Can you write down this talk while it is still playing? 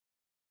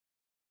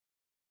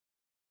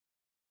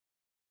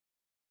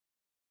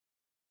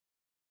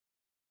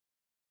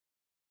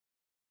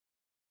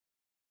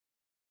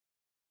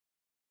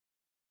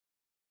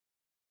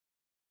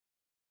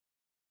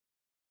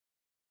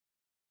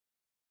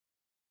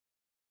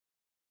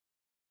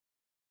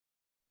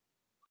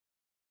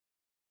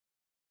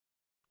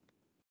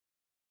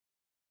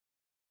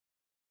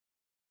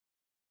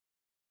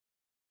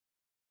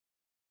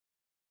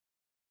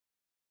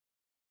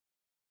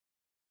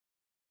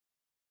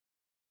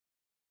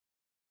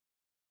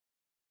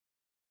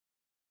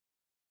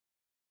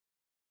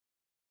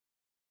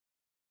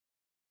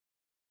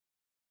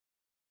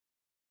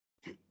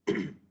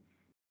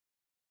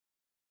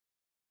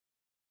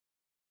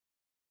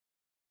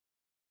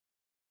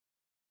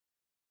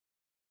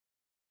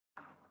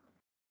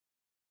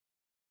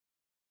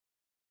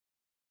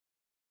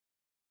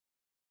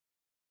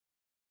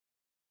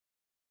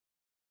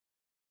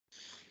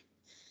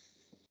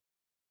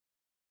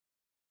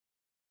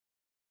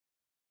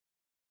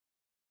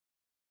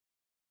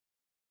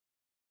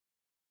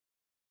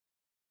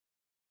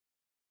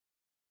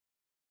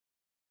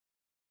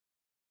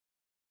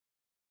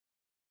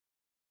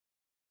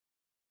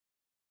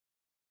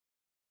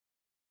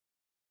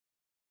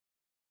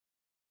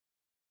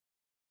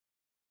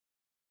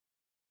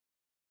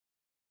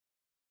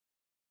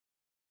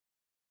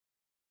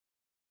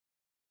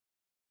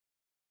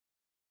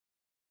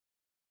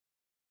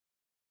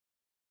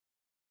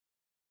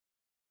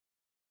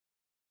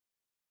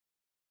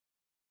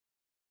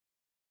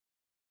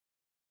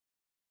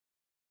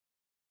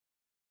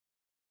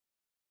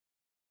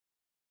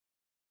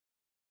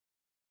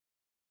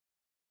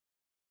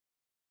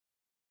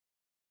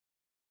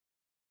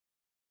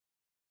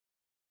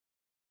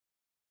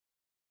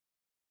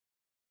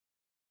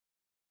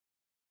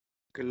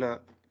ल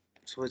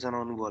सबैजना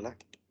आउनुभयो होला।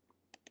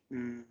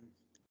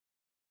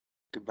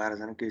 त्यो 12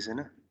 जना केही छैन।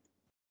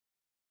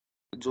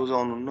 जो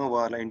आउनुहुन्न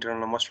उहाँलाई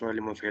इन्टरनलमा मस्ट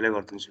प्रोबेबली म फेलै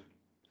गरिदिन्छु।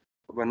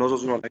 तपाईँ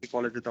नसोच्नु होला कि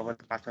कलेजले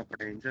तपाईँलाई पासमा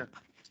पठाइदिन्छ,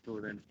 त्यस्तो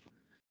हुँदैन।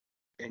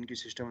 एनक्यू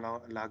सिस्टम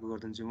लागु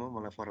गरिदिन्छु म,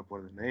 मलाई फरक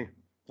पर्दैन है।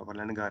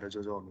 तपाईँलाई नै गाह्रो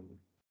जो आउनुहुन्न।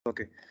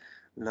 ओके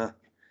ल,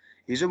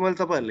 हिजो मैले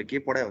तपाईँहरूले के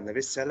पढाएँ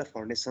भन्दाखेरि sale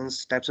foundations,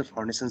 types of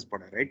foundations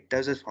पढाएँ right.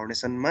 Types of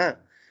फाउन्डेसनमा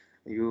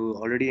you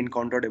already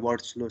encountered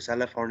about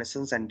shallow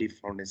foundations and deep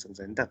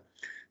foundations होइन त।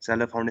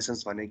 shallow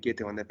foundations भनेको के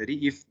थियो भन्दाखेरि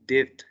if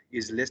depth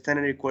is less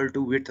than or equal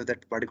to width of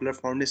that particular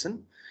foundation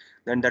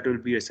then that will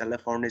be a shallow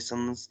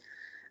foundations,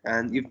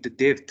 and if the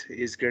depth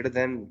is greater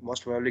than,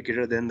 most probably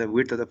greater than the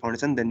width of the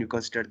foundation, then you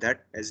consider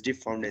that as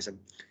deep foundation.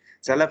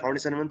 shallow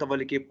foundation मा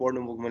तपाईँले के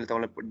पढ्नुभयो मैले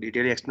तपाईँलाई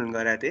डिटेली explain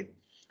गराएको थिएँ।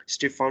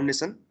 Stiff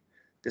foundation,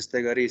 त्यस्तै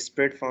गरी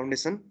स्प्रेड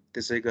फाउन्डेसन,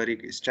 त्यसै गरी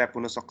स्ट्र्याप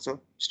हुनसक्छ,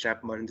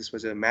 स्ट्र्याप भने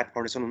त्यसपछि म्याट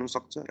फाउन्डेसन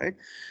हुनसक्छ राइट।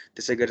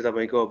 त्यसै गरी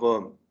तपाईँको अब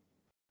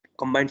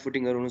कम्बाइन्ड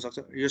फुटिङहरू हुनसक्छ।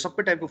 यो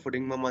सबै टाइपको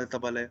फुटिङमा मैले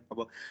तपाईँलाई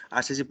अब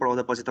आरसिसी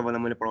पढाउँदा पछि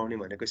तपाईँलाई मैले पढाउने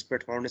भनेको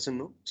स्प्रेड फाउन्डेसन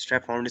हो,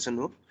 स्ट्र्याप फाउन्डेसन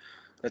हो,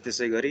 र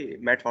त्यसै गरी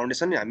म्याट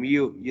फाउन्डेसन। हामी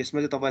यसमा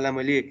चाहिँ तपाईँलाई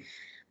मैले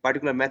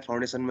पार्टिकुलर म्याथ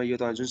फाउन्डेसनमा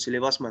यो त जुन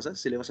सिलेबसमा छ,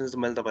 सिलेबसमा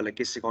चाहिँ मैले तपाईँलाई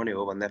के सिकाउने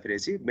हो भन्दाखेरि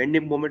चाहिँ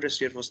बेन्डिङ मोमेन्ट र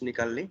स्टेयर फोर्स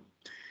निकाल्ने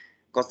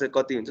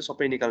कति हुन्छ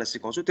सबै निकाल्न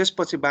सिकाउँछु।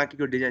 त्यसपछि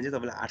बाँकीको डिजाइन चाहिँ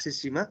तपाईँलाई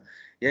आरसिसीमा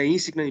या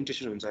यहीँ सिक्न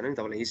इन्ट्रेस्टेड हुन्छ भने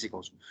तपाईँलाई यहीँ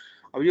सिकाउँछु।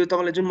 अब यो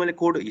तपाईँलाई जुन मैले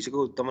कोड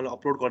हिजोको तपाईँलाई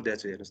अपलोड गरिदिएको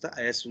छु हेर्नुहोस् त,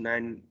 IS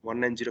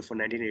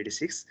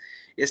 1904/1986,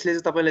 यसले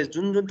चाहिँ तपाईँलाई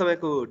जुन जुन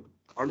तपाईँको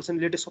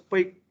फाउन्डेसन रिलेटेड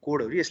सबै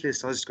कोडहरू यसले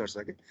सजेस्ट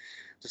गर्छ कि।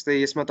 जस्तै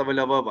यसमा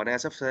तपाईँले अब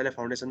भनेको छ सेल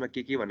फाउन्डेसनमा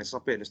के भने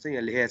सबै हेर्नुहोस् त,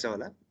 यहाँ लेखेको छ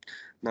होला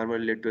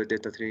नर्मल लेट टु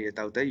डेट 3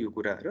 यताउता यो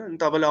कुराहरू। अनि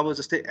तपाईँलाई अब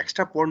जस्तै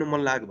एक्स्ट्रा पढ्नु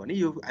मन लाग्यो भने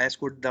यो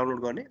आइएस कोड डाउनलोड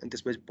गर्ने अनि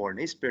त्यसपछि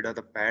पढ्ने, स्प्रेड अफ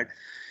द प्याड,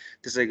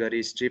 त्यसै गरी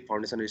स्ट्रिप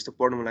फाउन्डेसन यस्तो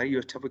पढ्नुको लागि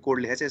यो सबै कोड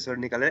लेखेको छ,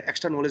 यसरी निकालेर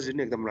एक्स्ट्रा नलेज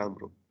दिनु एकदम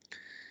राम्रो।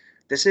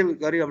 त्यसै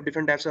गरी अब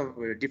different types of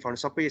deep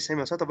foundation सबै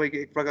यसैमा छ, तपाईँको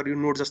एक प्रकार यो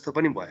नोट जस्तो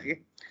पनि भयो कि।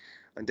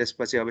 अनि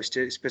त्यसपछि अब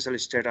स्पेसल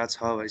स्टेटा छ,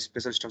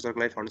 स्पेसल स्ट्रक्चरको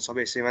लागि फाउन्डेसन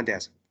सबै यसैमा दिएको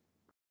छ।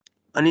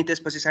 अनि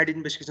त्यसपछि साइड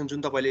इन्भेस्टिगेसन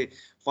जुन तपाईँले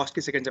फर्स्ट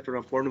कि सेकेन्ड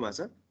च्याप्टरमा पढ्नु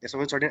भएको छ,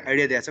 यसमा पनि सर्टेन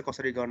आइडिया दिएको छ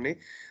कसरी गर्ने।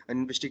 अनि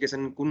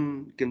इन्भेस्टिगेसन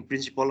कुन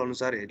प्रिन्सिपल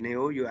अनुसार हेर्ने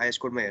हो, यो आइएस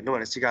कोडमा हेर्नु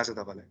भनेर सिकाएको छ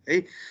तपाईँलाई है।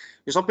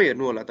 यो सबै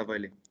हेर्नु होला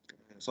तपाईँले,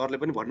 सरले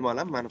पनि भन्नुभयो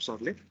होला, मानव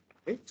सरले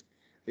है,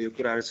 यो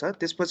कुराहरू छ।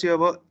 त्यसपछि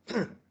अब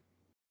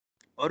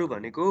अरू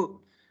भनेको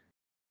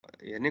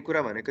हेर्ने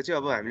कुरा भनेको चाहिँ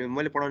अब हामीले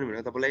मैले पढाउने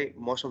भनेको तपाईँलाई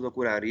मोस्ट अफ द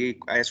कुराहरू यही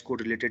आइएस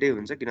कोड रिलेटेडै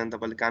हुन्छ, किनभने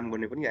तपाईँले काम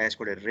गर्ने पनि आइएस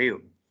कोड हेरेरै हो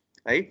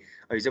है।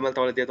 हिजो मैले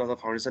तपाईँलाई त्यो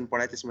फाउन्डेसन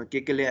पढाएँ, त्यसमा के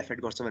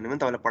एफेक्ट गर्छ भन्ने पनि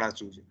तपाईँलाई पढाएको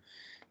छु।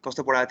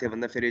 कस्तो पढाएको थियो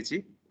भन्दाखेरि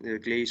चाहिँ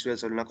क्ले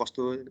सोइल्सहरूमा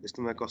कस्तो,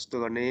 यस्तोमा कस्तो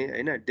गर्ने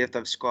होइन, डेप्थ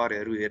अफ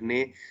स्करहरू हेर्ने,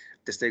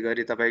 त्यस्तै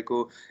गरी तपाईँको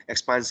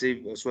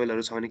एक्सपान्सिभ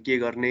सोइलहरू छ भने के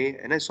गर्ने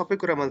होइन, सबै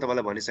कुरा मैले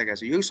तपाईँलाई भनिसकेको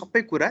छु। यो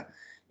सबै कुरा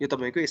यो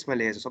तपाईँको यसमा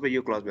लेखेको छ सबै,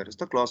 यो क्लज हेर्नुहोस्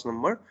त, क्लज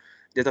नम्बर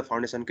त्यो त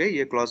फाउन्डेसनकै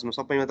यो क्लजमा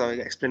सबैमा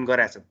तपाईँको एक्सप्लेन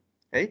गराएको छ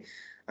है।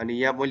 अनि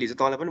यहाँ मैले हिजो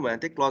तपाईँलाई पनि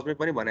भनेको थिएँ, क्लजमै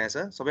पनि भनेको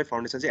छ सबै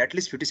फाउन्डेसन चाहिँ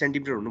एटलिस्ट 50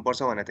 सेन्टिमिटर हुनुपर्छ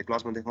भनेको थिएँ।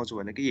 क्लजमा देखाउँछु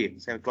भनेको कि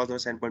क्लज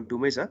नम्बर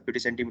 7.2मै छ,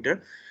 50 centimetre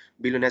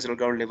below natural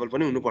ground level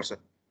पनि हुनुपर्छ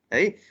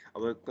है।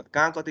 अब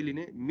कहाँ कति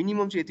लिने,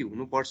 मिनिमम चाहिँ यति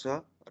हुनुपर्छ।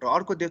 र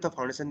अर्को डेप्थ अफ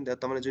फाउन्डेसन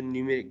तपाईँलाई जुन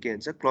न्युमेरिक के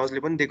भन्छ क्लजले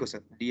पनि दिएको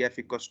छ, DF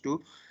equals to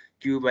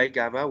Q by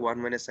gamma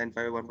 1 - sin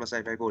phi 1 +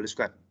 i phi को होल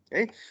स्क्वायर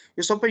है।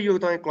 यो सबै यो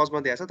तपाईँ क्लजमा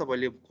दिएको छ,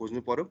 तपाईँले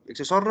खोज्नु पर्यो।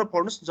 एकचोटि सर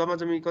पढ्नुहोस्, जम्मा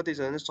कति छ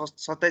भने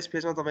 27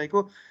 पेजमा तपाईँको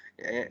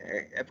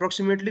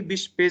एप्रोक्सिमेटली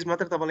 20 पेज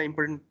मात्र तपाईँलाई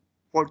इम्पोर्टेन्ट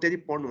त्यति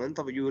पढ्नु भने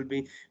तपाईँ you will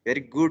be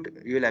very good,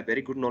 you will have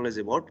very good knowledge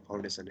about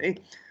foundation है।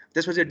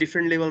 त्यसपछि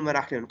डिफ्रेन्ट लेभलमा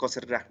राख्ने भने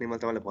कसरी राख्ने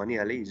मैले तपाईँलाई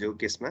भनिहालेँ हिजोको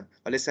केसमा।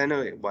 अहिले सानो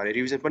भरे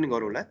रिभिजन पनि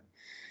गरौँला।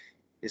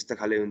 यस्तो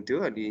खाले हुन्थ्यो,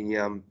 अनि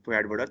यहाँ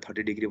प्याडबाट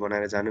 30 डिग्री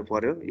बनाएर जानु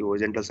पर्यो यो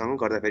होरिजेन्टलसँग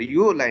गर्दाखेरि,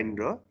 यो लाइन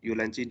र यो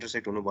लाइन चाहिँ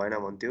इन्टरसेक्ट हुनु भएन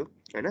भन्थ्यो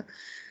होइन।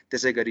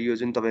 त्यसै गरी यो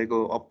जुन तपाईँको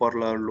अप्पर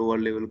र लोवर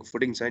लेभलको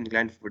फुटिङ छ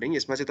इन्क्लाइन फुटिङ,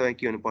 यसमा चाहिँ तपाईँ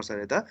के हुनुपर्छ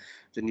अरे त,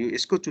 जुन यो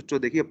यसको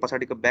चुच्चोदेखि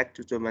पछाडिको ब्याक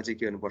चुच्चोमा चाहिँ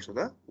के हुनुपर्छ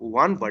त,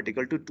 1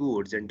 भर्टिकल टु 2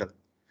 होरिजेन्टल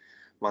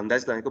भन्दा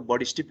चाहिँ तपाईँको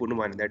बडी स्टिप हुनु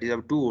भएन, द्याट इज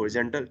अब 2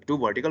 होरिजेन्टल 2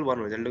 भर्टिकल 1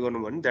 होरिजेन्टल गर्नु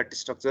भने that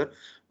structure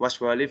most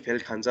probably fail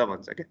खान्छ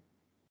भन्छ क्या,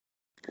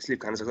 स्लिप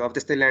खान सक्छ। अब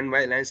त्यस्तै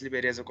ल्यान्ड स्लिप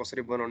एरिया चाहिँ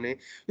कसरी बनाउने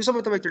यो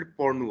सबै तपाईँ एकचोटि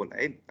पढ्नु होला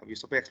है। अब यो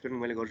सबै एक्सप्लेन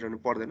मैले गरिरहनु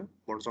पर्दैन,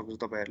 पढ्न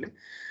सक्नुहुन्छ तपाईँहरूले।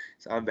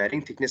 अब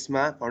भ्यारिङ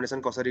थिकनेसमा फाउन्डेसन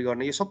कसरी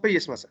गर्ने यो सबै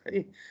यसमा छ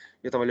है,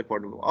 यो तपाईँले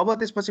पढ्नु। अब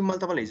त्यसपछि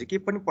मैले तपाईँलाई हिजो के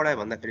पनि पढाएँ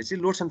भन्दाखेरि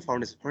चाहिँ लोड्स एन्ड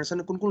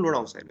फाउन्डेसनमा कुन कुन लोड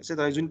आउँछ हेर्नुहोस् है,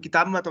 तपाईँ जुन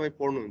किताबमा तपाईँ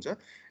पढ्नुहुन्छ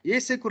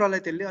यसै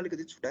कुरालाई त्यसले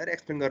अलिकति छुट्याएर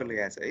एक्सप्लेन गरेर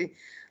ल्याएको छ है।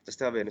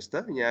 जस्तै अब हेर्नुहोस्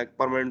त, यहाँ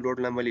पर्मानेन्ट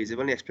लोडलाई मैले हिजो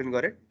पनि एक्सप्लेन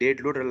गरेँ,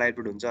 डेड लोड र लाइभ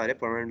लोड हुन्छ अरे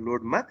पर्मानेन्ट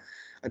लोडमा।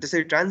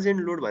 त्यसरी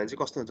ट्रान्जिएन्ट लोड भने चाहिँ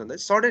कस्तो हुन्छ भन्दा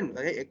सडन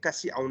है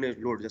एक्कासी आउने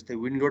लोड, जस्तै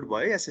विन्ड लोड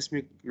भयो या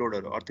सेस्मिक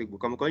लोडहरू, अर्थिक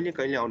भूकम्प कहिले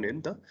कहिले आउने हो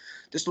नि त,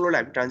 त्यस्तो लोड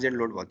हामी ट्रान्जिएन्ट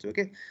लोड भन्छौँ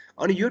कि।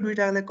 अनि यो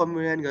दुइटालाई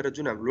कम्बाइन गरेर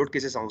जुन हाम्रो लोड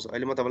केसेस आउँछ,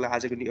 अहिले म तपाईँलाई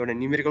आजको एउटा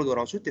न्युमेरिकल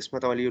गराउँछु, त्यसमा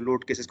तपाईँले यो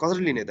लोड केसेस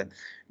कसरी लिने त,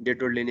 डेड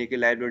लोड लिने कि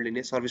लाइभ लोड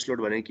लिने, सर्भिस लोड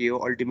भने के हो,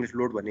 अल्टिमेट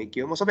लोड भने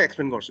के हो, म सबै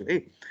एक्सप्लेन गर्छु है।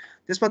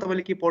 त्यसमा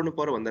तपाईँले के पढ्नु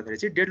पर्यो भन्दाखेरि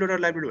चाहिँ डेड लोड र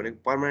लाइभ लोड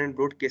भनेको पर्मानेन्ट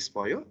लोड केस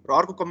भयो, र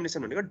अर्को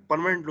कम्बिनेसन भनेको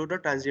पर्मानेन्ट लोड र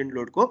ट्रान्जिएन्ट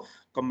लोडको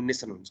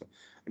कम्बिनेसन हुन्छ।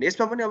 अनि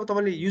यसमा पनि अब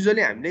तपाईँले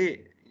युजली हामीले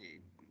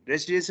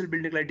रेसिडेन्सियल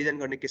बिल्डिङलाई डिजाइन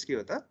गर्ने केस के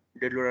हो त,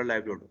 डेड लोड र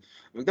लाइभ लोड हो।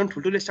 एकदम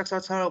ठुल्ठुलो स्ट्रक्चर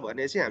छ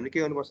भने चाहिँ हामीले के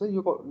गर्नुपर्छ,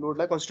 यो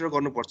लोडलाई कन्सिडर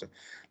गर्नुपर्छ,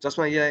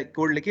 जसमा यहाँ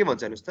कोडले के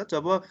भन्छ हेर्नुहोस् त,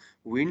 जब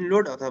विन्ड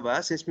लोड अथवा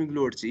सेस्मिक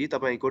लोड चाहिँ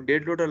तपाईँको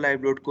डेड लोड र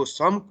लाइभ लोडको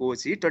समको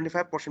चाहिँ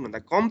 25% भन्दा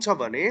कम छ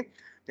भने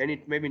then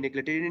it may be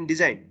neglected in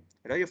design,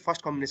 र यो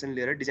फर्स्ट कम्बिनेसन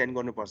लिएर डिजाइन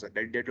गर्नुपर्छ,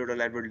 डेड लोड र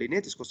लाइभ लोड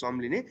लिने, त्यसको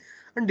सम लिने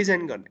अनि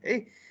डिजाइन गर्ने है।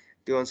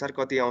 त्यो अनुसार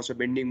कति आउँछ,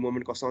 बेन्डिङ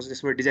मोमेन्ट कस्तो आउँछ,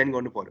 त्यसमा डिजाइन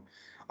गर्नु पर्यो।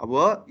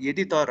 अब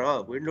यदि तर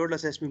विन्ड लोड र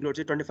सेस्मिक लोड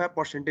चाहिँ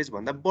 25%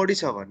 भन्दा बढी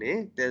छ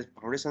भने त्यस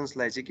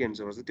फाउन्डेसन्सलाई चाहिँ के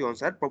हुन्छ त्यो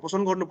अनुसार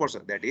प्रपोर्सन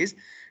गर्नुपर्छ, that is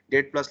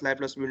dead plus live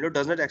plus wind load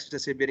does not acid the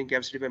shape bearing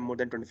capacity by more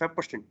than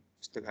 25%,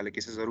 यस्तो खाले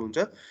केसेसहरू हुन्छ।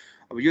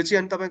 अब यो चाहिँ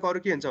अनि तपाईँको अरू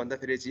के हुन्छ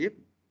भन्दाखेरि चाहिँ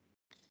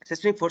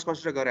सेस्मिक फोर्स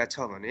कन्सिडर गरेको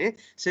छ भने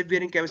सेप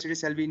bearing capacity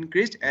sale be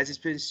increase as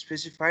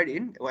specified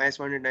in IS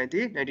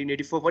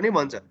 1984 पनि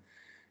भन्छ।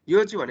 यो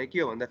चाहिँ भने के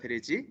हो भन्दाखेरि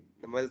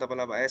चाहिँ मैले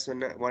तपाईँलाई अब IS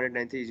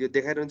 193 यो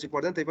देखाइरहनु चाहिँ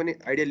पर्दैन, त्यही पनि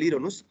आइडिया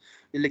लिइरहनुहोस्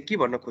यसले के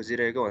भन्न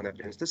खोजिरहेको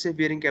भन्दाखेरि जस्तो सेप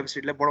बियरिङ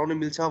क्यापेसिटीलाई बढाउन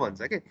मिल्छ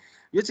भन्छ कि।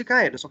 यो चाहिँ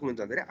कहाँ हेर्न सक्नुहुन्छ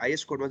भन्दाखेरि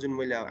IS कोडमा जुन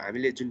मैले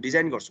हामीले जुन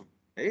डिजाइन गर्छौँ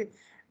है,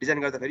 डिजाइन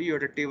गर्दाखेरि यो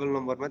एउटा टेबल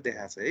नम्बरमा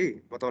देखाएको छ है,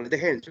 म तपाईँलाई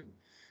देखाइहाल्छु।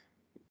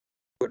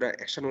 एउटा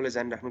एक्स्ट्रा नलेज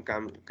जानिराख्नु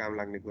काम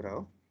लाग्ने कुरा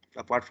हो,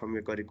 अपार्ट फ्रम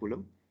यो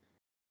करिकुलम।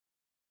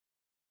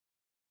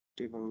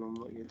 टेबल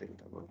नम्बर यो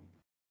देख्दा भयो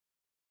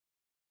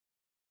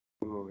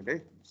है,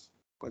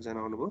 कतिजना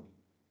आउनुभयो,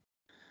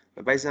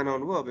 22 जना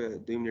आउनुभयो। अब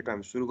 2 मिनटमा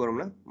हामी सुरु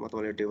गरौँला, म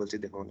तपाईँलाई टेबल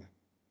चाहिँ देखाउँला।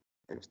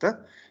 हेर्नुहोस् त,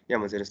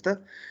 यहाँ भन्छ हेर्नुहोस्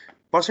त,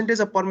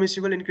 percentage of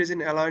permissible increase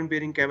in अलाउइङ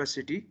bearing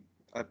capacity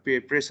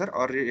pressure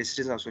or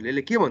resistance of soil.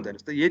 यसले के भन्छ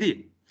हेर्नुहोस् त, यदि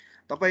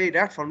तपाईँ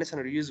ऱ्याफ्ट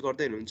फाउन्डेसनहरू युज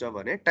गर्दै हुनुहुन्छ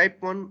भने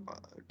टाइप 1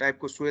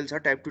 टाइपको सोइल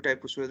छ, टाइप 2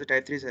 टाइपको सोइल छ,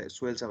 टाइप 3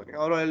 सोइल छ भने,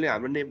 अब अहिले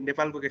हाम्रो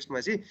नेपालको केसमा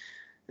चाहिँ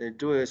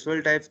त्यो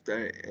सोइल टाइप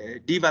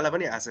डी वाला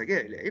पनि आछ कि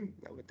अहिले है।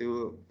 अब त्यो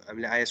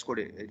हामीले IS कोड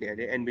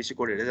NBC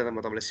कोड हेरेर जाँदा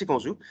म तपाईँलाई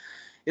सिकाउँछु।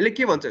 यसले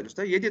के भन्छ हेर्नुहोस्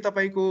त, यदि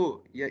तपाईँको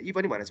यी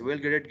पनि भनेको छ वेल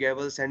ग्रेडेड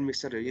ग्याभल स्यान्ड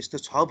मिक्सचर यस्तो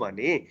छ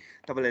भने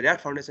तपाईँले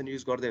ऱ्याफ्ट फाउन्डेसन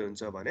युज गर्दै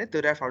हुन्छ भने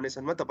त्यो ऱ्याफ्ट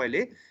फाउन्डेसनमा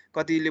तपाईँले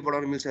कतिले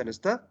बढाउन मिल्छ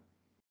हेर्नुहोस् त,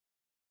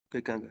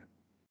 खै कहाँ गयो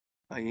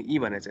यी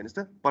भनेको छ हेर्नुहोस्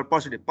त, पर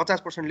पर्सेन्टेज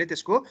 50%ले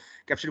त्यसको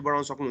क्यापेसिटी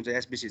बढाउन सक्नुहुन्छ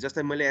SBC।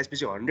 जस्तै मैले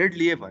SBC 100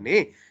 लिएँ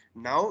भने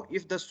now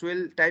if the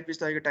soil type is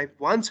तपाईँको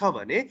टाइप 1 छ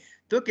भने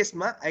त्यो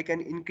केसमा I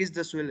can increase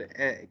the soil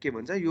के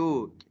भन्छ यो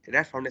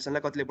ऱ्याफ्ट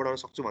फाउन्डेसनलाई कतिले बढाउन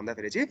सक्छु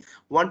भन्दाखेरि चाहिँ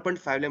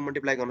 1.5 ले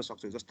मल्टिप्लाई गर्न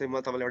सक्छु। जस्तै म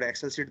तपाईँलाई एउटा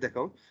एक्सेल सिट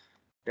देखाउँ,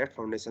 ऱ्याफ्ट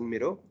फाउन्डेसन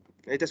मेरो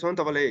है, त्यसमा पनि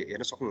तपाईँले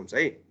हेर्न सक्नुहुन्छ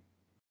है।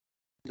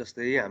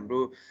 जस्तै हाम्रो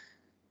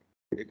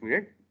 1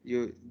 मिनट,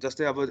 यो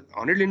जस्तै अब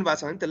 100 लिनु भएको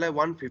छ भने त्यसलाई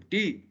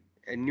 150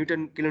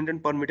 न्युटन किलोन्युटन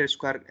पर मिटर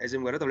स्क्वायर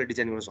एज्युम गरेर तपाईँले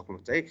डिजाइन गर्न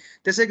सक्नुहुन्छ है।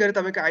 त्यसै गरी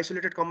तपाईँको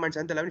आइसोलेटेड कम्बाइन्ड छ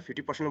भने त्यसलाई पनि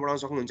 50% बढाउन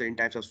सक्नुहुन्छ इन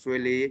टाइप्स अफ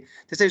सोइल।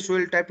 त्यसै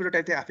सोइल टाइप 2 र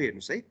टाइप 3 आफै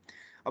हेर्नुहोस् है।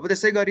 अब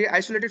त्यसै गरी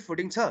आइसोलेटेड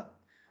फुटिङ छ,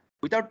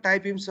 विदाउट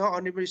टाइप बिम छ,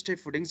 अनइभन स्टेप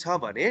फुटिङ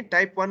छ भने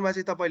टाइप 1 मा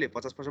चाहिँ तपाईँले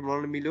 50%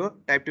 बढाउन मिल्यो,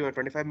 टाइप 2 मा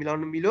 25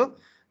 मिलाउन मिल्यो,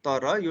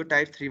 तर यो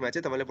टाइप 3 मा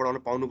चाहिँ तपाईँले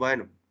बढाउन पाउनु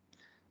भएन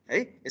है।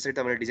 यसरी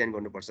तपाईँले डिजाइन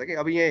गर्नुपर्छ कि।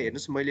 अब यहाँ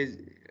हेर्नुहोस् मैले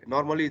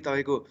नर्मली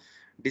तपाईँको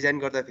डिजाइन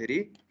गर्दाखेरि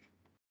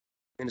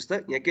हेर्नुहोस् त,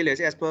 यहाँ के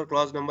लेखेको छ, as per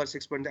clause number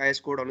 6 IS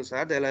code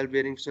अनुसार the LR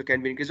bearing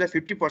can be increase by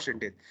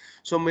 50%।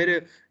 So मेरो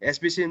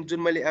SBC जुन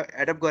मैले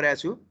एडप्ट गरेको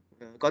छु,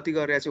 कति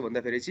गरेको छु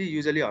भन्दाखेरि चाहिँ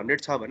युजली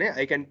 100 छ भने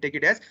I can take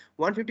it as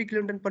 150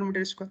 kilometre per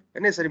metre square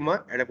होइन, यसरी म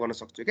एडप्ट गर्न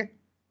सक्छु क्या।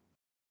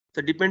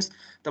 सो डिपेन्ड्स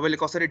तपाईँले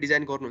कसरी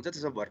डिजाइन गर्नुहुन्छ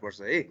त्यसमा भर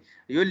पर्छ है।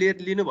 यो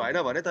लिनु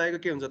भएन भने तपाईँको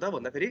के हुन्छ त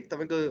भन्दाखेरि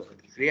तपाईँको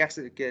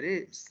रियाक्सन के अरे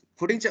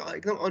फुटिङ चाहिँ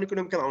एकदम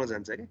अनइकोनोमिकल आउन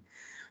जान्छ कि।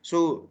 सो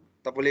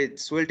तपाईँले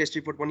सोइल टेस्ट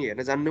रिपोर्ट पनि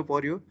हेर्न जान्नु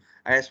पर्यो,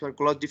 IS मा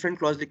क्लज डिफ्रेन्ट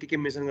क्लजले के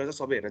मेन्सन गर्छ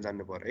सबै हेर्न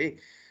जान्नु पर्यो है।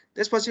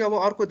 त्यसपछि अब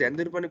अर्को ध्यान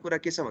दिनुपर्ने कुरा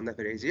के छ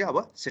भन्दाखेरि चाहिँ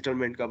अब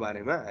सेटलमेन्टका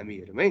बारेमा हामी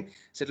हेरौँ है।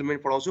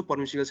 सेटलमेन्ट पढाउँछु,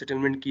 पर्मिसिबल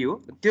सेटलमेन्ट के हो,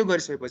 त्यो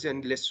गरिसकेपछि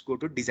अनि लेट्स गो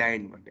टु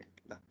डिजाइन भन्ने।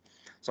 ल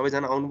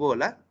सबैजना आउनुभयो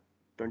होला,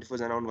 24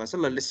 जना आउनुभएको छ,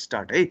 ल लेट्स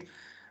स्टार्ट है।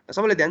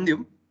 सबैले ध्यान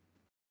दिउँ,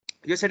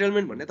 यो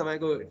सेटलमेन्ट भन्ने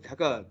तपाईँको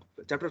ठ्याक्क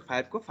च्याप्टर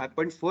 5 को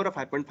 5.4 र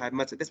 5.5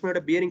 मा छ। त्यसमा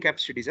एउटा बियरिङ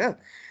क्यापेसिटी छ।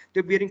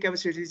 त्यो बियरिङ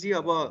क्यापेसिटी चाहिँ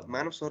अब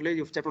मानव सरले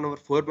यो च्याप्टर नम्बर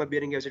 4 मा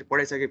बियरिङ क्यापेसिटी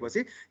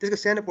पढाइसकेपछि त्यसको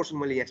सानो पोर्सन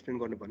मैले यहाँ एक्सप्लेन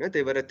गर्नु पर्ने हो।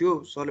 त्यही भएर त्यो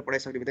सरले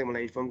पढाइसक्ने बित्तिकै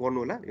मलाई इन्फर्म गर्नु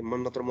होला,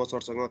 नत्र म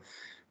सरसँग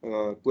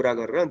कुरा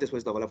गरेर अनि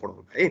त्यसपछि तपाईँलाई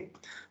पढाउनु है।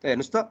 त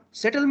हेर्नुहोस् त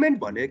सेटलमेन्ट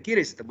भने के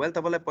रहेछ त, मैले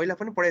तपाईँलाई पहिला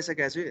पनि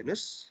पढाइसकेको छु।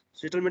 हेर्नुहोस्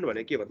सेटलमेन्ट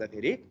भने के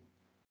भन्दाखेरि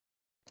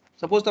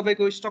सपोज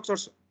तपाईँको स्ट्रक्चर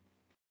छ,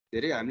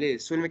 धेरै हामीले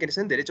सोइल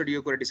मेकानिक्स धेरैचोटि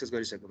यो कुरा डिस्कस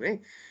गरिसक्यौँ है।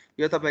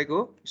 यो तपाईँको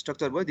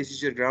स्ट्रक्चर भयो, this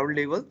is your ground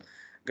level.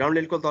 Ground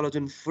लेभलको तल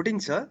जुन फुटिङ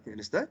छ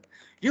हेर्नुहोस् त,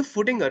 यो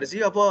फुटिङहरू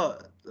चाहिँ अब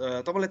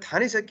तपाईँलाई थाहा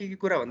नै छ के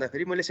कुरा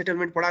भन्दाखेरि मैले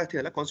सेटलमेन्ट पढाएको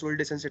थिएँ होला,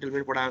 कन्सोलिडेसन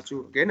सेटलमेन्ट पढाएको छु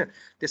होइन।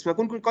 त्यसमा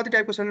कुन कुन कति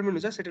टाइपको सेटलमेन्ट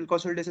हुन्छ,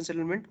 कन्सोलिडेसन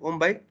सेटलमेन्ट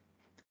ओम भाइ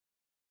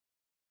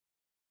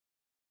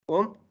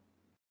ओम?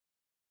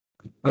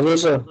 हजुर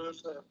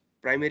sir.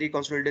 Primary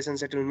consolidation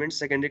settlement,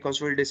 secondary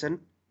consolidation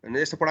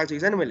भनेर यस्तो पढाएको छु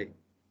कि छैन मैले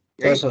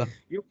है।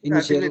 यो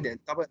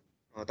कुरा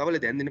तपाईँले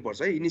ध्यान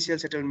दिनुपर्छ है। इनिसियल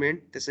सेटलमेन्ट,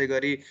 त्यसै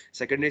गरी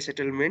सेकेन्डरी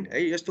सेटलमेन्ट है,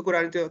 यस्तो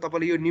कुरा त्यो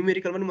तपाईँले यो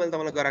न्युमेरिकल पनि मैले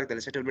तपाईँलाई गराएको थिएँ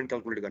सेटलमेन्ट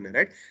क्यालकुलेट गर्ने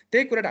राइट।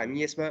 त्यही कुरा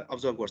हामी यसमा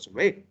अब्जर्भ गर्छौँ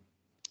है।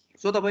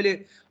 सो तपाईँले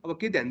अब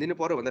के ध्यान दिनु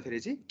पर्यो भन्दाखेरि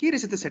चाहिँ के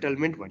रहेछ त्यो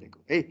सेटलमेन्ट भनेको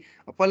है।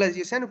 पहिला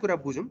यो सानो कुरा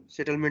बुझौँ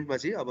सेटलमेन्टमा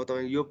चाहिँ। अब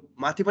तपाईँ यो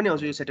माथि पनि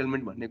आउँछ यो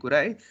सेटलमेन्ट भन्ने कुरा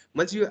है।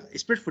 मैले चाहिँ यो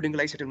स्प्रेड फुडिङको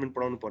लागि सेटलमेन्ट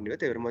पढाउनु पर्ने हो,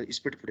 त्यही भएर म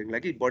स्प्रेड फुडिङको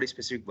लागि बडी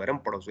स्पेसिफिक भएर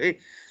पनि पढाउँछु है।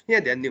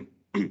 यहाँ ध्यान दिउँ,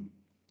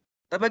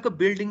 तपाईँको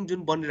बिल्डिङ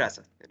जुन बनिरहेछ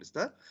हेर्नुहोस्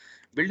त,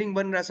 बिल्डिङ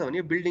बनिरहेछ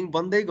भने बिल्डिङ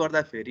बन्दै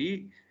गर्दाखेरि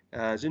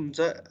जुन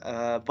छ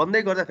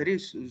बन्दै गर्दाखेरि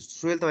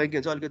सोइल तपाईँको के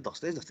हुन्छ अलिकति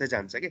धस्दै धस्दै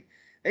जान्छ कि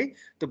है।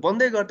 त्यो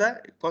बन्दै गर्दा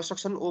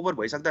कन्स्ट्रक्सन ओभर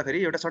भइसक्दाखेरि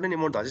एउटा सडन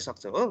एमाउन्ट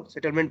धसिसक्छ हो,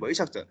 सेटलमेन्ट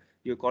भइसक्छ।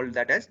 यो called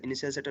that as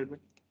initial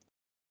settlement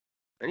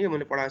होइन, यो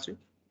मैले पढाएको छु।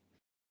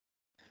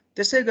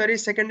 त्यसै गरी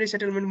सेकेन्डरी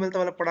सेटलमेन्ट मैले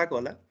तपाईँलाई पढाएको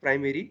होला,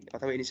 प्राइमेरी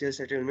अथवा इनिसियल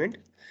सेटलमेन्ट।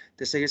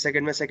 त्यसै गरी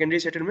सेकेन्डमा सेकेन्डरी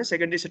सेटलमेन्ट।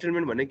 सेकेन्डरी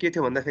सेटलमेन्ट भन्ने के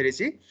थियो भन्दाखेरि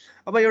चाहिँ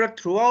अब एउटा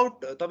थ्रु आउट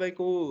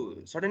तपाईँको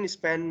सडन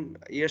स्प्यान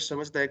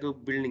इयर्ससम्म चाहिँ तपाईँको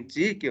बिल्डिङ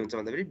चाहिँ के हुन्छ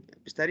भन्दाखेरि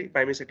बिस्तारै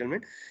primary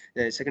settlement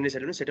secondary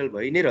settlement settle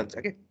भइ नै रहन्छ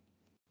कि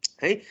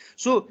है।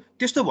 सो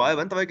त्यस्तो भयो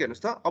भने तपाईँको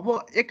हेर्नुहोस् त, अब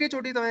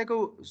एकैचोटि तपाईँको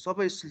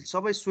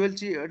सबै सोइल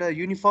चाहिँ एउटा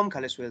युनिफर्म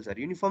खाले सोइल छ।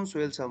 युनिफर्म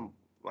सोइल छ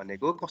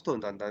भनेको कस्तो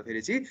हुन्छ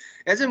भन्दाखेरि चाहिँ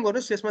एज्युम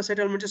गर्नुहोस् त्यसमा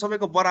सेटलमेन्ट चाहिँ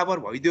सबैको बराबर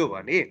भइदियो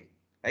भने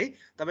है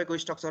तपाईँको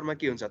स्ट्रक्चरमा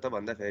के हुन्छ त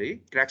भन्दाखेरि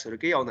क्र्याक्सहरू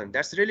केही आउँदैन।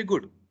 That's really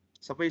good.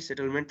 सबै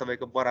सेटलमेन्ट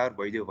तपाईँको बराबर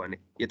भइदियो भने,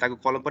 यताको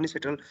कलम पनि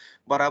सेटल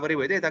बराबरै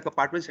भइदियो, यताको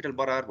पार्ट पनि सेटल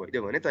बराबर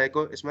भइदियो भने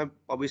तपाईँको यसमा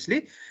अभियसली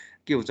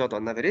के हुन्छ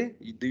भन्दाखेरि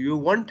you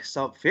want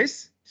sub face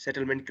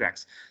settlement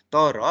cracks.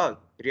 तर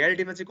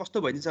रियालिटीमा चाहिँ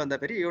कस्तो भइदिन्छ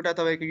भन्दाखेरि एउटा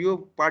तपाईँको यो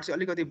पार्ट चाहिँ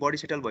अलिकति बढी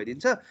सेटल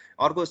भइदिन्छ,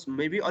 अर्को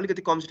मेबी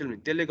अलिकति कम सेटल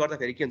हुन्छ। त्यसले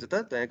गर्दाखेरि के हुन्छ त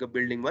तपाईँको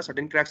बिल्डिङमा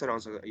सर्टेन क्र्याक्सहरू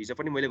आउँछ। हिजो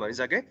पनि मैले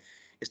भनिसकेँ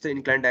यस्तो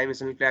इन्क्लाइन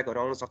डाइमेन्सनल क्र्याकहरू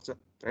आउन सक्छ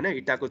होइन।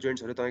 इँटाको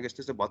जोइन्ट्सहरू तपाईँको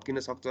यस्तो यस्तो भत्किन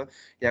सक्छ,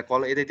 या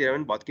कल यतैतिर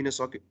पनि भत्किन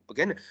सक्यो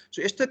होइन।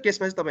 सो यस्तो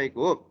केसमा चाहिँ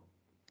तपाईँको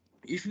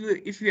if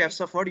you have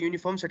suffered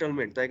uniform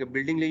settlement, तपाईँको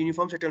बिल्डिङले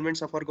युनिफर्म सेटलमेन्ट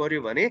सफर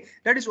गर्यो भने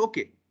that is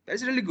okay, that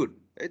is really good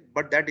है।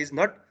 But that is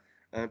not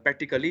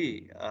practically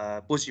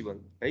possible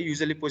है,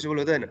 युजली पोसिबल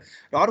हुँदैन।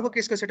 र अर्को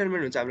केसको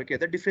सेटलमेन्ट हुन्छ हाम्रो के हो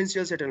त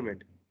डिफरेन्सियल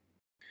सेटलमेन्ट।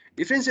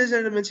 डिफरेन्सियल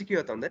सेटलमेन्ट चाहिँ के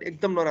हो त भन्दाखेरि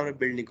एकदम नराम्रो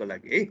बिल्डिङको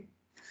लागि है।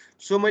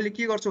 सो मैले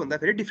के गर्छु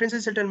भन्दाखेरि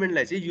डिफरेन्सियल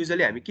सेटलमेन्टलाई चाहिँ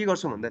युजली हामी के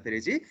गर्छौँ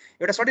भन्दाखेरि चाहिँ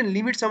एउटा सर्टेन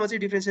लिमिटसम्म चाहिँ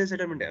डिफरेन्सियल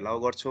सेटलमेन्ट एलाउ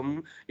गर्छौँ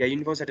या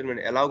युनिफर्म सेटलमेन्ट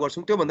एलाउ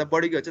गर्छौँ। त्योभन्दा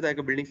बढी गयो चाहिँ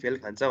तपाईँको बिल्डिङ फेल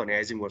खान्छ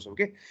भनेर एज्युम गर्छौँ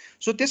कि।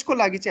 सो त्यसको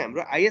लागि चाहिँ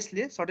हाम्रो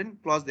आइएसले सर्टेन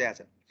क्लज दिएको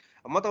छ।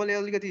 म तपाईँले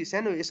अलिकति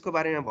सानो यसको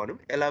बारेमा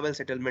भनौँ, एलाउबल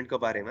सेटलमेन्टको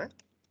बारेमा।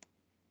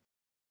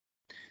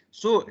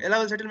 सो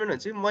एलाउबल सेटलमेन्ट भने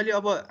चाहिँ मैले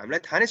अब हामीलाई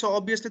थाहा नै छ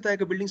अभियसली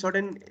तपाईँको बिल्डिङ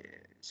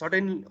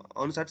सर्टेन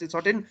अनुसार चाहिँ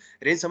सर्टेन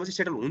रेन्जसम्म चाहिँ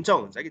सेटल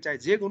हुन्छ कि चाहे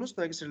जे गर्नुहोस्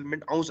तपाईँको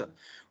सेटलमेन्ट आउँछ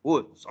हो।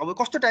 अब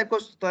कस्तो टाइपको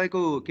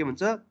तपाईँको के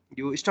भन्छ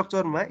यो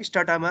स्ट्रक्चरमा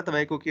स्टाटामा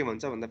तपाईँको के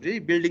भन्छ भन्दाखेरि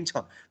बिल्डिङ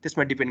छ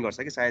त्यसमा डिपेन्ड गर्छ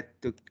कि, सायद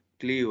त्यो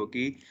क्ले हो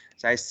कि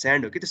चाहे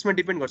स्यान्ड हो कि त्यसमा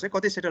डिपेन्ड गर्छ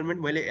कति सेटलमेन्ट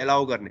मैले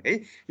एलाउ गर्ने है।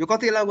 यो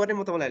कति एलाउ गर्ने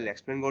म तपाईँलाई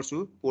एक्सप्लेन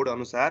गर्छु कोड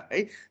अनुसार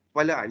है।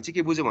 पहिला हामी चाहिँ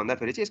के बुझ्यौँ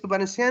भन्दाखेरि चाहिँ यसको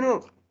बारेमा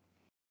सानो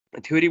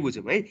थ्योरी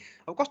बुझौँ है।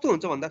 अब कस्तो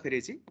हुन्छ भन्दाखेरि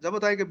चाहिँ जब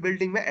तपाईँको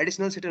बिल्डिङमा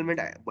additional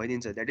settlement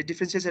भइदिन्छ, that is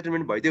differential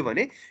settlement भइदियो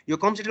भने यो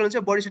कम सेटल हुन्छ,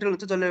 बढी सेटल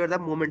हुन्छ, जसले गर्दा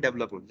मोमेन्ट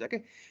डेभलप हुन्छ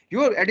कि।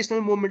 यो एडिसनल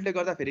मोमेन्टले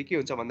गर्दाखेरि के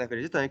हुन्छ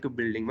भन्दाखेरि चाहिँ तपाईँको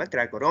बिल्डिङमा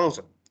क्र्याकहरू आउँछ।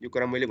 यो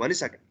कुरा मैले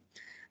भनिसकेँ।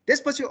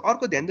 त्यसपछि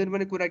अर्को ध्यान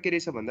दिनुपर्ने कुरा के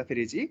रहेछ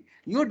भन्दाखेरि चाहिँ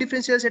यो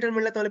डिफरेन्सियल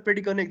सेटलमेन्टलाई तपाईँले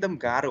प्रेडिक्ट गर्न एकदम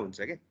गाह्रो हुन्छ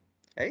क्या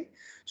है।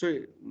 सो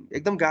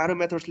एकदम गाह्रो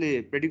मेथड्सले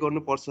प्रेडिक्ट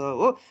गर्नुपर्छ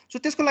हो। सो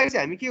त्यसको लागि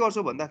चाहिँ हामी के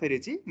गर्छौँ भन्दाखेरि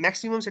चाहिँ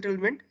म्याक्सिमम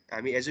सेटलमेन्ट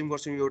हामी एज्युम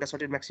गर्छौँ, एउटा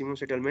सर्टेन म्याक्सिमम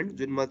सेटलमेन्ट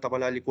जुन म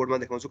तपाईँलाई अलिक कोडमा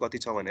देखाउँछु कति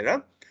छ भनेर।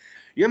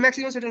 यो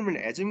म्याक्सिमम सेटलमेन्ट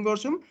एज्युम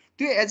गर्छौँ।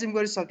 त्यो एज्युम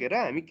गरिसकेर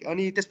हामी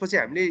अनि त्यसपछि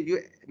हामीले यो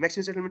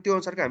म्याक्सिमम सेटलमेन्ट त्यो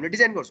अनुसारको हामीले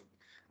डिजाइन गर्छौँ।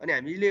 अनि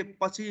हामीले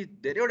पछि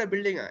धेरैवटा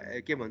बिल्डिङ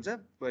के भन्छ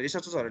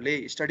रिसर्चर्सहरूले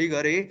स्टडी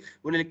गरे,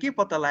 उनीहरूले के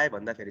पत्ता लगाए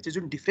भन्दाखेरि चाहिँ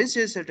जुन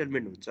डिफरेन्सियल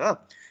सेटलमेन्ट हुन्छ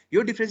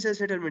यो डिफरेन्सियल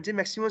सेटलमेन्ट चाहिँ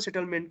म्याक्सिमम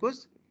सेटलमेन्टको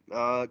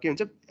के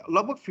हुन्छ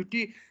लगभग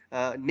 50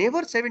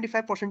 नेभर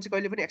 75% चाहिँ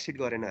कहिले पनि एक्सिड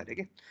गरेन अरे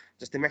कि।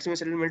 जस्तै म्याक्सिमम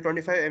सेटलमेन्ट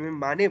 25 mm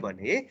माने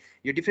भने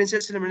यो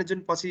डिफरेन्सियल सेटलमेन्ट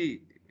जुन पछि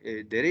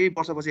धेरै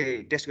वर्षपछि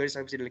टेस्ट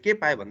गरिसकेपछि के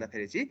पायो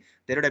भन्दाखेरि चाहिँ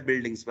धेरैवटा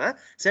बिल्डिङ्समा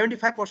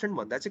 75%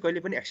 भन्दा चाहिँ कहिले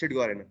पनि एक्सिड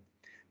गरेन।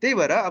 त्यही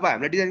भएर अब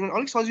हामीलाई डिजाइन गर्न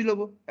अलिक सजिलो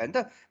भयो हैन त।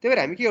 त्यही भएर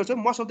हामी के गर्छौँ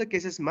most of the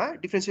केसेसमा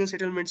differential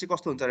settlement चाहिँ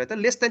कस्तो हुन्छ भने त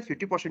लेस देन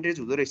 50%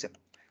 हुँदो रहेछ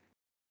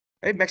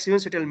है। म्याक्सिमम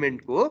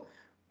सेटलमेन्टको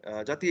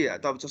जति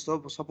त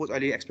जस्तो सपोज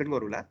अहिले एक्सप्लेन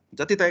गरौँला,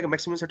 जति तपाईँको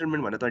म्याक्सिमम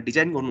सेटलमेन्ट भनेर तपाईँ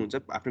डिजाइन गर्नुहुन्छ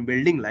आफ्नो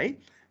बिल्डिङलाई,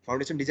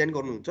 फाउन्डेसन डिजाइन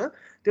गर्नुहुन्छ,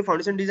 त्यो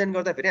फाउन्डेसन डिजाइन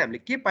गर्दाखेरि हामीले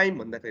के पायौँ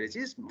भन्दाखेरि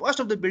चाहिँ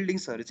मोस्ट अफ द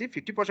बिल्डिङ्सहरू चाहिँ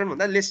 50%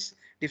 भन्दा लेस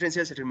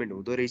डिफरेन्सियल सेटलमेन्ट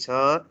हुँदो रहेछ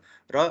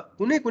र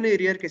कुनै कुनै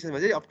रेयर केसेसमा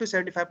चाहिँ अप टु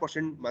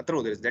 75% मात्र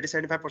हुँदो रहेछ। द्याट इज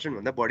 75%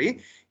 भन्दा बढी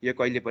यो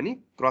कहिले पनि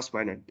क्रस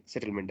भएन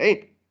सेटलमेन्ट है।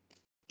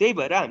 त्यही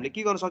भएर हामीले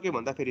के गर्न सक्यौँ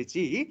भन्दाखेरि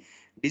चाहिँ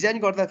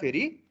डिजाइन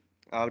गर्दाखेरि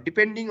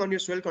depending on your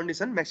soil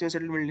condition maximum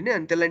settlement लिने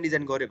अनि त्यसलाई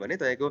डिजाइन गऱ्यो भने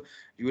तपाईँको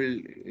you will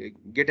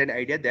get an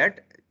idea that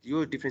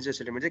यो डिफरेन्सियल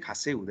सेटलमेन्ट चाहिँ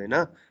खासै हुँदैन,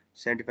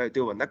 75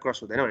 त्योभन्दा क्रस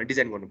हुँदैन भनेर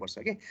डिजाइन गर्नुपर्छ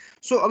कि।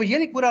 सो अब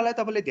यही कुरालाई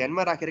तपाईँले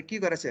ध्यानमा राखेर के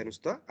गरेर चाहिँ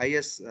हेर्नुहोस् त,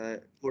 आइएस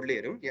कोडले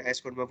हेरौँ, यहाँ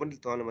आइएस कोडमा पनि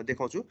तपाईँलाई म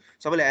देखाउँछु,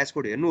 सबैले आइएस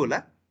कोड हेर्नु होला।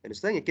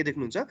 हेर्नुहोस् त यहाँ के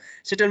देख्नुहुन्छ,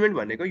 सेटलमेन्ट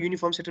भनेको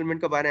युनिफर्म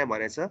सेटलमेन्टको बारेमा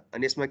भनेको छ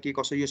अनि यसमा के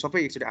कसो यो सबै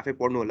एकचोटि आफै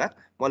पढ्नु होला,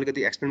 म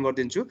अलिकति एक्सप्लेन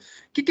गरिदिन्छु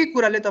के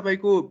कुराले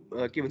तपाईँको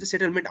के भन्छ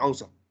सेटलमेन्ट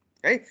आउँछ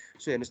है।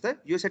 सो हेर्नुहोस्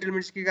त यो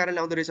सेटलमेन्ट के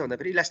कारणले आउँदो रहेछ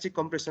भन्दाखेरि इलास्टिक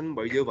कम्प्रेसन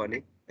भइदियो भने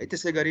है,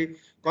 त्यसै गरी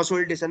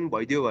कन्सोलिडेसन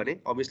भइदियो भने,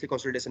 अभियसली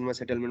कन्सोलिडेसनमा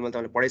सेटलमेन्टमा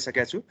तपाईँले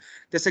पढाइसकेको छु।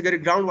 त्यसै गरी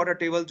ग्राउन्ड वाटर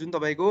टेबल जुन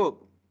तपाईँको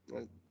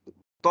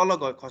तल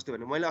खस्थ्यो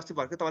भने, मैले अस्ति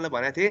भर्खर तपाईँलाई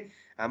भनेको थिएँ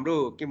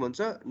हाम्रो के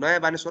भन्छ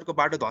नयाँ बानेश्वरको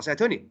बाटो धसाएको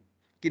थियो नि,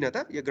 किन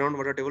त यो ग्राउन्ड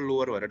वाटर टेबल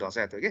लोवर भएर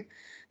धसाएको थियो कि।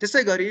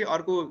 त्यसै गरी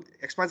अर्को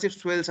एक्सपान्सिभ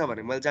सोइल छ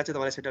भने मैले जहाँ चाहिँ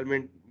तपाईँलाई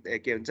सेटलमेन्ट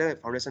के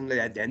भन्छ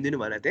फाउन्डेसनलाई ध्यान दिनु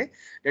भनेको थिएँ,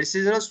 द्याट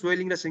सिजनल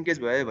सोइलिङ र सिङ्केज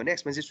भयो भने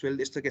एक्सपेन्सिभ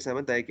सोइल यस्तो केसमा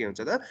पनि तपाईँ के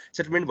हुन्छ त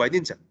सेटलमेन्ट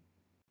भइदिन्छ।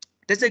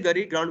 त्यसै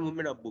गरी ग्राउन्ड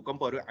मुभमेन्ट अफ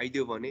भूकम्पहरू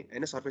आइदियो भने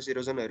होइन, सर्फेस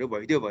इरोजनहरू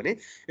भइदियो भने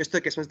यस्तो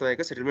केसमा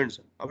तपाईँको सेटलमेन्ट छ।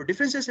 अब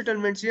डिफरेन्सियल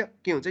सेटलमेन्ट चाहिँ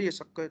के हुन्छ यो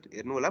सबै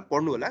हेर्नु होला,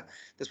 पढ्नु होला,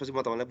 त्यसपछि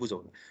म तपाईँलाई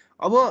बुझाउँला।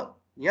 अब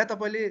यहाँ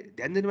तपाईँले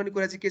ध्यान दिनुपर्ने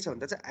कुरा चाहिँ के छ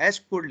भन्दा चाहिँ आइएस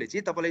कोडले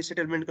चाहिँ तपाईँलाई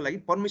सेटलमेन्टको लागि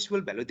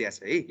पर्मिसिबल भ्यालु दिएको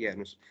छ है। यहाँ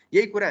हेर्नुहोस्,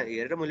 यही कुरा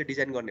हेरेर मैले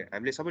डिजाइन गर्ने,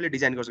 हामीले सबैले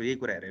डिजाइन गर्छौँ यही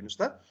कुरा हेरेर हेर्नुहोस्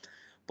त,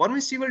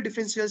 permissible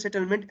differential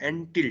settlement and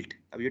tilt.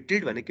 अब यो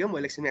टिल्ट भनेको के हो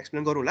मैले एकछिन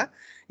एक्सप्लेन गरौँला।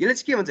 यसले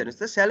चाहिँ के भन्छ हेर्नुहोस्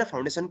त, स्यालो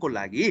फाउन्डेसनको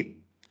लागि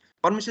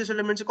पर्मिसिबल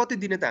सेटलमेन्ट चाहिँ कति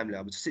दिने त हामीले,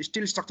 अब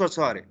स्टिल स्ट्रक्चर छ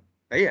अरे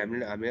है,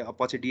 हामी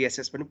पछि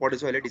डिएसएस पनि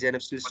पढेछौँ अहिले, डिजाइन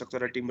अफ स्टिल स्ट्रक्चर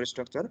र टिम्बर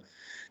स्ट्रक्चर।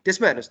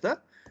 त्यसमा हेर्नुहोस्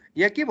त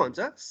यहाँ के भन्छ,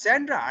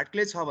 स्यान्ड र हार्ड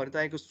क्ले छ भने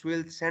तपाईँको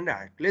सोइल स्यान्ड र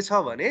हार्ड क्ले छ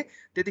भने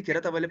त्यतिखेर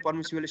तपाईँले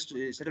पर्मिसिबल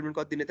सेटलमेन्ट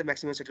कति दिने त,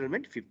 म्याक्सिमम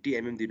सेटलमेन्ट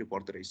 50 mm दिनु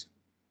पर्दो रहेछ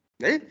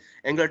है।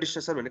 एङ्गुलर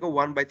डिस्ट्रक्चर भनेको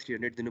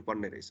 1/300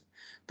 दिनुपर्ने रहेछ।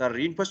 तर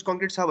रिइन्फोर्स्ड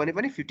कङ्क्रिट छ भने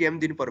पनि 50 mm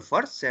दिनु पर्यो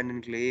फर स्यान्ड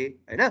एन्ड क्ले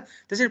होइन।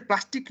 त्यसरी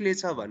प्लास्टिक क्ले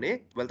छ भने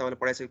मैले तपाईँलाई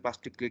पढाइसकेको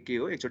प्लास्टिक क्ले के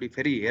हो एकचोटि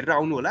फेरि हेरेर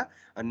आउनु होला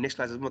अनि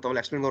नेक्स्ट क्लासमा म तपाईँलाई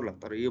एक्सप्लेन गरौँला।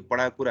 तर यो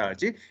पढाएको कुराहरू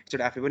चाहिँ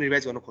एकचोटि आफै पनि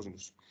रिभाइज गर्न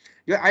खोज्नुहोस्।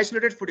 यो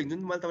आइसोलेटेड फुटिङ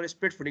जुन मैले तपाईँलाई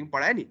स्प्रेड फुटिङ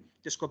पढाएँ नि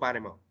त्यसको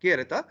बारेमा हो। के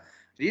अरे त,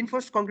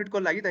 रिइन्फोर्स्ड कङ्क्रिटको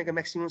लागि तपाईँको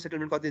म्याक्सिमम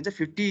सेटलमेन्ट कति दिन्छ,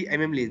 50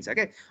 mm लिन्छ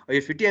क्या।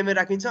 यो 50 mm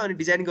राखिन्छ अनि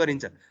डिजाइन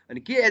गरिन्छ अनि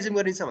के एज्युम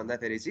गरिन्छ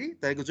भन्दाखेरि चाहिँ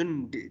तपाईँको जुन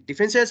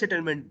डिफरेन्सियल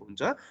सेटलमेन्ट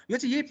हुन्छ यो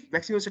चाहिँ यही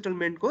म्याक्सिमम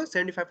सेटलमेन्टको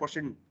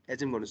 75%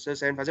 एज्युम गर्नुहोस्।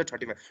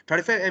 75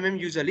 35 mm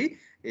युजली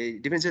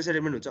डिफरेन्सियल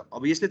सेटलमेन्ट हुन्छ।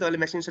 अब यसले तपाईँले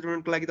म्याक्सिमम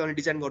सेटलमेन्टको लागि तपाईँले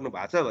डिजाइन गर्नु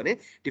भएको छ भने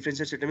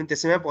डिफरेन्सियल सेटलमेन्ट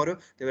त्यसैमा पर्यो,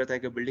 त्यही भएर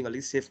तपाईँको बिल्डिङ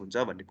अलिक सेफ हुन्छ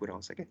भन्ने कुरा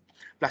आउँछ क्या।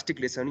 प्लास्टिक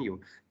ले छ नि यो।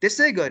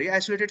 त्यसै गरी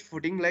आइसोलेटेड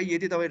फुटिङलाई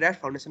यदि तपाईँ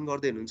ऱ्याफ्ट फाउन्डेसन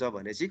गर्दै हुनुहुन्छ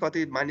भने चाहिँ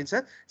कति मानिन्छ,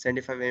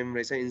 75 mm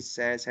रहेछ इन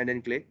स्यान्ड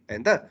एन्ड क्ले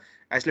होइन त।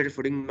 आइसोलेटेड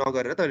फुटिङ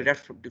नगरेर तपाईँले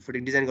ऱ्याफ्ट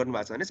फुटिङ डिजाइन गर्नु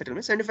भएको छ भने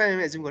सेटलमेन्ट 75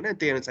 mm एज्युम गर्ने,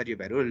 त्यही अनुसार यो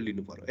भ्यालु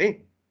लिनु पर्यो है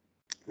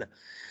ल।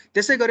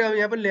 त्यसै गरी अब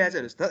यहाँ पनि ल्याएको छ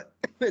हेर्नुहोस् त,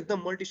 एकदम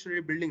मल्टी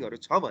स्टोरी बिल्डिङहरू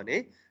छ भने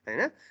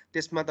होइन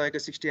त्यसमा तपाईँको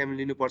 60 mm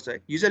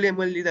लिनुपर्छ। युजली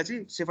मैले लिँदा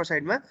चाहिँ सेफर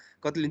साइडमा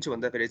कति लिन्छु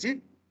भन्दाखेरि चाहिँ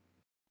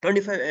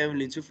 25 mm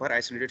लिन्छु फर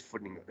आइसोलेटेड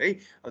फुटिङ है।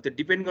 अब त्यो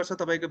डिपेन्ड गर्छ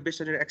तपाईँको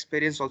बेस्ट अन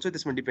एक्सपिरियन्स अल्सो,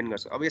 त्यसमा डिपेन्ड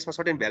गर्छ। अब यसमा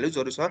सर्टेन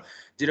भ्यालुजहरू छ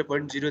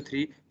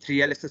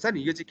 0.033L यस्तो छ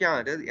नि, यो चाहिँ क्या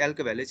भने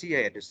एलको भ्यालु चाहिँ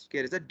यहाँ हेर्नुहोस् के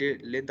रहेछ,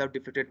 length of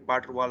deflected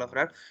part wall of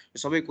ऱ्याफ्ट, यो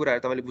सबै कुराहरू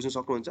तपाईँले बुझ्न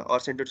सक्नुहुन्छ। Or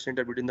centre to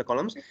centre between the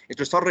columns,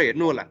 यस्तो सर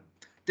हेर्नु होला,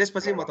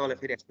 त्यसपछि म तपाईँलाई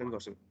फेरि एक्सप्लेन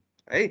गर्छु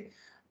है।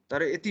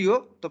 तर यति हो,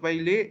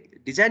 तपाईँले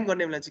डिजाइन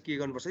गर्ने बेला चाहिँ के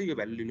गर्नुपर्छ, यो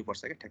भ्यालु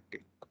लिनुपर्छ क्या, ठ्याक्कै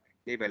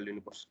यही भ्यालु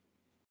लिनुपर्छ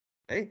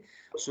है।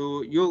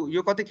 सो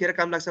यो कतिखेर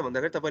काम लाग्छ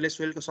भन्दाखेरि तपाईँले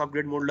सोइलको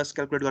सबग्रेड मोडुलस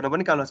क्याल्कुलेट गर्न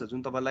पनि काम लाग्छ,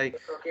 जुन तपाईँलाई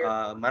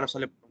मानव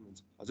सरले पढाउनुहुन्छ।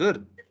 हजुर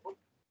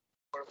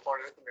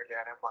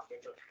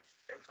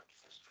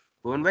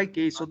भुवन भाइ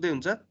केही सोध्दै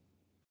हुन्छ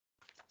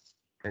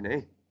होइन है,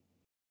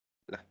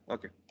 ल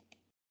ओके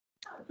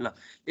ल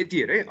यति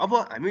हेर है। अब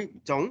हामी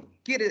जाउँ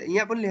के रे,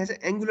 यहाँ पनि लेखेको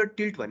छ एङ्गुलर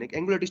टिल्ट भनेको,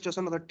 एङ्गुलर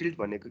डिस्टर्सन अथवा टिल्ट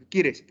भनेको के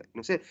रहेछ त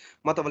हेर्नुहोस् है,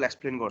 म तपाईँलाई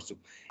एक्सप्लेन गर्छु।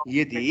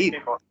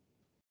 यदि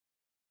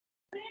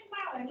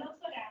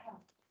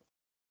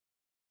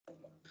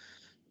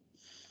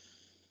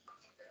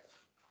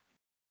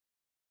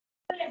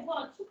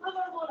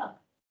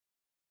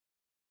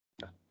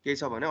केही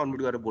छ भने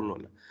अनम्युट गरेर बोल्नु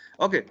होला।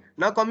 Okay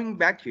now coming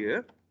back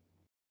here,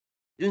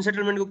 जुन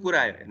सेटलमेन्टको कुरा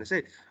आयो हेर्नुहोस् है।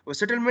 अब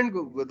सेटलमेन्ट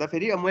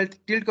गर्दाखेरि अब मैले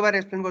टिल्टको बारे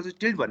एक्सप्लेन गर्छु।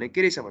 टिल्ट भनेको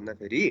के रहेछ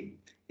भन्दाखेरि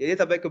यदि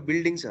तपाईँको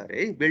बिल्डिङ छ अरे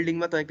है,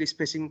 बिल्डिङमा तपाईँको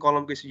स्पेसिङ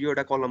कलमको यो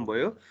एउटा कलम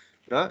भयो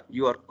र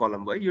यो अर्को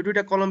कलम भयो, यो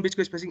दुइटा कलम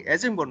बिचको स्पेसिङ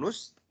एज्युम गर्नुहोस्,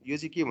 यो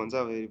चाहिँ के भन्छ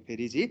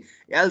फेरि चाहिँ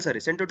एल छ अरे,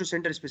 सेन्टर टु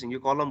सेन्टर स्पेसिङ। यो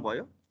कलम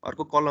भयो,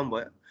 अर्को कलम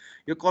भयो,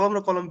 यो कलम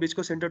र कलम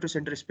बिचको सेन्टर टु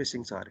सेन्टर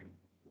स्पेसिङ छ अरे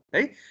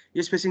है।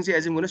 यो स्पेसिङ चाहिँ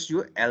एज्युम गर्नुहोस्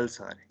यो एल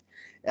छ अरे,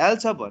 एल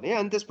छ भने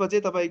अनि त्यसपछि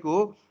तपाईँको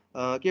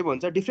के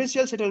भन्छ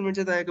डिफरेन्सियल सेटलमेन्ट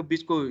चाहिँ तपाईँको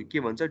बिचको के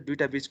भन्छ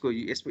दुईटा बिचको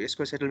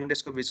यसको सेटलमेन्ट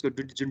यसको बिचको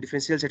जुन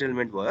डिफरेन्सियल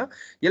सेटलमेन्ट भयो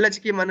यसलाई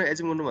चाहिँ के मान्नु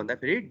एज्युम गर्नु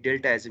भन्दाखेरि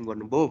डेल्टा एज्युम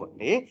गर्नुभयो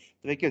भने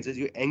तपाईँ के हुन्छ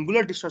यो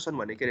एङ्गुलर डिस्टर्सन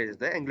भने के रहेछ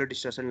त एङ्गुलर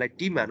डिस्टर्सनलाई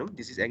टी मानौँ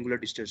this is angular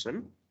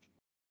distortion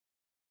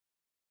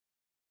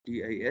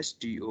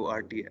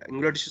TISTORT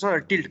angular distortion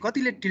tilt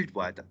कतिले टिल्ट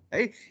भयो त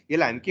है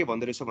यसलाई हामी के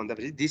भन्दो रहेछ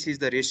भन्दाखेरि this is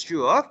the ratio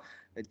of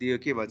त्यो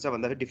के भन्छ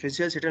भन्दाखेरि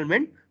differential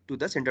settlement to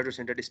the centre to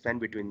centre span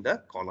between the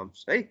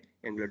columns है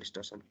एङ्गुलर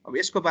डिस्टर्सन। अब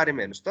यसको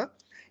बारेमा हेर्नुहोस् त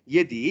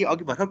यदि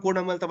अघि भर्खर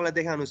कोडमा मैले तपाईँलाई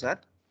देखाए अनुसार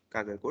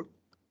कहाँ गयो कोड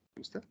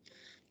हेर्नुहोस् त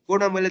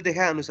कोडमा मैले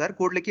देखाए अनुसार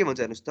कोडले के भन्छ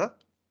हेर्नुहोस् त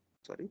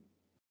सरी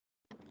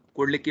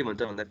कोडले के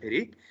भन्छ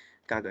भन्दाखेरि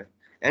कहाँ गयो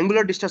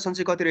एङ्गुलर डिस्टर्सन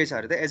चाहिँ कति रहेछ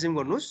अरे त एज्युम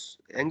गर्नुहोस्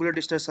एङ्गुलर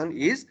डिस्टर्सन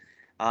इज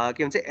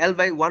के भन्छ एल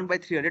बाई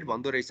 1/300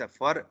 भन्दो रहेछ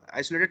फर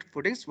आइसोलेटेड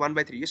फुटिङ्स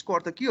 1/3 यसको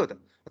अर्थ के हो त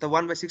अथवा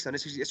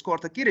 1/600 यसको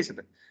अर्थ के रहेछ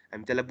त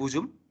हामी त्यसलाई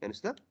बुझौँ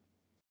हेर्नुहोस् त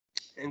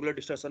एङ्गुलर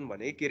डिस्टर्सन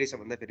भने के रहेछ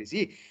भन्दाखेरि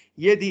चाहिँ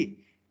यदि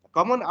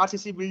कमन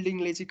आरसिसी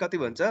बिल्डिङले चाहिँ कति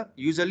भन्छ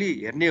युजली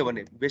हेर्ने हो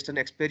भने बेस्ड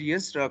अन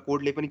एक्सपिरियन्स र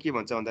कोडले पनि के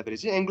भन्छ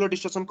भन्दाखेरि चाहिँ एङ्गुलर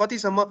डिस्टर्सन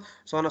कतिसम्म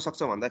सहन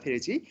सक्छ भन्दाखेरि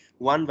चाहिँ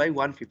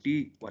 1/150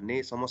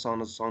 भन्नेसम्म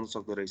सहन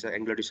सक्दो रहेछ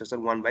एङ्गुलर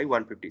डिस्टर्सन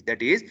 1/150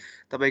 द्याट इज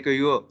तपाईँको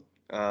यो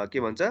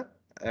के भन्छ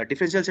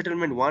डिफरेन्सियल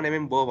सेटलमेन्ट 1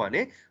 mm भयो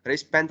भने र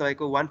स्प्यान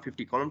तपाईँको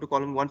 150 कलम टु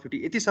कलम 150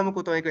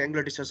 यतिसम्मको तपाईँको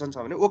एङ्गुलर डिस्टर्सन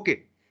छ भने ओके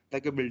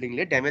तपाईँको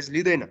बिल्डिङले ड्यामेज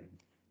लिँदैन।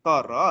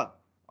 तर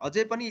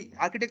अझै पनि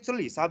आर्किटेक्चरल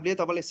हिसाबले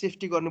तपाईँले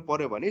सेफ्टी गर्नु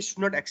पर्यो भने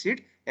should not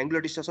acid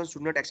angular distortion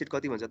should not acid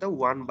कति भन्छ त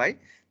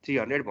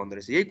 1/300 भन्दो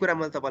रहेछ यही कुरा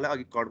मैले तपाईँलाई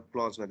अघि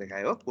क्लजमा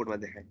देखाएँ हो कोडमा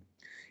देखाएँ।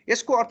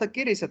 यसको अर्थ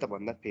के रहेछ त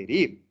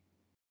भन्दाखेरि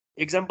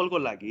एक्जाम्पलको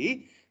लागि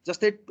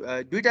जस्तै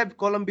दुईटा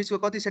कलम बिचको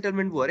कति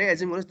सेटलमेन्ट भयो अरे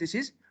एज्युम गर्नुहोस् दिस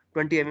इज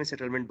 20 mm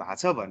सेटलमेन्ट भएको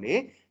छ भने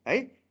है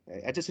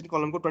एडजेसेन्ट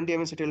कलमको 20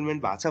 mm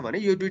सेटलमेन्ट भएको छ भने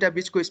यो दुईटा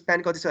बिचको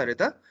स्प्यान कति छ अरे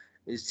त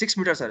 6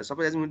 मिटर छ अरे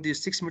सपोज एज्युम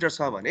 6 मिटर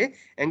छ भने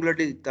एङ्गुलर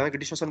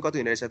तपाईँको डिस्टर्सन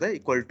कति हुने रहेछ त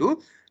इक्वल टु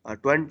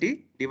 20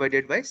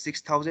 डिभाइडेड बाई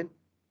 6000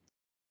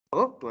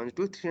 हो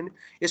 200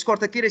 यसको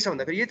अर्थ के रहेछ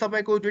भन्दाखेरि यो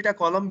तपाईँको दुईटा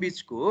कलम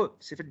बिचको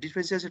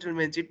डिफरेन्सियल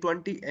सेटलमेन्ट चाहिँ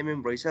 20 mm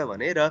रहेछ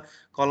भने र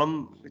कलम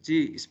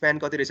चाहिँ स्प्यान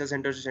कति रहेछ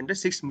सेन्टर टु सेन्टर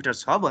 6 मिटर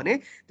छ भने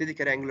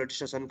त्यतिखेर एङ्गुलर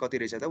डिस्टर्सन कति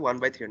रहेछ त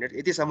 1/300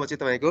 यतिसम्म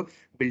चाहिँ तपाईँको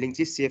बिल्डिङ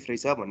चाहिँ सेफ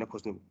रहेछ भन्न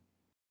खोज्नु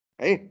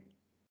है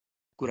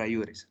कुरा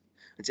यो रहेछ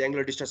चाहिँ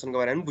एङ्गुलर डिस्टर्सनको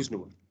बारेमा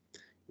बुझ्नुभयो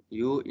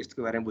यो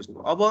यसको बारेमा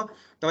बुझ्नुभयो। अब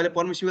तपाईँले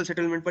पर्मिसिबल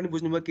सेटलमेन्ट पनि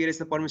बुझ्नुभयो के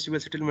रहेछ पर्मिसिबल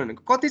सेटलमेन्ट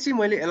भनेको कति चाहिँ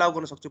मैले एलाउ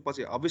गर्न सक्छु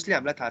पछि अभियसली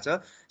हामीलाई थाहा छ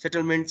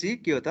सेटलमेन्ट चाहिँ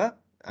के हो त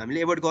हामीले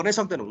एभोइड गर्नै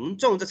सक्दैनौँ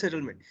हुन्छ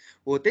सेटलमेन्ट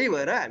हो त्यही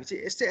भएर हामी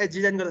चाहिँ यस्तै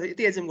डिजाइन गर्दा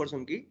यति एज्युम गर्छौँ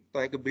कि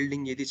तपाईँको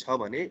बिल्डिङ यदि छ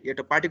भने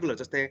एउटा पार्टिकुलर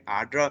जस्तै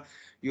हार्ड र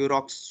यो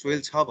रक सोइल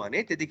छ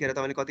भने त्यतिखेर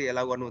तपाईँले कति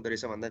एलाउ गर्नु हुँदो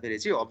रहेछ भन्दाखेरि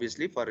चाहिँ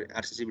obviously for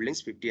RCC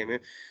buildings 50 mm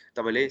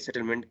तपाईँले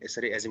सेटलमेन्ट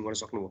यसरी एज्युम गर्न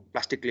सक्नुभयो।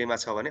 प्लास्टिक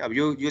क्लेमा छ भने अब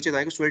यो चाहिँ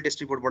तपाईँको सोइल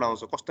टेस्ट रिपोर्टबाट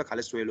आउँछ कस्तो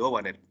खाले सोइल हो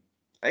भनेर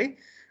है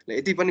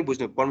यति पनि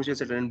बुझ्नु पर्मिसिबल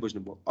सेटलमेन्ट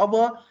बुझ्नुभयो। अब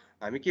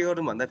हामी के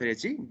गर्छौँ भन्दाखेरि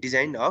चाहिँ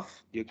डिजाइन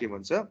अफ यो के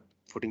भन्छ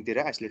फुटिङतिर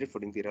आइसोलेटेड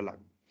फुटिङतिर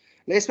लाग्नु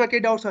ल यसमा केही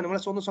डाउट छ भने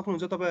मलाई सोध्न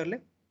सक्नुहुन्छ तपाईँहरूले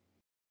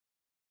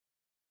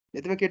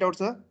यतिमा के डाउट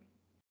छ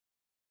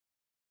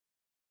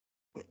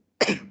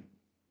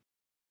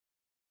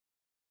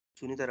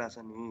सुनि त रहेछ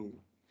नि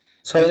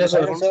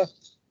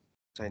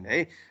छैन है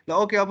ल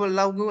ओके अब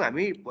लागौँ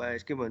हामी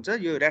के भन्छ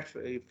यो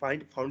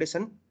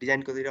फाउन्डेसन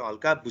डिजाइनकोतिर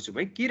हल्का बुझौँ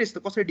है के रहेछ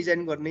त कसरी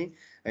डिजाइन गर्ने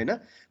होइन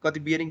कति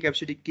बियरिङ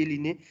क्यापेसिटी के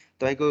लिने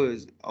तपाईँको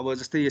अब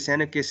जस्तै यो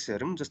सानो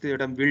केसहरू पनि जस्तै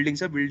एउटा बिल्डिङ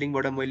छ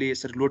बिल्डिङबाट मैले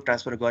यसरी लोड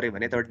ट्रान्सफर गरेँ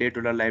भने तर डेड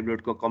लोड लाइभ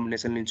लोडको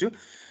कम्बिनेसन लिन्छु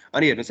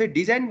अनि हेर्नुहोस् है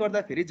डिजाइन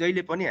गर्दाखेरि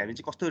जहिले पनि हामी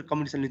चाहिँ कस्तो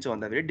कम्बिनेसन लिन्छौँ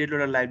भन्दाखेरि dead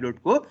load live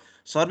लोडको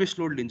service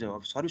load लिन्छौँ।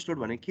 अब सर्भिस लोड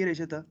भने के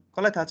रहेछ त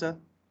कसलाई थाहा छ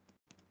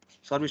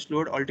सर्भिस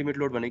लोड अल्टिमेट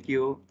लोड भने के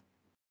हो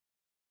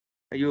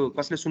यो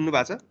कसले सुन्नु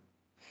भएको छ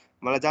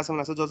मलाई जहाँसम्म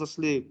लाग्छ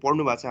जसले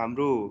पढ्नु भएको छ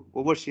हाम्रो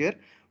ओभरसियर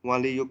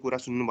उहाँले यो कुरा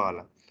सुन्नुभयो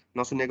होला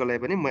नसुनेको लागि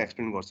पनि म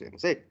एक्सप्लेन गर्छु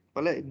हेर्नुहोस् है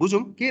पहिला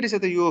बुझौँ के रहेछ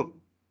त यो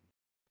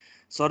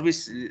सर्भिस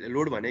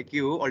लोड भने के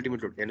हो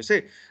अल्टिमेट लोड हेर्नुहोस् है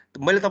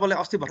मैले तपाईँलाई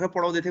अस्ति भर्खर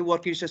पढाउँदै थिएँ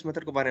वर्किङ स्ट्रेस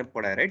मेथडको बारेमा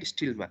पढाएँ राइट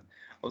स्टिलमा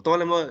अब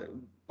तपाईँलाई म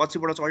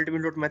पछिबाट चाहिँ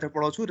अल्टिमेट लोड मेथड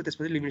पढाउँछु र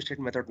त्यसपछि लिमिट स्टेट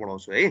मेथड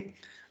पढाउँछु है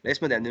र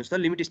यसमा ध्यान दिनुहोस् त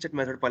लिमिट स्टेट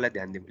मेथड पहिला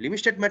ध्यान दिउँ लिमिट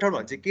स्टेट मेथड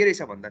भने चाहिँ के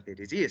रहेछ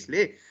भन्दाखेरि चाहिँ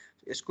यसले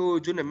यसको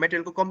जुन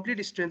मेटेरियलको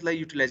कम्प्लिट स्ट्रेन्थलाई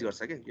युटिलाइज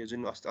गर्छ क्या यो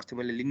जुन अस्ति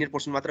मैले लिनियर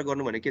पोर्सन मात्र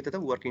गर्नु भने के थियो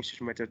त वर्किङ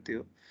स्ट्रेस मेथड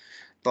थियो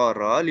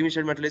तर लिमिट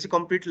स्टेट मेथडले चाहिँ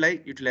कम्प्लिटलाई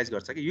युटिलाइज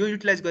गर्छ कि यो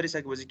युटिलाइज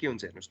गरिसकेपछि के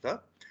हुन्छ हेर्नुहोस् त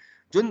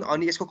जुन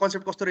अनि यसको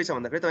कन्सेप्ट कस्तो रहेछ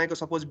भन्दाखेरि तपाईँको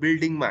सपोज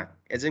बिल्डिङमा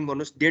एज्युम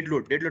गर्नुहोस् डेड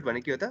लोड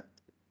भने के हो त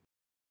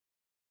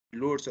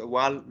लोड्स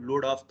वाल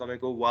लोड अफ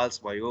तपाईँको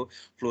वाल्स भयो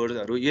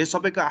फ्लोरहरू यो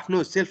सबैको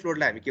आफ्नो सेल्फ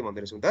लोडलाई हामी के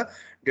भन्दो रहेछौँ त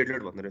डेड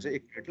लोड भन्दो रहेछ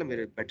एक मिनट ल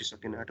मेरो ब्याट्री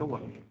सकिन auto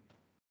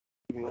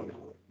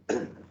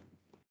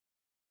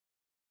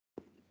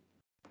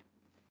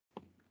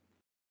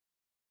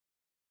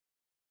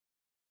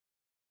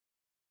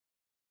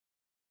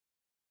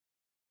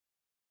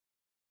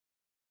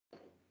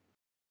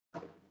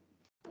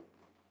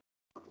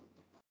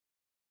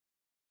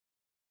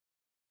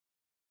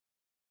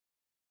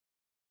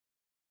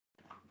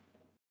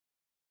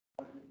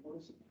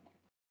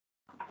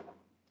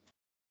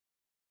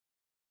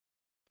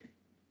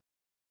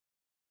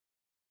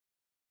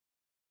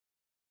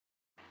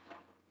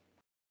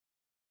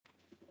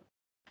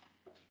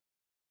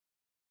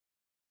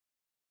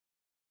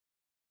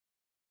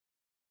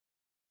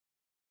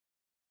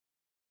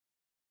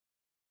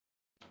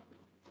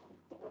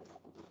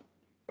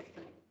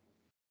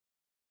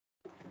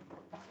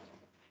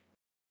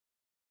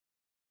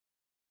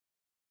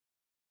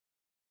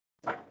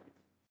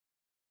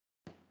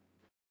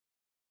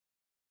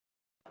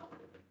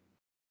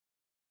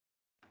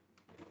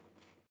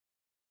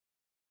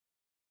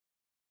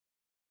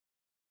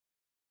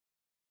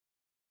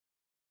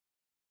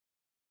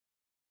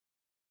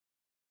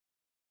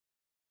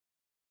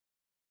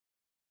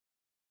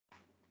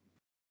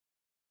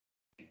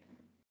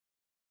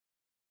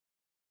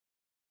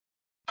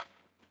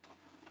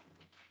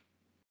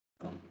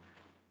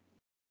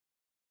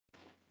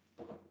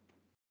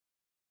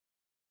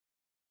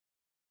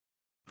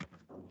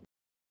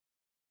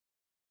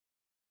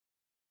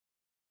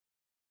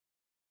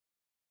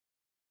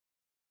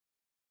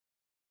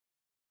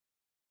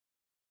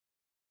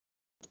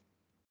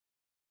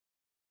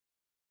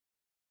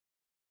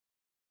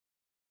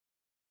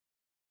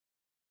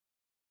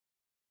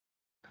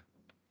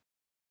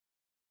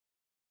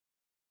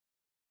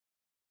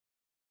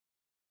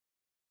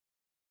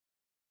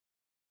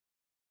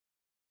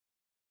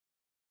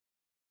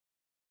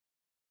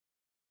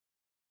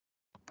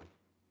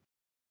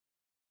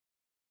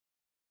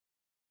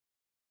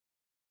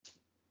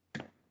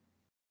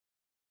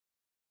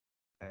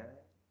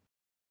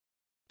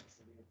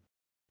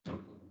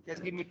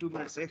Just give me 2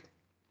 minutes, eh?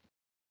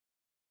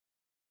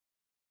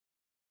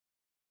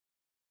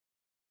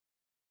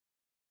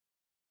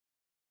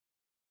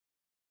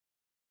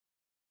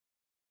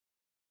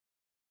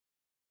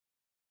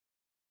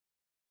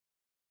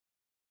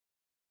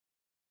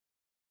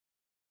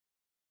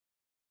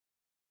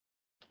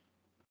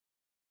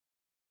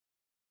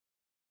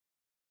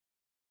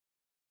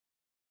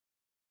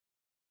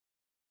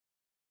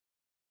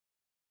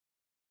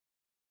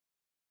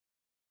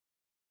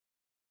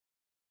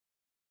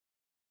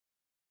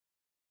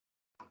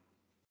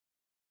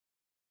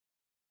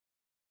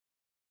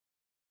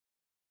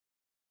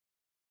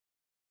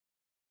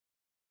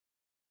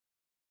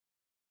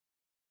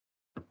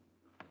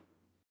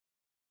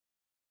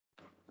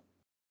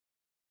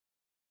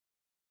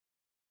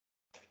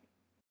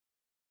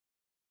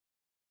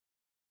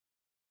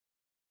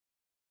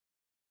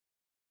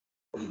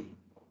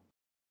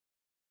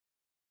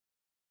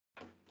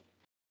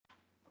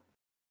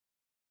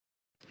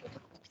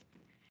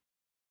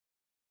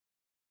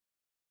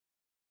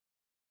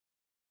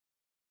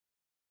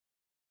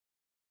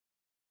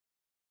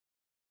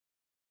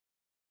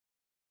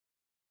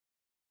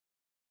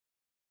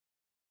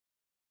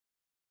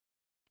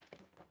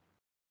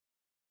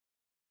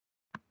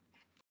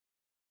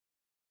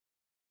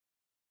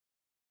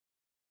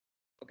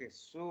 Okay,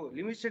 so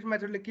limit state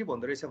मेथडले के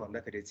भन्दो रहेछ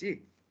भन्दाखेरि चाहिँ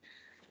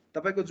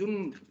तपाईको जुन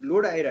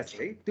लोड आइरा छ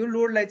है त्यो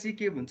लोडलाई चाहिँ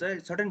के भन्छ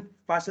सर्टेन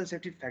पार्शियल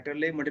सेफ्टी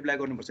फ्याक्टरले मल्टिप्लाई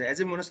गर्नुपर्छ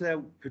एज ए मोनसलाई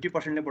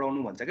 50% ले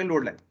बढाउनु भन्छ के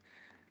लोडलाई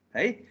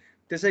है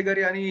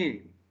त्यसैगरी अनि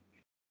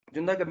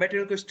जुन तपाईको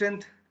मटेरियलको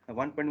स्ट्रेन्थ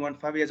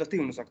 1.15 या जति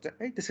हुन सक्छ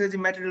है त्यसैगरी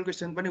मटेरियलको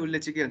स्ट्रेन्थ पनि उले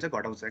चाहिँ के हुन्छ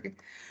घटाउँछ के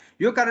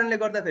यो कारणले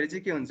गर्दाखेरि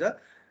चाहिँ के हुन्छ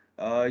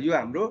यो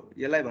हाम्रो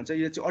यसलाई भन्छ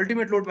यो चाहिँ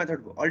अल्टिमेट लोड मेथड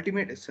भयो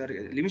ultimate sorry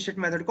limit state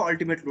मेथडको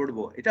ultimate load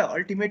भयो हैन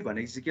अल्टिमेट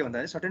भनेको चाहिँ के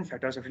भन्दा सर्टेन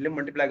फ्याक्टर सेफ्टीले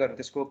मल्टिप्लाई गरेर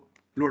त्यसको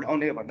लोड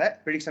आउने भन्दा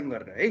प्रेडिक्सन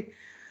गरेर है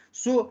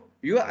सो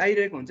यो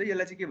आइरहेको हुन्छ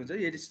यसलाई चाहिँ के भन्छ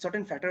यदि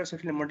सर्टेन फ्याक्टर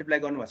सेफ्टीले मल्टिप्लाई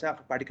गर्नुभएको छ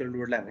आफ्नो पार्टिकुलर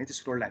लोडलाई भने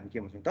त्यसको लोडलाई हामी के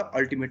भन्छौँ त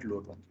अल्टिमेट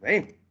लोड भन्छौँ है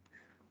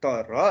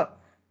तर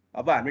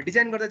अब हामीले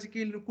डिजाइन गर्दा चाहिँ के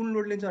कुन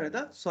लोड लिन्छ भने त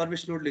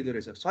सर्भिस लोड लिँदो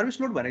रहेछ सर्भिस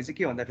लोड भनेको चाहिँ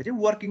के भन्दाखेरि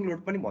वर्किङ लोड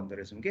पनि भन्दो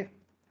रहेछौँ के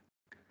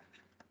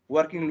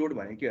वर्किङ लोड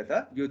भनेको के हो त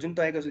यो जुन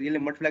तपाईँको यसले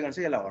मल्टिप्लाई गर्छ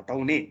यसलाई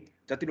हटाउने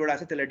जति लोड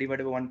आछ त्यसलाई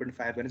डिभाइड बाइ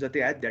 1.5 गर्ने जति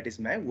आयो that is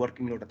my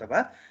working load अथवा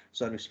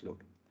सर्भिस लोड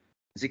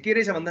चाहिँ के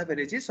रहेछ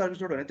भन्दाखेरि चाहिँ सर्भिस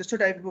लोड भने त्यस्तो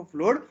टाइप अफ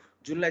लोड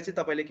जुनलाई चाहिँ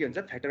तपाईँले के हुन्छ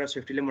फ्याक्टर अफ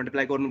सेफ्टीले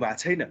मल्टिप्लाई गर्नु भएको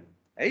छैन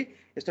है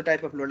यस्तो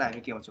टाइप अफ लोडलाई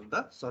हामी के भन्छौँ त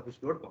सर्भिस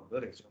लोड भन्दो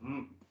रहेछौँ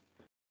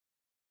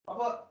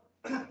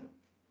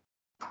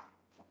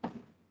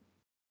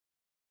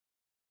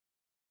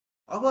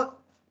अब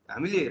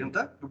हामीले हेरौँ त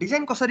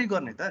डिजाइन कसरी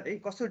गर्ने त है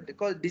कस्तो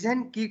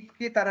डिजाइन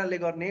के ताराले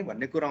गर्ने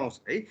भन्ने कुरा आउँछ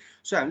है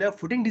सो हामीले अब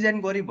फुटिङ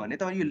डिजाइन गर्यौँ भने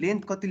तपाईँ यो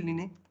लेन्थ कति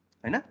लिने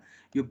हैन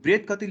यो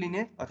ब्रेथ कति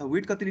लिने अथवा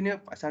वेट कति लिने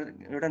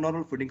एउटा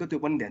नर्मल फुटिङको त्यो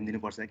पनि ध्यान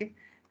दिनुपर्छ कि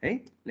है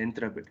लेन्थ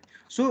र ब्रेथ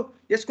सो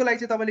यसको लागि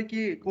चाहिँ तपाईँले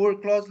के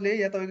कोड क्लजले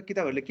या तपाईँको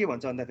किताबहरूले के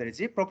भन्छ भन्दाखेरि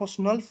चाहिँ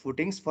प्रोपोर्सनल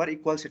फुटिङ्स फर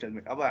इक्वल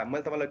सेटलमेन्ट अब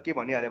मैले तपाईँलाई के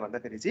भनिहालेँ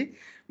भन्दाखेरि चाहिँ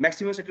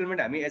म्याक्सिमम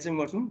सेटलमेन्ट हामी एज्युम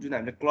गर्छौँ जुन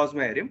हामीले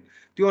क्लजमा हेऱ्यौँ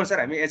त्यो अनुसार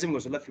हामी एज्युम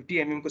गर्छौँ ल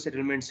 50 mm को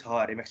सेटलमेन्ट छ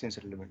अरे म्याक्सिमम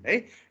सेटलमेन्ट है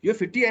यो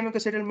 50 mm को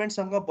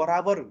सेटलमेन्टसँग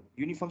बराबर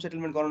युनिफर्म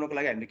सेटलमेन्ट गराउनको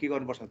लागि हामीले के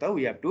गर्नुपर्छ त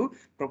वी हेभ टु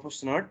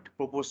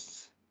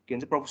के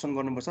भन्छ प्रपोर्सन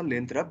गर्नुपर्छ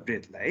लेन्थ र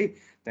ब्रेथलाई है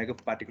त्यहाँको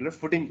पार्टिकुलर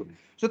फुटिङको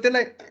सो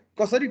त्यसलाई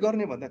कसरी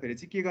गर्ने भन्दाखेरि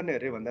चाहिँ के गर्ने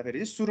अरे भन्दाखेरि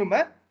चाहिँ सुरुमा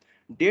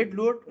डेड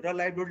लोड र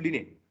लाइभ लोड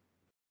लिने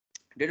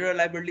डेड लोड र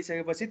लाइभ लोड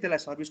लिइसकेपछि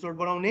त्यसलाई सर्भिस लोड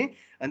बनाउने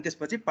अनि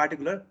त्यसपछि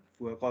पार्टिकुलर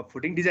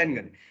फुटिङ डिजाइन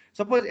गर्ने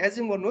सपोज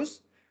एज्युम गर्नुहोस्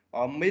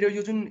मेरो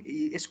यो जुन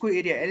यसको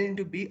एरिया L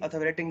into B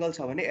अथवा रेक्टेङ्गल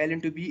छ भने L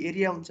into B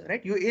एरिया हुन्छ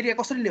राइट यो एरिया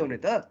कसरी ल्याउने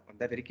त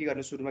भन्दाखेरि के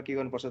गर्नु सुरुमा के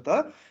गर्नुपर्छ त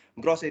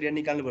ग्रस एरिया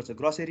निकाल्नुपर्छ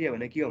ग्रस एरिया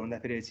भने के हो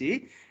भन्दाखेरि चाहिँ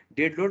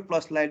dead load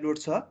plus live load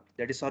छ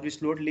द्याट इज सर्भिस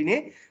लोड लिने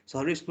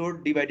सर्भिस लोड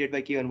डिभाइडेड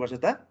बाइ के गर्नुपर्छ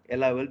त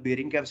एलाउएबल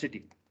बियरिङ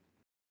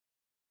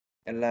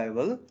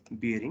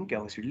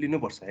क्यापेसिटी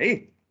लिनुपर्छ है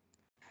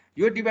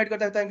यो डिभाइड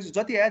गर्दा तपाईँको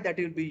जति आयो द्याट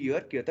विल बी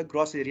यर के हो त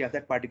gross area of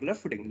that particular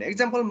footing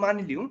example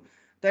मानिलिउँ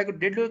तपाईँको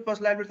dead load plus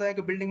live load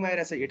तपाईँको बिल्डिङमा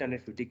आइरहेको छ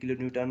 850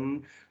 किलोन्युटन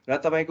र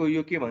तपाईँको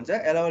यो के भन्छ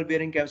एलाउएबल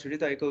बियरिङ क्यापेसिटी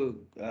तपाईँको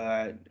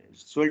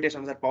सोइल टेस्ट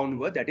अनुसार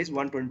पाउनुभयो that is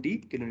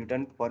 120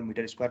 किलोन्युटन per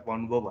metre square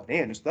पाउनुभयो भने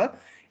हेर्नुहोस् त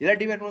यसलाई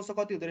डिभाइड गर्नुहोस् त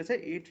कति हुँदो रहेछ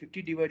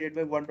 850 डिभाइडेड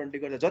बाई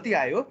 120 गर्दा जति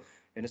आयो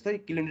हेर्नुहोस् त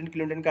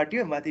किलोन्युटन काट्यो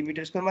माथि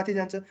मिटर स्क्वायर माथि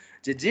जान्छ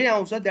जे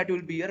आउँछ that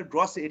will be your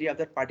gross area of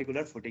that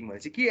particular footing भने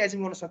चाहिँ के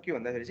एज्युम गर्न सक्यो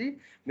भन्दाखेरि चाहिँ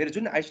मेरो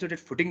जुन आइसोलेटेड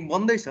फुटिङ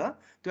बन्दैछ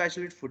त्यो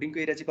आइसोलेटेड फुटिङको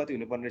एरिया चाहिँ कति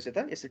हुनुपर्ने रहेछ त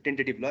यसरी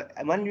टेन्टेटिभ ल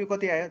मानिलियो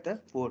कति आयो त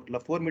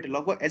 4 मिटर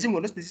लगभग एज्युम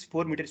गर्नुहोस् दिस इज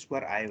 4 मिटर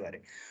स्क्वायर आयो अरे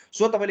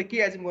सो तपाईँले के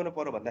एज्युम गर्नु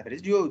पर्यो भन्दाखेरि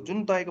यो जुन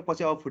तपाईँको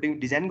पछि अब फुटिङ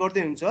डिजाइन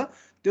गर्दै हुन्छ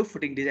त्यो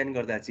फुटिङ डिजाइन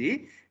गर्दा चाहिँ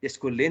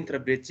यसको लेन्थ र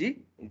ब्रेथ चाहिँ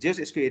जे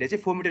यसको एरिया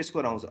चाहिँ 4 मिटर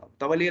स्क्वायर आउँछ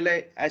तपाईँले यसलाई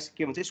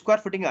के भन्छ स्क्वायर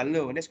फुटिङ हाल्नु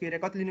हो भने यसको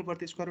एरिया कति लिनु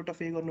पर्थ्यो स्क्वायर रुट अफ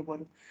ए गर्नु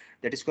पर्यो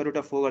द्याट स्क्वायर रुट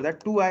अफ 4 गर्दा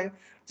 2 आयो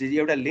चाहिँ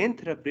एउटा लेन्थ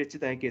र ब्रेथ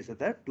चाहिँ तपाईँ के छ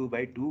त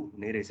 2/2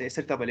 हुने रहेछ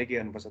यसरी तपाईँले के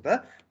गर्नुपर्छ त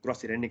क्रस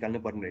एरिया निकाल्नु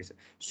पर्ने रहेछ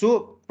सो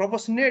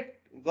प्रोपोर्सनेट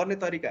गर्ने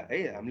तरिका है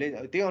हामीले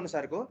त्यही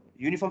अनुसारको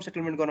युनिफर्म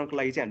सेटलमेन्ट गर्नको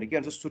लागि चाहिँ हामीले के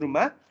भन्छ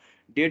सुरुमा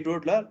डेड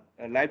लोड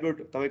र लाइभ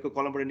लोड तपाईँको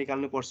कलमबाट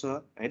निकाल्नु पर्छ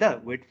होइन,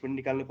 वेट पनि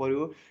निकाल्नु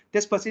पर्यो।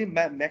 त्यसपछि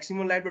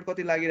म्याक्सिमम लाइभ लोड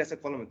कति लागिरहेछ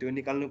कलममा त्यो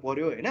निकाल्नु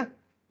पर्यो होइन,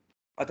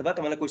 अथवा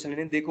तपाईँलाई क्वेसनले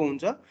नै दिएको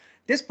हुन्छ।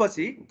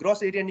 त्यसपछि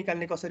ग्रस एरिया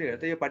निकाल्ने कसरी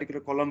हेर्दा यो पार्टिकुलर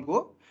कलमको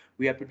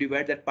we have to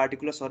divide that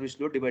particular service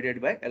load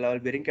divided by allowable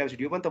bearing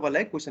capacity, यो पनि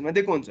तपाईँलाई क्वेसनमा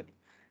दिएको हुन्छ।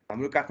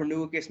 हाम्रो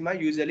काठमाडौँको केसमा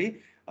युजली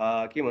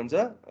के भन्छ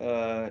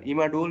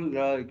इमाडोल र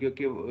यो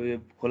के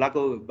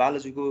खोलाको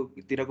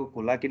बालाजुकोतिरको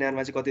खोला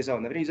किनारमा चाहिँ कति छ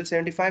भन्दाखेरि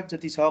युजली 75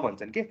 जति छ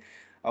भन्छन् कि।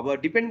 अब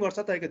डिपेन्ड गर्छ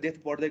तपाईँको डेप्थ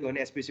बढ्दै गयो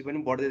भने एसपिसी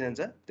पनि बढ्दै जान्छ,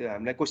 त्यो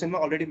हामीलाई क्वेसनमा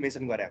अलरेडी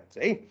मेन्सन गराएको हुन्छ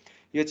है।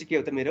 यो चाहिँ के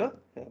हो त मेरो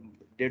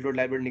डेड लोड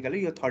लाइभ लोड निकाल्यो,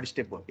 यो थर्ड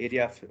स्टेप हो,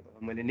 एरिया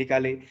मैले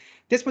निकालेँ।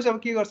 त्यसपछि अब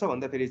के गर्छ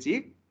भन्दाखेरि चाहिँ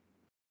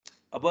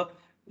अब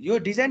यो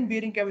डिजाइन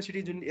बियरिङ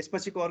क्यापेसिटी जुन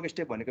यसपछिको अर्को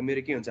स्टेप भनेको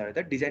मेरो के हुन्छ भने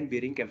त डिजाइन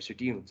बियरिङ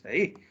क्यापेसिटी हुन्छ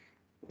है।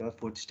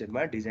 फोर्थ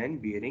स्टेपमा डिजाइन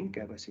बियरिङ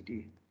क्यापेसिटी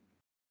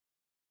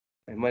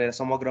मैले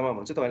समग्रमा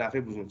भन्छु, तपाईँले आफै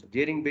बुझ्नुहुन्छ।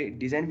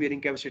 डिजाइन बियरिङ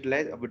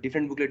क्यापेसिटीलाई अब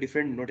डिफ्रेन्ट बुकले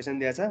डिफ्रेन्ट नोटेसन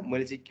दिएको छ,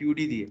 मैले चाहिँ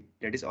क्युडी दिएँ,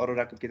 द्याट इज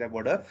अरोराको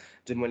किताबबाट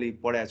जुन मैले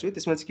पढाएको छु।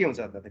 त्यसमा चाहिँ के हुन्छ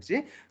भन्दाखेरि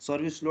चाहिँ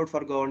service load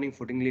for governing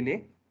footing लिने,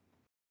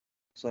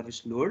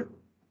 service load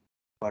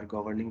for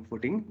governing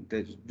footing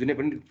जुनै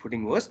पनि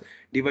फुटिङ होस्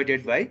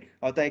डिभाइडेड बाई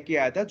अब तपाईँ के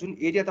आयो त जुन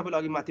एरिया तपाईँले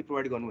अघि माथि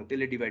प्रोभाइड गर्नुभयो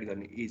त्यसले डिभाइड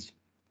गर्ने इज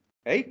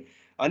है।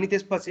 अनि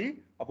त्यसपछि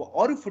अब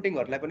अरू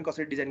फुटिङहरूलाई पनि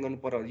कसरी डिजाइन गर्नु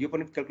पर्यो यो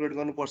पनि क्यालकुलेट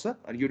गर्नुपर्छ।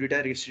 अनि यो दुइटा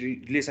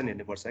रिलेसन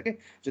हेर्नुपर्छ कि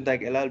जुन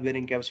तपाईँको एलाउबल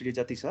बेरिङ क्यापेसिटी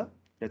जति छ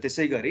र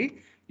त्यसै गरी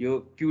यो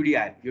क्युडी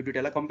आयो, यो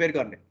दुइटालाई कम्पेयर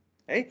गर्ने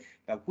है।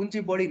 कुन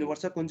चाहिँ बढी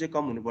हुनुपर्छ कुन चाहिँ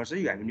कम हुनुपर्छ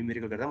यो हामी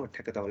न्युमेरिकल गर्दा म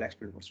ठ्याक्क तपाईँलाई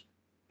एक्सप्लेन गर्छु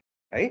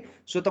है।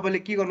 सो तपाईँले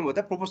के गर्नुभयो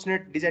त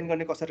प्रोपोर्सनेट डिजाइन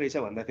गर्ने कसरी रहेछ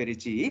भन्दाखेरि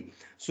चाहिँ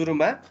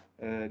सुरुमा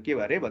के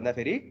भयो अरे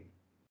भन्दाखेरि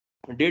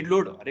डेड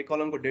लोड हरेक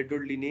कलमको डेड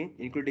लोड लिने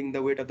including the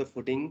weight of the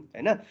footing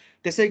होइन।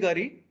 त्यसै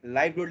गरी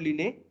लाइभ लोड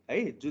लिने है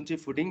जुन चाहिँ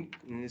फुटिङ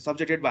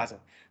सब्जेक्टेड भएको छ।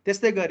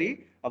 त्यस्तै गरी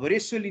अब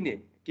रेसियो लिने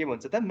के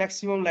भन्छ त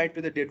maximum light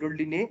to the dead load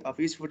लिने अफ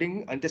इच फुटिङ।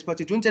 अनि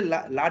त्यसपछि जुन चाहिँ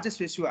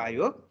लार्जेस्ट रेसियो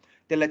आयो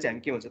त्यसलाई चाहिँ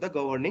हामी के भन्छ त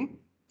गभर्निङ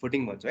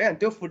फुटिङ भन्छ है। अनि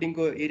त्यो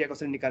फुटिङको एरिया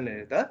कसरी निकाल्ने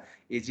अरे त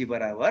एजी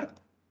बराबर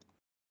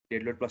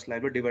dead load plus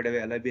live load divided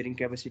by allowable bearing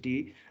capacity.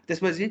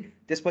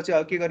 त्यसपछि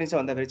अब के गरिन्छ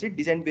भन्दाखेरि चाहिँ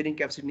डिजाइन बेरिङ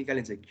क्यापेसिटी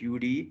निकालिन्छ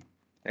क्युडी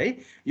है।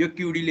 यो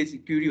क्युडी भने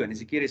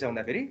चाहिँ के रहेछ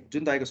भन्दाखेरि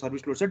जुन तपाईँको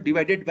सर्भिस लोड छ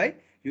डिभाइडेड बाई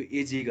यो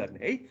एजी गर्ने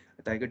है,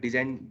 तपाईँको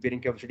डिजाइन बेरिङ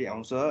क्यापेसिटी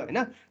आउँछ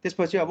होइन।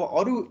 त्यसपछि अब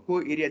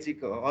अरूको एरिया चाहिँ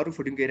अरू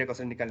फुटिङको एरिया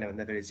कसरी निकाल्ने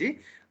भन्दाखेरि चाहिँ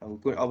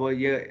अब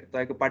यो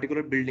तपाईँको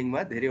पार्टिकुलर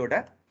बिल्डिङमा धेरैवटा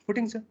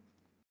फुटिङ छ।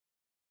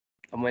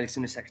 अब मैले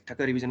एकछिन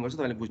ठ्याक्क रिभिजन गर्छु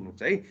तपाईँले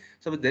बुझ्नुहुन्छ है।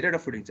 सबै धेरैवटा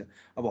फुटिङ छ।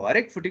 अब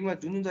हरेक फुटिङमा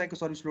जुन जुन तपाईँको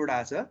सर्भिस लोड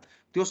आएको छ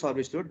त्यो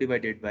service load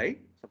divided by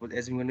suppose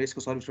assume गर्नु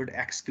यसको सर्भिस लोड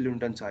एक्स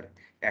किलोमिटर छ अरे,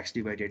 एक्स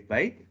डिभाइडेड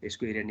बाई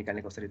यसको एरिया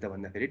निकाल्ने कसरी त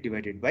भन्दाखेरि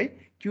डिभाइडेड बाई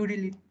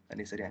क्युडी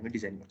अनि यसरी हामी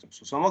डिजाइन गर्छौँ।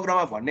 सो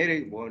समग्रमा भन्ने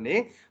हो भने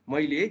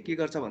मैले के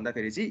गर्छ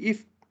भन्दाखेरि चाहिँ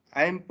if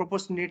I am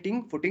प्रोपोर्सनेटिङ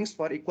फुटिङ्स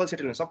for equal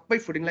settlement, सबै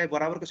फुटिङलाई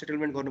बराबरको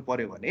सेटलमेन्ट गर्नु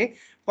पर्यो भने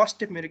फर्स्ट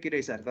स्टेप मेरो के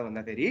रहेछ त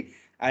भन्दाखेरि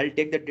I will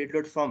take the dead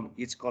load from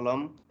each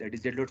कलम, that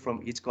is dead load from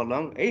each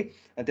कलम है।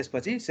 अनि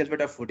त्यसपछि सेल्फ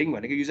वेट अफ फुटिङ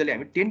भनेको युजली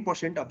हामी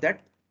 10% अफ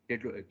द्याट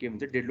डेड लोड के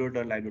भन्छ डेड लोड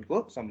र लाइभ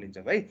लोडको सम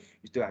लिन्छौँ है।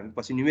 त्यो हामी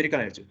पछि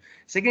न्युमेरिकल हेर्छौँ।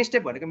 सेकेन्ड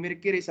स्टेप भनेको मेरो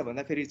के रहेछ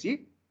भन्दाखेरि चाहिँ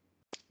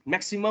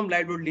म्याक्सिमम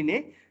लाइभ लोड लिने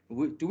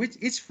to which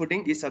each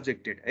footing is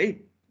subjected है।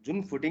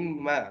 जुन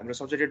फुटिङमा हाम्रो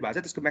सब्जेक्टेड भएको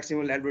छ त्यसको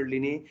म्याक्सिमम लाइभ लोड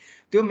लिने,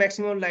 त्यो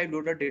म्याक्सिमम लाइभ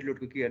लोड र डेड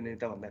लोडको के गर्ने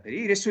त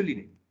भन्दाखेरि रेसियो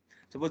लिने।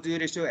 सपोज यो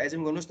रेसियो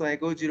एज्युम गर्नुहोस्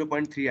तपाईँको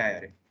 0.3 आयो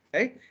अरे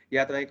है,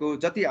 या तपाईँको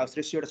जति आउँछ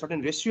रेसियो एउटा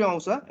सर्टेन रेसियो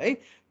आउँछ है।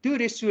 त्यो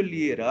रेसियो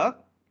लिएर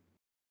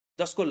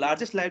जसको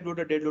लार्जेस्ट लाइभ लोड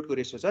र डेड लोडको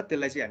रेसियो छ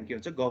त्यसलाई चाहिँ हामी के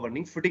भन्छ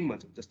गभर्निङ फुटिङ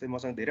भन्छौँ। जस्तै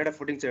मसँग धेरैवटा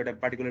फुटिङ छ एउटा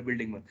पार्टिकुलर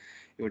बिल्डिङमा,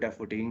 एउटा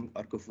फुटिङ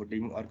अर्को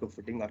फुटिङ अर्को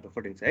फुटिङ अर्को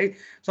फुटिङ छ है।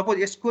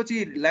 सपोज यसको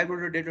चाहिँ लाइभ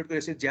लोड र डेड लोडको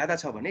रेसियो ज्यादा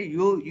छ भने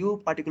यो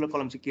पार्टिकुलर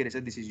कलम चाहिँ के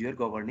रहेछ दिस इज युर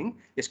गभर्निङ,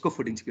 यसको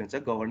फुटिङ चाहिँ के भन्छ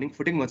गभर्निङ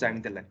फुटिङ भन्छ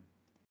हामी त्यसलाई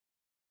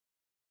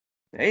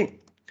है।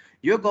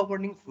 यो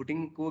गभर्निङ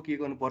फुटिङको के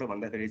गर्नु पर्यो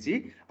भन्दाखेरि चाहिँ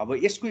अब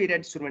यसको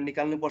एरिया सुरुमा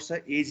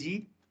निकाल्नुपर्छ एजी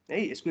है।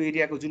 यसको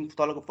एरियाको जुन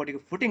तलको पट्टिको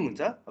फुटिङ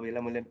हुन्छ, अब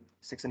यसलाई मैले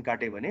सेक्सन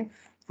काटेँ भने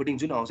फुटिङ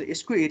जुन आउँछ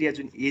यसको एरिया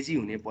जुन एजी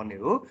हुने पर्ने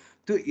हो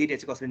त्यो एरिया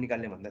चाहिँ कसरी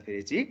निकाल्ने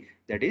भन्दाखेरि चाहिँ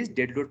that is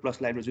dead load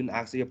plus live load जुन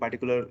आएको छ यो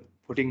particular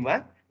फुटिङमा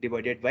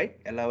divided by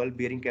allowable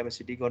bearing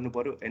capacity गर्नु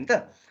पर्यो होइन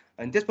त।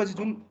 अनि त्यसपछि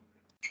जुन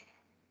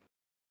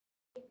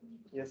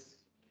यस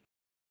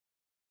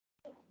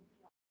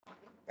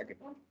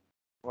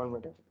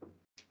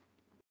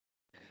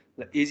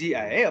एजी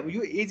आयो है। अब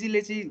यो एजीले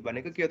चाहिँ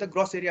भनेको के हो त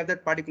gross area of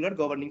that particular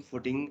governing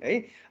footing है।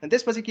 अनि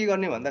त्यसपछि के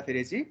गर्ने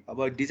भन्दाखेरि चाहिँ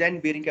अब डिजाइन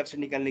बेरिङ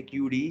क्यापेसिटी निकाल्ने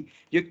क्युडी,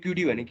 यो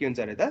क्युडी भने के हुन्छ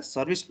अरे त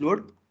सर्भिस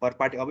लोड फर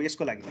पार्टी, अब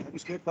यसको लागि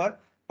service load for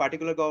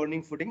particular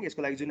governing footing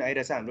यसको लागि जुन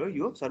आइरहेछ हाम्रो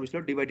यो service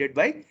load divided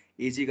by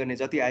AG गर्ने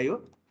जति आयो।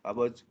 अब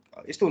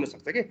यस्तो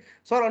हुनसक्छ कि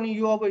सर अनि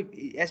यो अब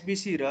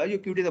एसबिसी र यो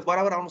क्युडी त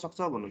बराबर आउन सक्छ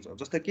भन्नुहुन्छ।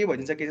 जस्तै के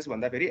भइदिन्छ केसेस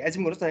भन्दाखेरि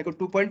एज्युम गर्नुहोस् तपाईँको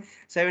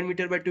 2.7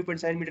 मिटर बाई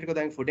 2.7 मिटरको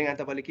तपाईँ फुटिङ आयो,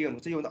 तपाईँले के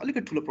गर्नुहुन्छ योभन्दा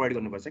अलिकति ठुलो प्रोभाइड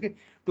गर्नुपर्छ कि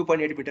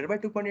 2.8 मिटर बाई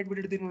 2.8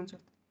 मिटर दिनुहुन्छ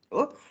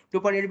हो।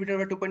 2.8 मिटर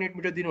बाई 2.8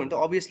 मिटर दिनु भने त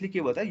अभियसली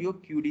के भयो त यो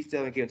क्युडी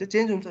चाहिँ के हुन्छ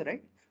चेन्ज हुन्छ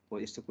राइट हो।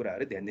 यस्तो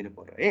कुराहरू ध्यान दिनु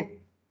पर्यो है।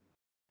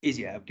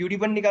 इजी आयो क्युडी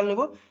पनि निकाल्नु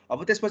भयो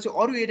अब त्यसपछि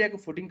अरू एरियाको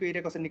फुटिङको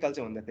एरिया कसरी निकाल्छ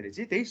भन्दाखेरि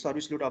चाहिँ त्यही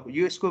सर्भिस लोड अब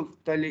यसको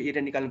तैँले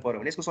एरिया निकाल्नु पर्यो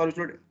भने यसको service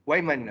load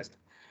y minus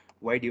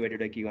y divided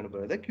by के गर्नु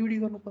पर्यो त क्युडी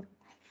गर्नु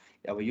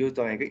पर्यो अब यो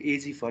तपाईँको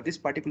एजी फर दिस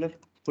पार्टिकुलर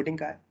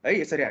फुटिङका है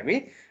यसरी हामी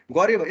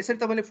गऱ्यो भने यसरी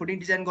तपाईँले फुटिङ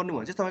डिजाइन गर्नु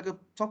भने चाहिँ तपाईँको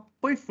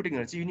सबै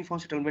फुटिङहरू चाहिँ युनिफर्म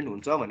सेटलमेन्ट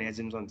हुन्छ भन्ने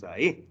एजुम्सन छ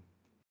है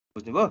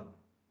बुझ्नुभयो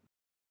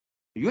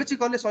यो चाहिँ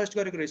कसले सजेस्ट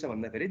गरेको रहेछ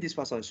भन्दाखेरि this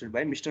was suggested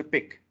by mister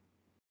pack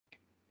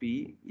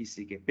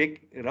PECK pack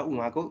र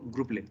उहाँको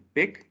ग्रुपले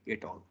पेक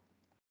एट अल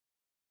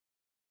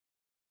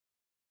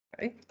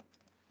है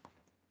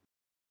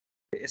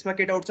यसमा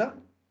के डाउट छ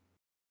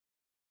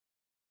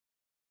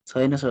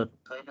छैन सर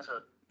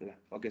ल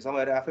ओके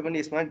सबैहरु आफै पनि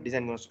यसमा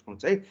डिजाइन गर्न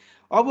सक्नुहुन्छ है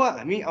अब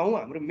हामी आउँ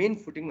हाम्रो मेन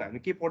फुटिङमा हामी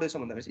के पढ्दैछ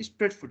भन्दाखेरि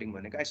स्ट्रेट फुटिङ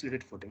भनेको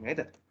आइसोलेटेड फुटिङ है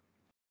त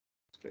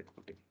स्ट्रेट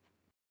फुटिङ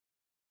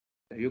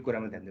यो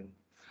कुरामा ध्यान दिनु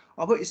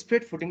अब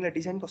स्ट्रेट फुटिङलाई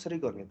डिजाइन कसरी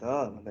गर्ने त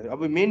भन्दाखेरि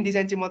अब मेन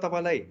डिजाइन चाहिँ म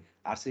तपाईलाई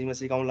आरसीमा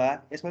सिकाउँला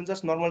यसमा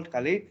जस्ट नर्मल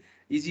खाली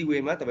इजी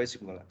वेमा तपाई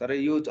सिक्नुला तर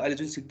यो अहिले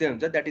जुन सिक्दै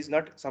हुन्छ that is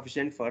not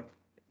sufficient for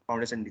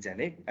foundation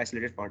design है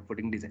isolated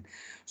footing design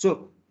so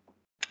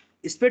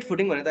straight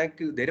footing भने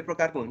त धेरै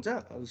प्रकारको हुन्छ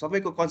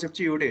सबैको कन्सेप्ट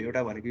चाहिँ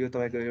एउटा भनेको यो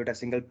तपाईको एउटा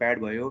सिंगल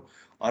प्याड भयो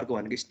अर्को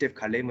भनेको स्टेप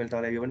खाले मैले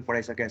तपाईलाई यो पनि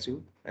पढाइसकेको छु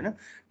हैन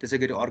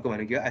त्यसैगरी अर्को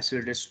भनेको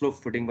आइसोलेटेड स्लोप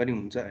फुटिङ पनि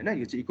हुन्छ हैन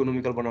यो चाहिँ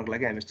इकोनोमिकल बनाउनको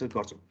लागि हामी यस्तो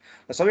गर्छौं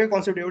सबैको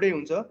कन्सेप्ट एउटै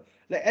हुन्छ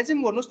ल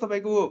एज्युम गर्नुस्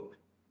तपाईको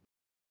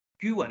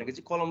क्यू भनेको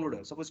चाहिँ कलम लोड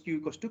हो सपोज क्यू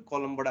इक्वल्स टु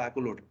कलमबाट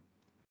आएको लोड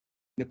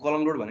यो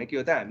कलम लोड भनेको के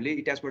हो त हामीले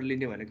इट्याचबाट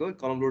लिने भनेको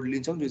कलम लोड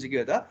लिन्छौं जो चाहिँ के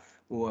हो त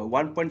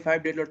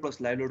 1.5 dead load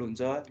plus live load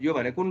हुन्छ यो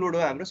भने कुन लोड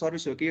हो हाम्रो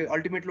सर्भिस हो कि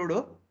अल्टिमेट लोड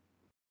हो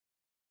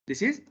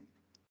दिस इज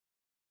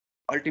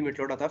अल्टिमेट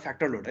लोड अथवा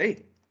फ्याक्टर लोड है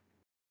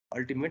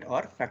अल्टिमेट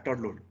अर फ्याक्टर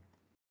लोड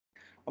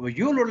अब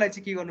यो लोडलाई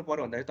चाहिँ के गर्नु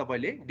पर्यो भन्दाखेरि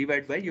तपाईले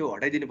डिभाइड बाइ यो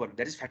हटाइदिनु पर्यो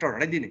दैट इज फ्याक्टर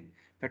हटाइदिने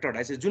फ्याक्टर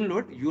हटाएपछि जुन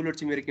लोड यो लोड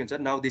चाहिँ मेरो के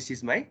हुन्छ now this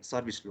is my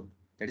service load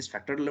that is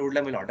factor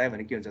लोडलाई मैले हटाएँ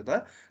भने के हुन्छ त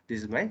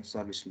this is my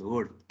service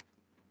load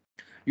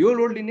यो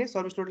लोड लिने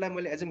सर्भिस लोडलाई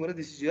मैले एज्युम गरेँ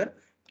दिस इज योर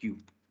क्यू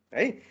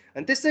है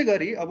अनि त्यसै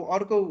गरी अब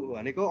अर्को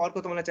भनेको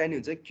अर्को तपाईलाई चाहिने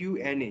हुन्छ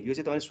क्यूएनए यो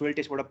चाहिँ तपाईले सोइल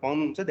टेस्टबाट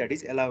पाउनुहुन्छ that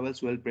is एलाउएबल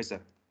soil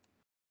pressure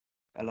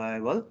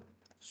एलाउएबल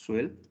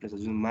soil pressure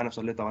जुन मानव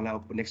सरले तपाईलाई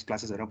अब नेक्स्ट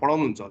क्लासेसहरुमा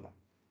पढाउनुहुन्छ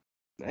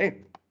होला है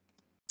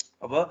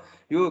अब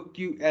यो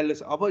क्यूएल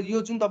अब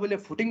यो जुन तपाईले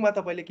फुटिङमा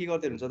तपाईले के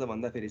गर्दै हुनुहुन्छ त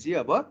भन्दाखेरि चाहिँ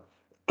अब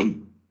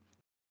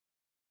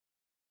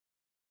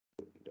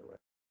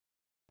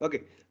ओके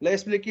ल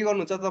यसले के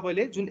गर्नुहुन्छ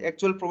तपाईले जुन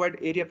एक्चुअल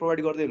एरिया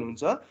प्रोवाइड गर्दै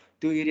हुनुहुन्छ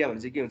त्यो एरिया भने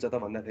चाहिँ के हुन्छ त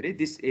भन्दाखेरि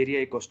this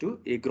area equals to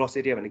A gross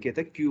area भने के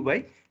त क्यू बाइ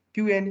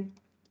क्यूएन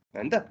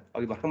हैन त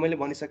अघि भर्खर मैले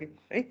भनिसके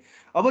है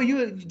अब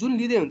यो जुन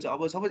लिँदै हुन्छ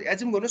अब सपोज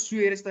एज्युम गर्नुस्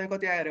यो एरिया चाहिँ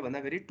कति आयो अरे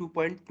भन्दाखेरि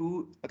 2.2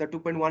 अथवा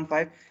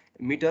 2.15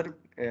 मिटर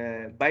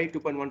बाइ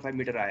 2.15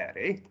 मिटर आयो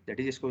अरे है दैट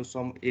इज यसको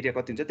सम एरिया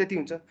कति हुन्छ त्यति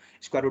हुन्छ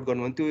स्क्वायर रुट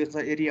गर्नु भने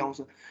त्यो एरिया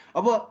आउँछ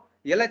अब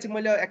यसलाई चाहिँ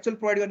मैले एक्चुअल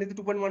प्रोवाइड गर्ने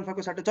 2.15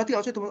 को साटो जति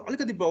आउँछ त्यो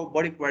अलिकति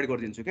बढी प्रोवाइड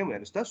गरिदिन्छु के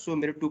हेर्नुस् त सो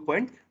मेरो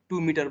 2.2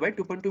 मिटर बाइ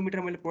 2.2 मिटर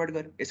मैले प्रोवाइड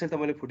गरेँ यसरी त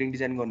मैले फुटिङ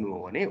डिजाइन गर्नु हो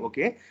भने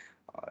ओके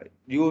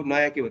यो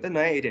नयाँ के हो त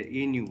नयाँ एरिया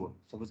ए न्यू हो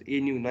सपोज ए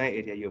न्यू नयाँ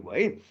एरिया यो भयो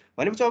है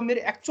भनेपछि अब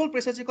मेरो एक्चुअल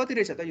प्रेसर चाहिँ कति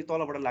रहेछ त यो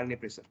तलबाट लाग्ने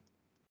प्रेसर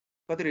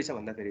कति रहेछ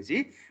भन्दाखेरि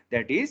चाहिँ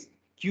that is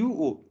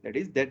QO that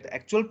is that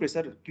actual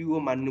pressure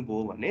QO मान्नु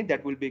भयो भने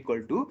that will be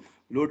equal to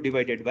load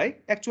divided by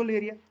actual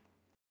area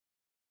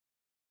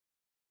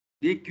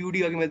यो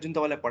QD अघि मैले जुन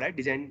तपाईलाई पढाए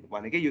डिजाइन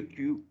भनेको यो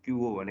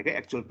QO भनेको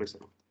एक्चुअल प्रेसर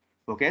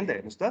हो ओके नि त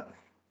हेर्नुस् त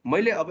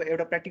मैले अब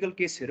एउटा प्र्याक्टिकल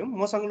केस हेरौँ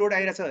मसँग लोड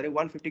आइरहेछ अरे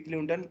 150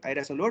 किलोन्युटन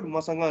आइरहेछ लोड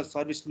मसँग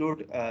सर्भिस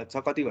लोड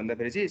छ कति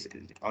भन्दाखेरि चाहिँ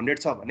 100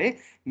 छ भने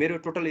मेरो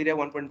टोटल एरिया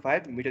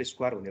 1.5 मिटर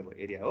स्क्वायर हुने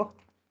भयो एरिया हो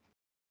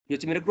यो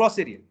चाहिँ मेरो ग्रस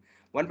एरिया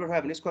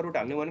 1.5 भने स्क्वायर रुट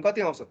हाल्ने भने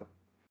कति आउँछ त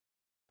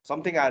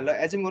समथिङ आयो ल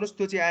एज्युम गर्नुस्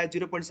त्यो चाहिँ आयो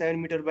 0.7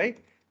 मिटर बाइ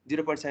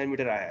 0.7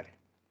 मिटर आयो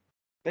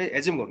अरे है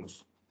एज्युम गर्नुस्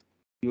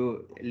यो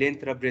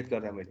लेन्थ र ब्रेथ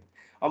गर्दा मैले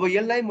अब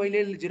यसलाई मैले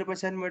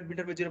 0.7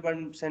 मिटर बाइ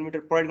 0.7 मिटर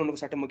प्रोवाइड गर्नुको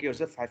साटो म के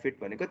गर्छु 5 फिट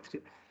भनेको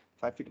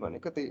 5 फिट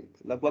भनेको त्यही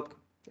लगभग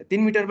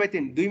 3 metre by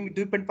 3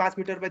 2.5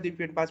 metre by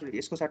 2.5 metre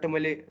यसको साटो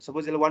मैले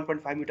सपोज यसलाई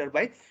 1.5 मिटर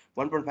बाइ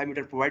 1.5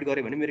 मिटर प्रोवाइड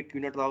गरेँ भने मेरो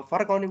क्यू नट त अब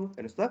फरक आउने भयो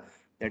हेर्नुस् त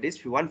that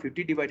is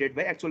 150 divided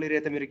by actual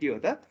area त मेरो के हो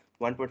त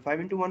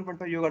 1.5 into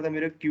 1.5 यो गर्दा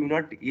मेरो Q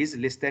not is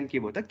less than के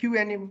भयो त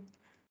क्यूएनए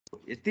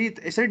भयो यति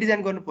यसरी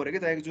डिजाइन गर्नु पर्यो कि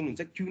तपाईको जुन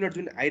हुन्छ क्यू नट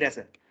जुन आइराछ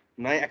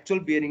नयाँ actual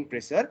bearing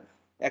pressure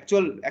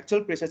actual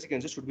pressure चाहिँ के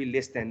हुन्छ should be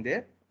less than there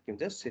के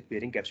हुन्छ सेट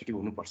बियरिङ क्यापेसिटी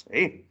हुनुपर्छ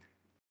है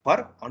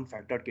फर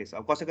अनफ्याक्टर्ड केस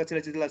अब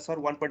कसैले चाहिँ सर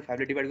 1.5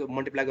 ले डिवाइड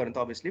मल्टिप्लाई गर्नु त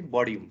अभियसली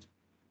बढी हुन्छ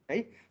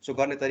है सो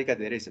गर्ने तरिका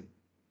धेरै छ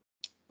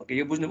ओके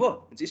यो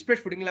बुझ्नुभयो स्प्रेड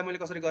फुटिङलाई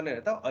मैले कसरी गर्ने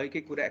त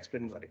अहिलेकै कुरा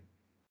एक्सप्लेन गरेँ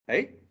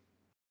है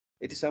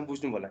यतिसम्म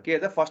बुझ्नु होला के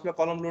त फर्स्टमा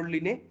कलम लोड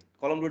लिने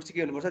कलम लोड चाहिँ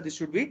के हुनुपर्छ this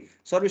should be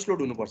service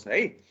load हुनुपर्छ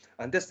है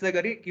अनि त्यसै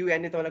गरी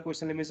क्यूएनए तपाईलाई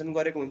क्वेसनले मेन्सन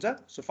गरेको हुन्छ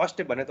सो फर्स्ट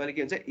स्टेप भने तपाईले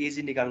के हुन्छ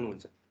एजी निकाल्नु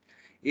हुन्छ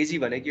एजी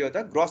भनेको के हो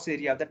त gross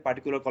area of that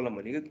particular कलम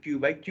भनेको क्यू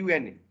बाइ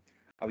क्यूएनए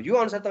अब यो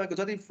अनुसार तपाईको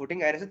जति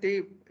फुटिङ आइरहेछ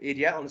त्यही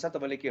एरिया अनुसार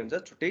तपाईले के हुन्छ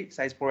छुट्टै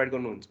साइज प्रोवाइड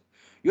गर्नुहुन्छ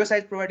यो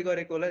साइज प्रोभाइड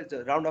गरेकोलाई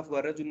राउन्ड अफ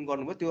गरेर जुन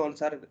गर्नुभयो त्यो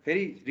अनुसार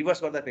फेरि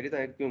रिभर्स गर्दा फेरि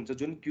तपाईको के हुन्छ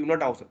जुन क्यू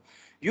नट आउँछ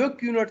यो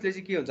क्यू नटले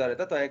चाहिँ के हुन्छ अरे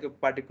त तपाईको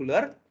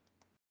पार्टिकुलर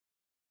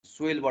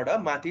सोइलबाट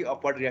माथि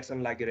अपवर्ड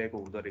रिएक्सन लागिरहेको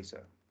हुँदो रहेछ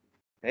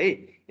है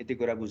यति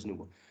कुरा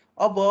बुझ्नुभयो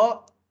अब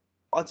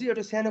अझै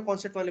एउटा सानो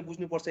कन्सेप्ट मैले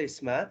बुझ्नुपर्छ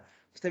यसमा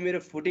जस्तै मेरो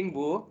फुटिङ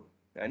भयो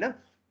हैन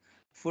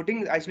फुटिङ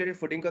आइसोलेटेड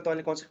फुटिङको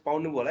तपाईले कन्सेप्ट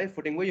पाउनु भयो होला है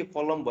फुटिङ भयो यो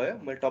कलम भयो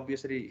मैले टप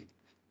यसरी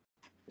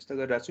यस्तो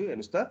गरिरहेको छु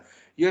हेर्नुस् त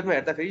योमा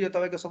हेर्दाखेरि यो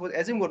तपाईको सपोज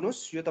एज्युम गर्नुस्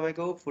यो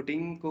तपाईको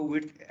फुटिङको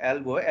विड्थ एल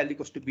भयो एल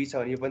इक्वल्स टु बी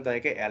छ भने यो पनि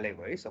तपाईकै एल है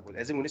भयो है सपोज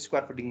एज्युम हुने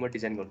स्क्वायर फुटिङमा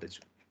डिजाइन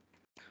गर्दैछु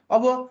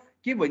अब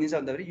के भइदिन्छ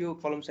भन्दाखेरि यो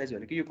कलम साइज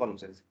भनेको यो कलम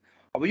साइज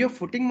अब यो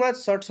फुटिङमा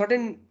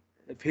सर्टेन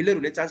फेलियर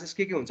हुने चान्सेस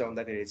के हुन्छ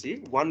भन्दाखेरि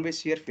चाहिँ वान वे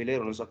शियर फेलियर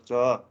हुन सक्छ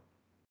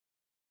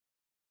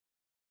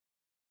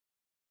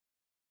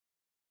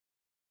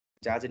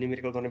आज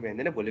न्युमेरिकल गर्न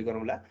भ्याइँदैन भोलि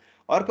गरौँला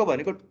अर्को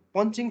भनेको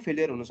पञ्चिङ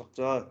फेलियर हुन सक्छ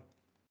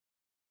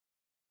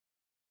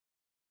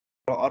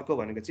र अर्को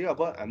भनेको चाहिँ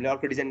अब हामीले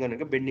अर्को डिजाइन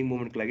गर्नेको बेन्डिङ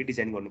मोमेन्टको लागि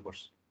डिजाइन गर्नुपर्छ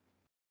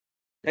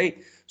है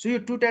सो यो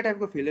दुईटा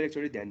टाइपको फेलियर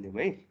एकचोटि ध्यान दिउँ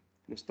है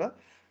हेर्नुस् त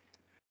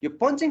यो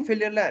पञ्चिङ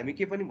फेलियरलाई हामी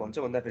के पनि भन्छ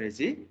भन्दाखेरि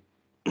चाहिँ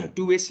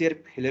टु वे शियर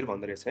फेलियर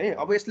भन्दो रहेछ है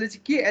अब यसले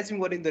चाहिँ के एज्युम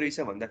गरिँदो रहेछ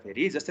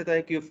भन्दाखेरि जस्तै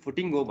तपाईँको यो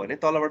फुटिङ हो भने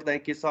तलबाट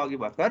तपाईँ के छ अघि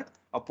भर्खर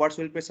अपवर्ड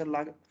सोइल प्रेसर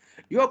लाग्यो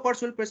यो अपवर्ड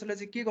सोइल प्रेसरले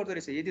चाहिँ के गर्दो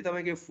रहेछ यदि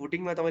तपाईँको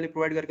फुटिङमा तपाईँले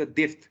प्रोभाइड गरेको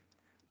depth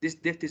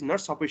this depth is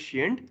not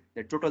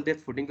sufficient total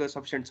depth फुटिङको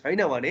sufficient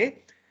छैन भने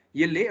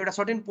यसले एउटा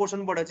सर्टेन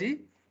पोर्सनबाट चाहिँ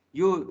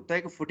यो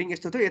तपाईँको फुटिङ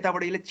यस्तो थियो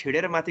यताबाट यसले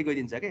छेडेर माथि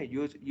गइदिन्छ क्या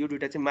यो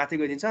दुइटा चाहिँ माथि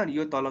गइदिन्छ अनि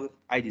यो तल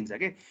आइदिन्छ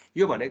क्या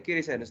यो भनेको के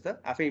रहेछ हेर्नुहोस् त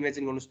आफै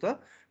इमेजिन गर्नुहोस् त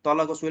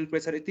तलको सोइल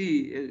प्रेसर यति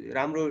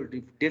राम्रो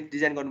डेप्थ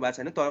डिजाइन गर्नु भएको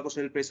छैन तलको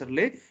सोइल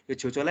प्रेसरले यो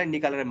छेउछाउलाई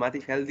निकालेर माथि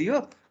फ्यालिदियो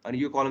अनि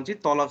यो कलम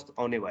चाहिँ तल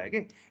आउने भयो कि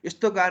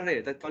यस्तो कारणले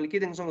हेर्दा तैँले के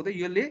देख्न सक्छौ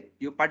यसले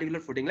यो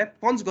पार्टिकुलर फुटिङलाई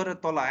पन्च गरेर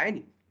तल आयो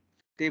नि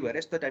त्यही भएर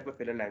यस्तो टाइपको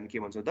फेलियरलाई हामी के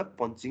भन्छौँ त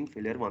पन्चिङ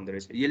फेलियर भन्दो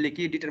रहेछ यसले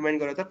के डिटरमाइन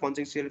गरेर त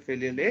पन्चिङ सेल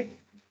फेलियरले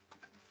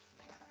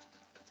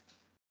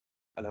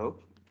हेलो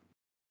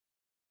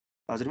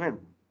हजुर म्याम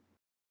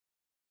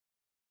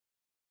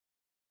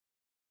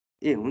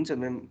ए हुन्छ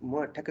म्याम म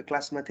ठ्याक्क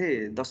क्लासमा थिएँ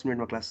 10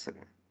 मिनटमा क्लास छ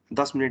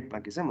 10 मिनट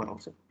बाँकी छ म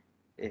आउँछु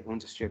ए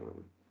हुन्छ sure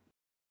ma'am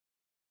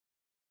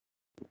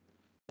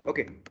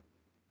okay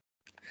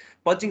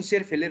punching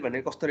sale failure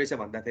भनेको कस्तो रहेछ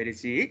भन्दाखेरि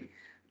चाहिँ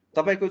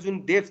तपाईको जुन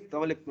डेप्थ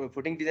तपाईले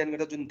फुटिङ डिजाइन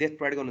गर्दा जुन डेप्थ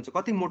प्रोभाइड गर्नुहुन्छ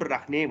कति मोटर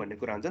राख्ने भन्ने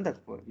कुरा हुन्छ नि त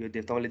यो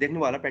डेप्थ तपाईले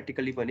देख्नुभयो होला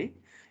प्र्याक्टिकली पनि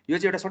यो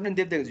चाहिँ एउटा सर्टेन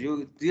डेप्थ देख्छ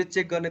यो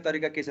चेक गर्ने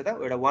तरिका के छ त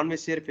एउटा वान वे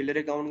सेयर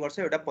फेलियरले गभर्न गर्छ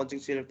एउटा पन्चिङ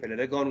सेयर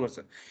फेलियरले गभर्न गर्छ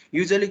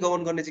युजुअली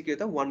गभर्न गर्ने चाहिँ के हो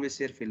त वान वे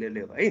सेयर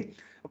फेलियरले हो है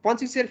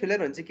पन्चिङ सेयर फेलियर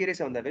भने चाहिँ के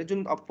रहेछ भन्दाखेरि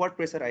जुन अपवर्ड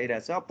प्रेसर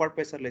आइरहेछ अपवर्ड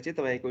प्रेसरले चाहिँ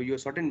तपाईको यो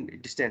सर्टेन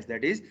डिस्टेन्स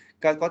द्याट इज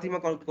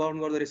कतिमा गभर्न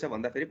गर्दो रहेछ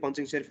भन्दाखेरि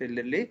punching share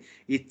फेलियरले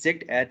is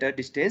checked at a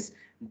distance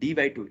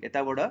d/2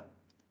 यताबाट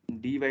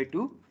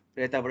d/2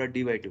 र यताबाट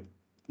d/2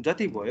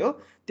 जति भयो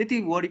त्यति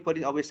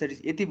वरिपरि अब यसरी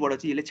यतिबाट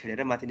चाहिँ यसले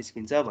छेडेर माथि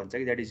निस्किन्छ भन्छ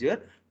कि that is your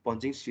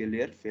punching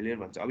failure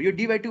भन्छ अब यो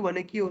d/2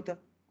 भने के हो त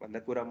भन्दा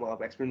कुरा म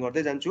अब एक्सप्लेन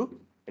गर्दै जान्छु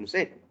हेर्नुस्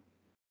है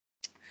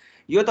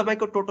यो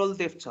तपाईको टोटल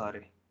डेप्थ छ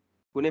अरे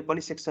कुनै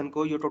पनि सेक्सनको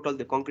यो टोटल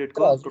डेप्थ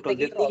कङ्क्रिटको टोटल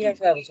डेप्थ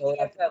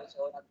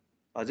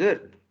हजुर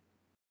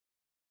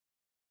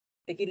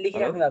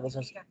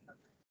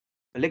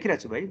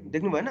लेखिरहेको छु भाइ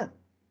देख्नु भएन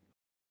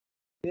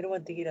मेरोमा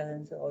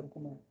देखिरहेको छ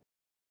अर्कोमा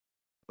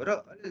र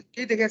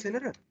केही देखाएको छैन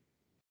र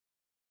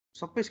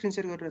सबै स्क्रिन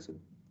शेयर गरिरहेको छु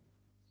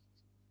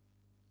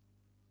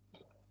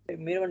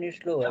मेरोमा नेट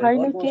स्लो हो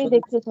छैन केही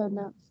देखेको छैन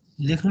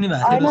लेख्नु नि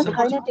भएको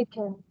छैन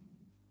देखेन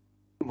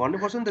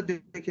भन्नुपर्छ नि त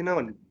देखेन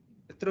भने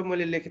यत्रो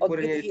मैले लेखेको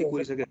कोरे यति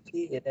कोरिसके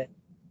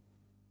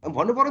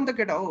भन्नु पर्यो नि त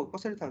केटा हो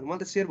कसरी थाहा मलाई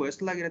त शेयर भयो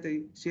जस्तो लागिरहेको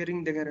थियो शेयरिङ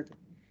देखाएर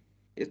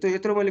त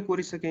यत्रो मैले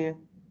कोरिसके यहाँ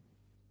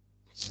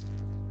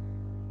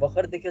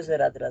भर्खर देख्यो सर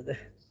रात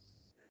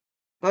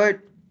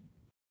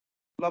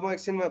ल म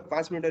एकछिनमा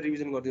 5 मिनट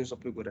रिभिजन गरिदिन्छु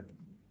सबै कुरा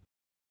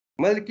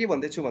मैले के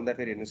भन्दैछु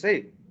भन्दाखेरि हेर्नुहोस् है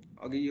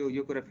अघि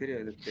यो कुरा फेरि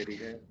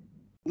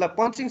ल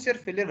पन्चिङ सेयर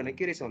फेलियर भने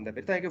के रहेछ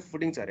भन्दाखेरि तपाईँको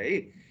फुटिङ छ अरे है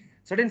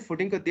सर्टेन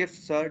फुटिङको डेप्थ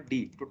छ डी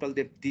टोटल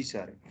डेप्थ डी छ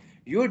अरे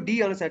यो डी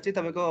अनुसार चाहिँ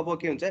तपाईँको अब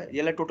के हुन्छ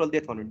यसलाई टोटल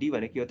डेप्थ भन्नु डी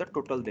भने के हो त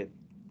टोटल डेप्थ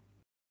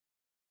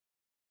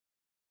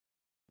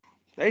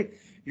है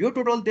यो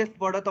टोटल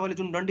डेप्थबाट तपाईँले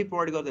जुन डन्डी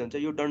प्रोभाइड गर्दै हुन्छ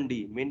यो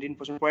डन्डी मेन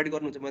रिइन्फोर्समेन्ट प्रोभाइड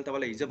गर्नुहुन्छ मैले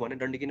तपाईँलाई हिजो भने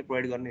डन्डी किन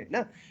प्रोभाइड गर्ने होइन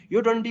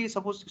यो डन्डी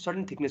सपोज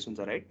सर्टेन थिकनेस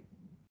हुन्छ राइट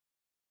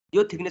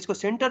यो थिकनेसको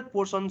सेन्टर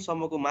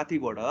पोर्सनसम्मको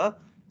माथिबाट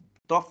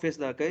टप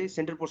फेसकै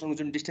सेन्टर पोर्सनको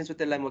जुन डिस्टेन्स हो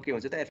त्यसलाई म के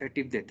भन्छ त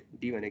इफेक्टिभ डेप्थ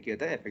डी भने के हो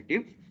त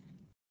इफेक्टिभ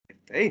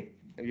डेप्थ है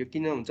यो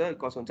किन हुन्छ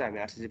कसो हुन्छ हामी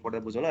आरसीसी पढ्दा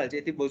बुझौँला अहिले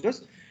चाहिँ यति बुझ्नुहोस्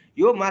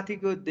यो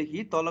माथिकोदेखि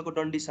तलको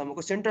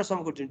डन्डीसम्मको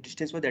सेन्टरसम्मको जुन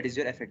डिस्टेन्स हो that is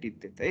your effective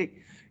depth है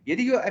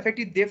यदि यो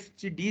इफेक्टिभ डेप्थ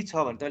चाहिँ डी छ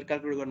भने तपाईँले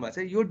क्यालकुलेट गर्नुभएको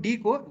छ यो डी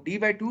को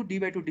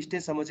d/2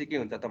 डिस्टेन्ससम्म चाहिँ के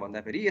हुन्छ त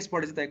भन्दाखेरि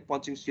यसबाट चाहिँ तपाईँको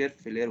पन्चिङ सेयर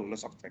फेलियर हुन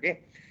सक्छ के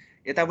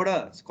यताबाट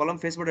कलम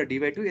फेसबाट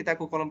d/2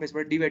 यताको कलम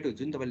फेसबाट d/2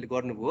 जुन तपाईँले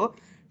गर्नुभयो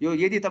यो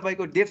यदि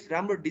तपाईँको डेप्थ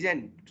राम्रो डिजाइन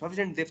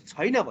सफिसियन्ट डेप्थ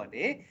छैन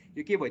भने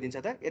यो के भइदिन्छ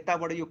त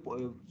यताबाट यो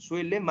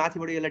सोइलले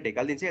माथिबाट यसलाई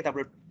ढेकालिदिन्छ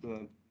यताबाट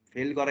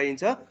फेल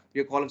गराइन्छ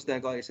यो कलम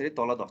चाहिँ तपाईँको यसरी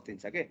तल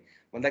धस्दिन्छ के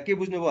भन्दा के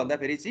बुझ्नुभयो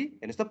भन्दाखेरि चाहिँ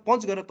हेर्नुहोस् त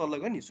पञ्च गरेर तल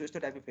गयो नि सो यस्तो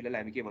टाइपको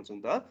फेलियरलाई हामी के भन्छौँ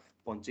त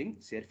पञ्चिङ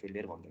सेयर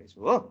फेलियर भन्दो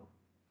रहेछौँ हो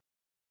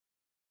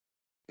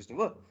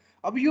बुझ्नुभयो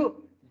अब यो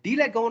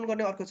डीलाई गमन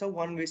गर्ने अर्को छ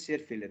वान वे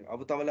सेयर फेलियर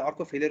अब तपाईँलाई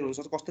अर्को फेलियर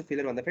हुनसक्छ कस्तो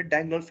फेलियर भन्दाखेरि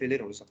डायगोनल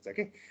फेलियर हुनसक्छ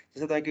कि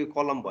जस्तो तपाईँको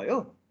कलम भयो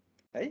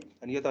है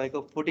अनि यो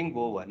तपाईँको फुटिङ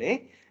भयो भने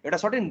एउटा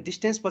सर्टेन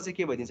डिस्टेन्स पछि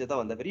के भइदिन्छ त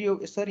भन्दाखेरि यो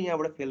यसरी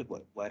यहाँबाट फेल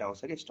भएर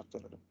आउँछ कि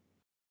स्ट्रक्चरहरू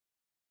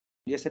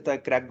यसरी त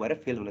क्र्याक भएर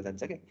फेल हुन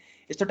जान्छ कि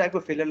यस्तो टाइपको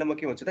फेलियरलाई म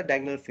के भन्छु त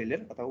डायगोनल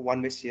फेलियर अथवा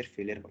वान वे सेयर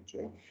फेलियर भन्छु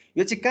है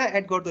यो चाहिँ कहाँ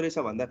एड गर्दो रहेछ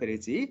भन्दाखेरि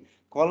चाहिँ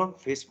कलम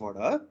फेसबाट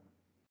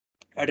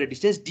एट अ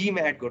डिस्टेन्स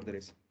डीमा एड गर्दो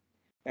रहेछ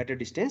एट अ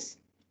डिस्टेन्स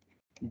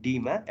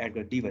डीमा एड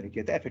गर्दा डी भनेको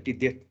के त एफएक्टिभ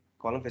डेप्थ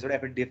कलम फेसबाट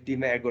एफएक्टिभ डेप्थ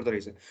डीमा एड गर्दो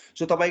रहेछ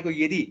सो तपाईँको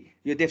यदि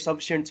यो डेप्थ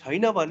सफिसियन्ट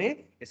छैन भने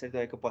यसरी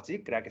तपाईँको पछि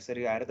क्र्याक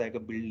यसरी आएर तपाईँको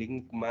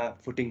बिल्डिङमा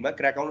फुटिङमा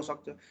क्र्याक आउन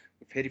सक्छ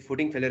फेरि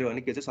फुटिङ फेलियर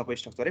भने के चाहिँ सबै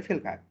स्ट्रक्चरै फेल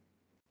खायो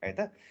है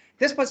त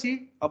त्यसपछि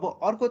अब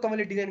अर्को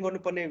तपाईँले डिजाइन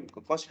गर्नुपर्ने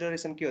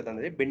कन्सिडरेसन के हो त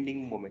भन्दाखेरि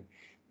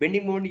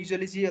बेन्डिङ मोमेन्ट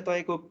युजली चाहिँ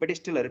तपाईँको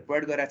पेडेस्टलहरू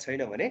प्रोभाइड गरेको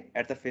छैन भने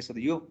एट द फेस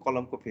अफ यो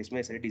कलमको फेसमा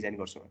यसरी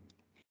डिजाइन गर्छौँ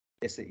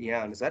यसै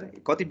यहाँ अनुसार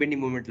कति बेन्डिङ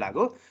मोमेन्ट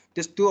लाग्यो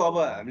त्यस्तो अब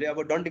हामीले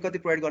अब डन्डी कति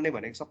प्रोभाइड गर्ने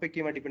भनेको सबै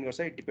केमा डिपेन्ड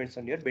गर्छ it depends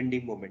on your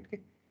bending moment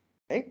के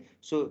है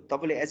सो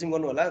तपाईँले एज्युम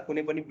गर्नु होला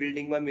कुनै पनि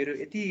बिल्डिङमा मेरो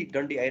यति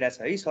डन्डी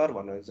आइरहेछ है सर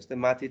भन्नु जस्तै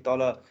माथि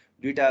तल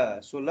दुईटा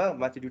 16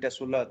 माथि दुईटा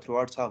 16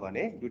 थ्रुआउट छ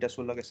भने दुईटा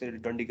 16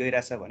 यसरी डन्डी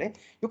गइरहेछ भने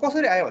यो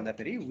कसरी आयो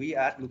भन्दाखेरि we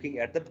are looking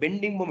at the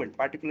bending moment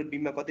particular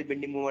बिममा कति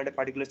बेन्डिङ मोमेन्ट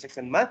पार्टिकुलर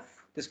सेक्सनमा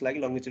त्यसको लागि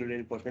लङ्गिट्युडल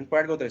रिइन्फोर्समेन्ट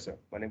प्रोभाइड गर्दो रहेछ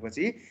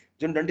भनेपछि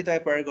जुन डन्डी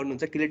तपाईँ प्रोभाइड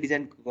गर्नुहुन्छ केले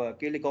डिजाइन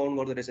केले गभर्न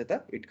गर्दो रहेछ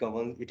त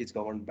it is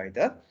govern by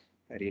the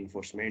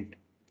reinforcement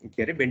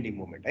के अरे बेन्डिङ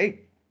मोमेन्ट है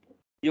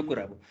यो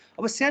कुरा हो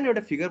अब सानो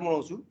एउटा फिगर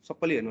बनाउँछु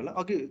सबैले हेर्नु होला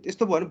अघि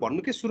यस्तो भयो भने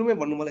भन्नु के सुरुमै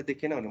भन्नु मलाई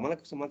देखेन भने मलाई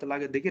कस्तो त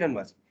लाग्यो देखिरहनु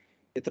भएको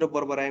छ यत्रो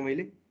बराबर आएँ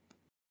मैले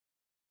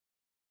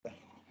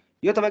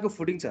यो तपाईँको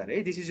फुटिङ छ अरे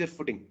है दिस इज यर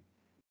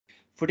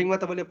फुटिङमा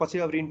तपाईँले पछि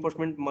अब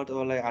रिइन्फोर्समेन्ट म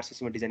तपाईँलाई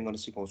आरसिसीमा डिजाइन गर्न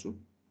सिकाउँछु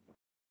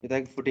यो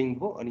तपाईँको फुटिङ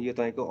हो अनि यो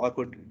तपाईँको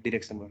अर्को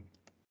डिरेक्सनमा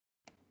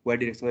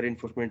वाइ डिरेक्सनमा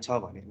रिइन्फोर्समेन्ट छ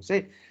भने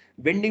चाहिँ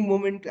बेन्डिङ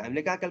मोमेन्ट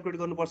हामीले कहाँ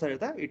क्यालकुलेट गर्नुपर्छ अरे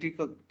त it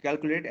is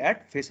calculate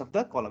at face of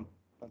the कलम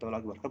तपाईँलाई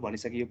अघि भर्खर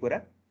भनिसकेँ यो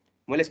कुरा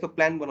मैले यसको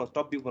प्लान बनाउँछु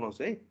टप भ्यू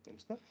बनाउँछु है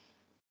हेर्नुहोस् त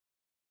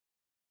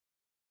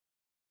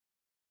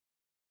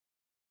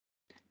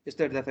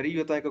यस्तो हेर्दाखेरि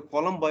यो तपाईँको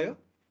कलम भयो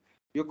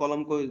यो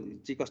कलमको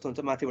चाहिँ कस्तो हुन्छ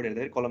माथिबाट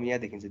हेर्दाखेरि कलम यहाँ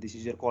देखिन्छ दिस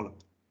इज यर कलम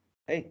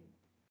है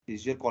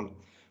दिस इज यर कलम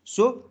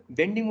सो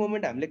बेन्डिङ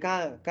मोमेन्ट हामीले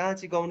कहाँ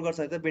चाहिँ गभर्न गर्छ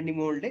त bending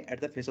मोमेन्टले at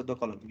the face of the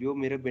कलम यो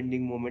मेरो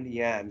बेन्डिङ मोमेन्ट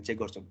यहाँ हामी चेक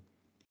गर्छौँ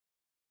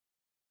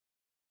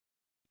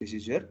this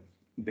is your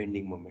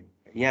bending moment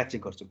यहाँ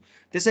चेक गर्छौँ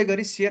त्यसै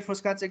गरी सेयर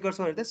फोर्स कहाँ चेक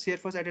गर्छौँ भने त shear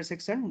force at a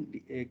section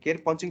के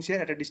अरे punching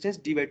share at a distance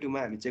D/2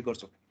 हामी चेक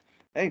गर्छौँ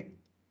है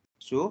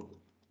सो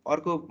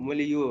अर्को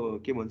मैले यो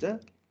के भन्छ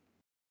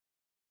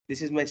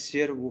this is my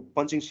share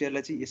punching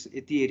सेयरलाई चाहिँ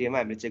यति एरियामा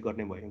हामीले चेक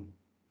गर्ने भयौँ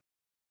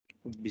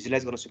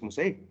भिजुलाइज गर्न सक्नुहोस्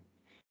है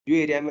यो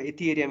एरियामा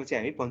यति एरियामा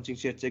चाहिँ हामी पञ्चिङ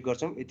सेयर चेक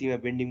गर्छौँ यतिमा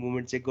बेन्डिङ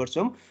मोमेन्ट चेक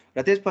गर्छौँ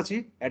र त्यसपछि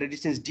एट अ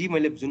डिस्टेन्स डी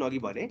मैले जुन अघि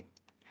भने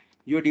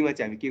यो डीमा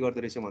चाहिँ हामी के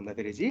गर्दो रहेछौँ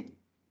भन्दाखेरि चाहिँ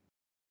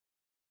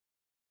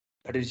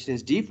at a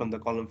distance D from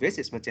the कलम फेस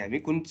यसमा चाहिँ हामी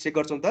कुन चेक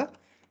गर्छौँ त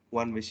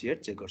वान वे सेयर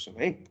चेक गर्छौँ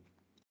है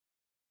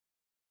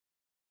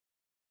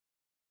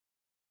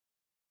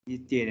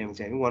यति एरियामा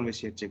चाहिँ हामी वान वे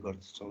सेयर चेक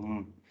गर्छौँ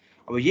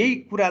अब यही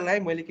कुरालाई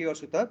मैले के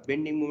गर्छु त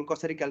बेन्डिङ मोमेन्ट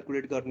कसरी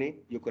क्यालकुलेट गर्ने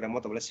यो कुरा म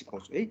तपाईँलाई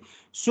सिकाउँछु है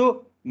सो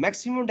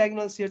म्याक्सिमम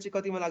डायगोनल सेयर चाहिँ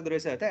कतिमा लाग्दो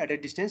रहेछ त एट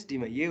अ डिस्टेन्स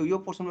डीमा यो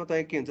पोर्सनमा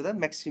तपाईँ के हुन्छ त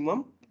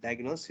म्याक्सिमम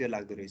डायगोनल सेयर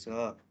लाग्दो रहेछ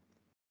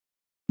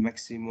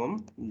म्याक्सिमम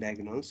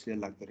डायगोनल सेयर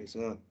लाग्दो रहेछ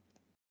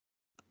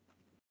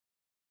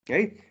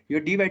है यो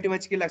D/2 मा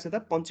चाहिँ के लाग्छ त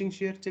पञ्चिङ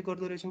सेयर चेक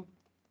गर्दो रहेछौँ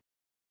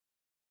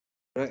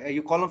र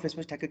यो कलम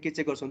फेसमा ठ्याक्कै के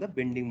चेक गर्छौँ त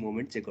बेन्डिङ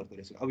मोमेन्ट चेक गर्दो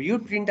रहेछौँ अब यो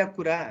तीनटा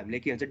कुरा हामीले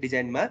के भन्छ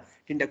डिजाइनमा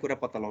तीनटा कुरा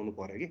पत्ता लगाउनु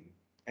पर्यो कि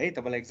है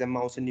तपाईँलाई एक्जाममा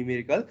आउँछ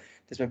न्युमेरिकल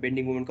त्यसमा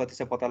बेन्डिङ मोमेन्ट कति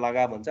छ पत्ता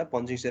लगा भन्छ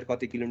पञ्चिङ सेयर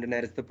कति किलोमिटर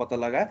आइरहेछ त्यो पत्ता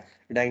लगा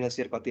डायगोनल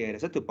सेयर कति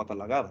आइरहेछ त्यो पत्ता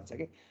लगा भन्छ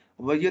कि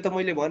अब यो त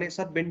मैले भने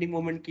सर बेन्डिङ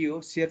मोमेन्ट के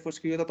हो सेयर फोर्स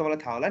के हो त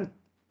तपाईँलाई थाहा होला नि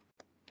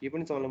के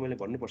पनि तपाईँलाई मैले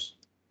भन्नुपर्छ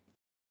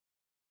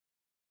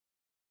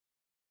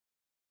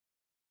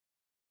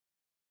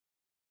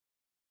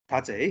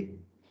थाहा छ है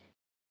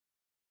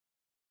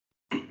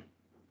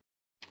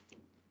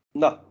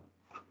ल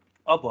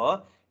अब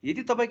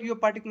यदि तपाईँको यो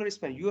पार्टिकुलर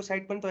स्प्यान यो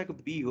साइड पनि तपाईँको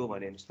बी हो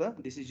भने हेर्नुहोस्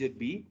त दिस इज यर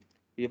बी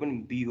यो पनि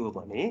बी हो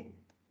भने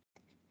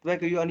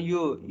तपाईँको यो अनि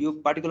यो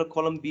पार्टिकुलर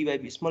कलम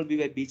बी स्मल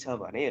बी छ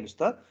भने हेर्नुहोस्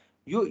त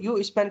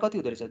यो स्प्यान कति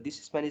हुँदो रहेछ दिस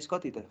स्प्यान इज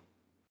कति त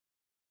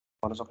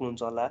भन्न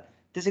सक्नुहुन्छ होला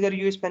त्यसै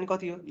गरी यो स्प्यान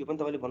कति हो यो पनि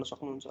तपाईँले भन्न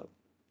सक्नुहुन्छ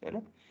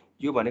होइन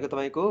यो भनेको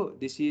तपाईँको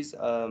this is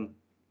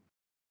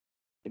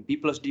be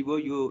plus D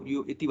भयो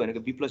यो यति भनेको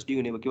बी प्लस डी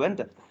हुने भयो के भयो नि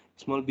त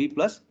small be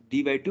plus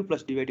D/2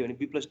 plus D/2 भने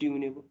बी प्लस डी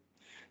हुने भयो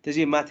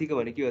त्यसै माथिको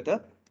भने के हो त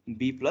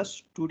बी प्लस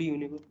 2D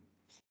हुने भयो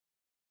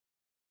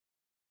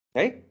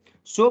है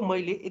सो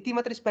मैले यति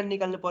मात्र स्प्यान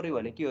निकाल्नु पर्यो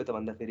भने के हो त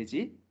भन्दाखेरि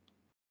चाहिँ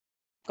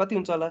कति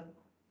हुन्छ होला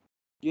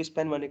यो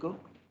स्प्यान भनेको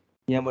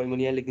यहाँ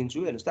मैले यहाँ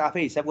लेखिदिन्छु हेर्नुहोस् त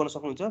आफै हिसाब गर्न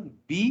सक्नुहुन्छ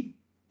बी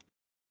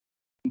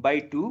बाई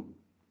 2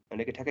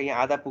 भनेको ठ्याक्कै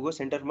यहाँ आधा पुग्यो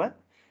सेन्टरमा,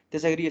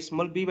 त्यसै गरी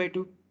स्मल b बाई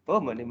 2 हो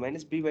भने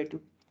माइनस b बाई 2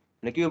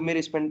 भनेको यो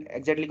मेरो स्प्यान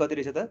एक्ज्याक्टली कति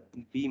रहेछ त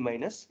b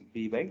माइनस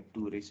b बाई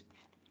 2 रहेछ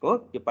हो।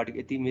 यो पार्टिकल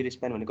यति मेरो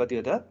स्प्यान भने कति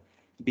हो त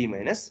b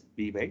माइनस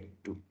b बाई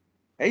 2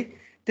 है।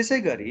 त्यसै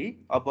गरी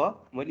अब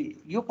मैले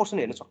यो पोर्सन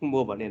हेर्न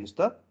सक्नुभयो भने हेर्नुहोस्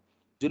त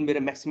जुन मेरो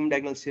म्याक्सिमम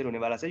डायगोनल सेयर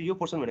हुनेवाला छ यो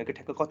पोर्सन भनेको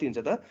ठ्याक्क कति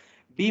हुन्छ त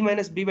b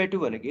माइनस b बाई 2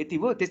 भनेको यति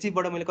भयो,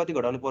 त्यसैबाट मैले कति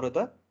घटाउनु पर्यो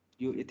त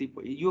यो यति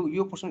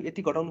यो पोर्सन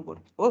यति घटाउनु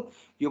पर्यो हो।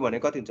 यो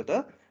भनेको कति हुन्छ त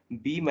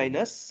b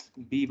minus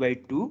b by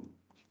 2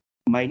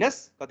 minus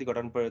कति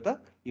घटाउनु पर्यो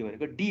त यो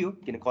भनेको d हो,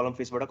 किन कलम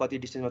फेसबाट कति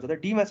डिस्टेन्समा छ त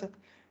d मा छ,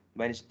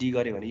 माइनस d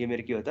गरे भने यो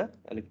मेरो के हो त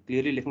अलिक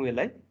क्लियरली लेखौँ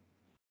यसलाई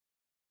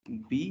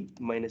b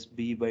minus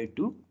b by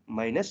 2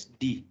 minus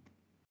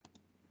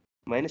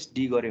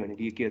d गरे भने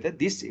यो के हो त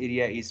दिस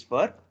एरिया इज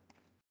फर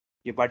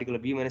यो particular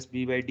b minus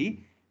b by d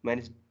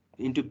minus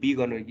into b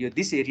गर्नु यो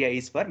this area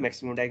is for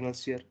maximum diagonal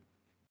share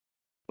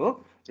हो।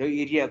 र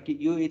एरिया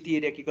यो यति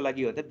एरिया के को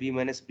लागि हो त b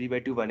माइनस b बाई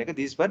 2 भनेको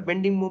दिस फर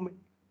बेन्डिङ मोमेन्ट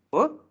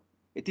हो।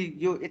 यति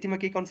यो यतिमा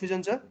केही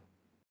कन्फ्युजन छ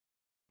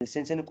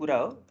सानो कुरा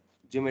हो,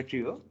 जियोमेट्री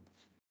हो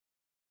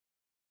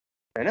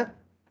हैन।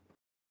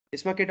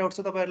 यसमा के डाउट छ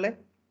तपाईहरुलाई?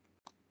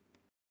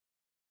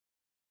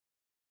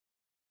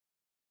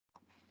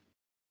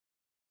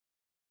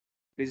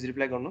 प्लिज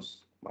रिप्लाई गर्नुस्,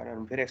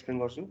 म फेरि एक्सप्लेन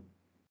गर्छु।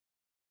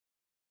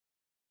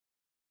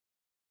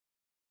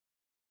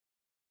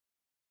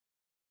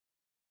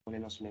 मैले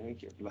नसुनेकै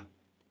के हो ल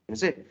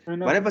हेर्नुस् है।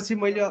 भनेपछि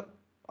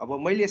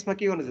मैले यसमा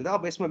के गर्नु छ त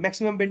अब यसमा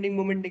म्याक्सिमम बेन्डिङ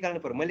मोमेन्ट निकाल्नु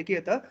पर्यो। मैले के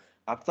हो त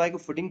अब तपाईको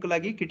फुटिङको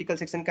लागि क्रिटिकल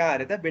सेक्सन कहाँ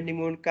अरे त बेन्डिङ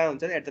मोमेन्ट कहाँ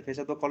हुन्छ at the face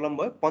of the कलम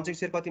भयो, पञ्चक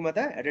सेयर कतिमा त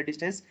at a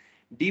distance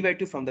d by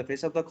 2 from the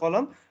face of the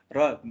कलम र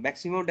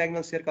म्याक्सिमम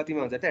डायगोनल सेयर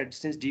कतिमा हुन्छ त at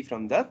distance d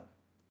from the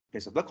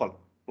face of the कलम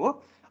हो।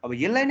 अब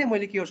यसलाई नै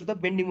मैले के गर्छु त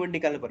बेन्डिङ मोमेन्ट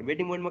निकाल्नु पर्यो।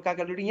 बेन्डिङ मोमेन्ट म कहाँ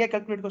क्याल्कुलेट यहाँ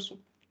क्याल्कुलेट गर्छु,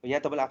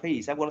 यहाँ तपाईले आफै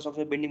हिसाब गर्न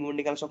सक्नुहुन्छ, बेन्डिङ मोमेन्ट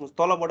निकाल्न सक्नुहुन्छ।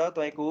 तलबाट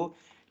तपाईको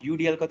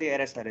युडिएल कति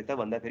आइरहेछ अरे त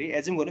भन्दाखेरि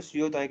एज्युम गर्नुस्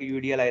यो तपाईको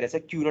युडिएल आइरहेछ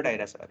q नट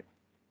आइरहेछ अरे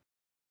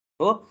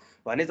हो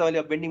भने चाहिँ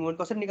अहिले बेन्डिङ मोमेन्ट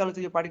कसरी निकाल्नु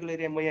चाहिँ यो पार्टिकुलर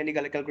एरिया म यहाँ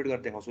निकालेर क्याल्कुलेट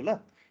गरेर देखाउँछु ल।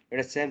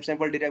 एउटा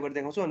स्याम्पल डिराइभ गरेर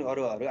देखाउँछु अनि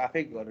अरूहरू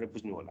आफै गरेर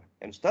बुझ्नु होला।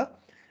 हेर्नुस् त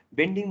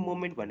बेन्डिङ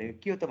मोमेन्ट भनेको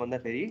के हो त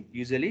भन्दाखेरि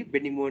युजुअली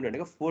बेन्डिङ मोमेन्ट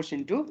भनेको फोर्स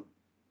इन्टु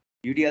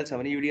युडिएल छ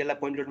भने युडिएललाई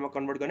पोइन्ट लोडमा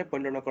कन्भर्ट गर्ने,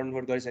 पोइन्ट लोडमा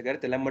कन्भर्ट गरिसकेर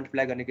त्यसलाई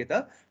मल्टिप्लाई गर्ने के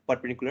त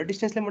परपेन्डिकुलर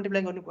डिस्टेन्सलाई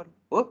मल्टिप्लाई गर्नु पर्यो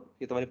हो।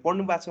 यो तपाईले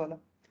पढ्नु भएको छ होला।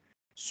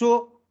 सो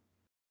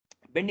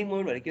बेन्डिङ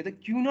मोमेन्ट भनेको के हो त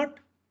q नट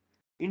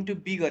इन्टु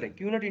b गरे,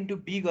 q नट इन्टु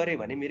b गरे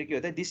भने मेरो के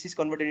हो त this is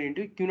converted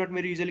into q not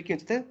मेरो युजुअली के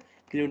हुन्छ त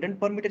किलोन्युटन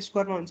पर मिटर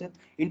स्क्वायरमा हुन्छ,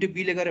 इन्टु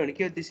b ले गरे भने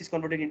के हो this is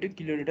converted into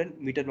किलोन्युटन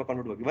मिटरमा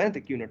convert भयो कि भएन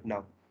त q not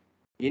now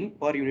in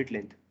per unit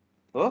length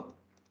हो।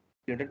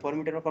 किलोन्युटन पर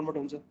मिटरमा कन्भर्ट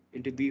हुन्छ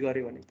इन्टु b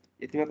गरे भने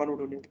यतिमा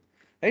कन्भर्ट हुने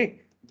है,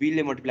 b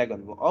ले मल्टिप्लाई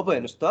गर्नुभयो। अब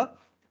हेर्नुस् त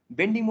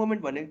बेन्डिङ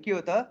मोमेन्ट भनेको के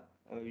हो त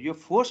यो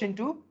फोर्स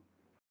इन्टु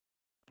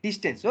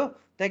डिस्टेन्स हो।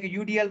 तपाईको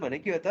युडिएल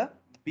भनेको के हो त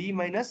b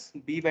माइनस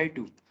b बाई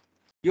 2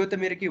 यो त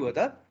मेरो के भयो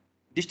त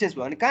डिस्टेन्स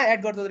भयो। अनि कहाँ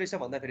एड गर्दो रहेछ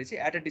भन्दाखेरि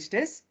चाहिँ at a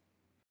distance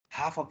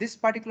half of this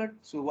particular,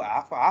 so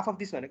half of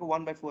this भनेको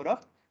 1/4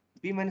 अफ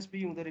b माइनस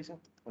b हुँदो रहेछ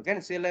हो क्या।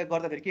 सो यसलाई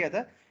गर्दाखेरि के हो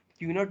त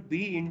q not b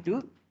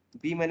into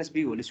b minus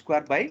b whole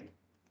square by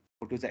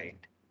 4 to the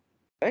 8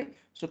 है।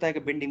 सो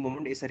तपाईको बेन्डिङ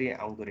मोमेन्ट यसरी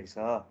आउँदो रहेछ।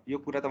 यो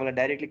कुरा तपाईलाई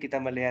डाइरेक्टली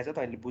किताबमा लेखेको छ,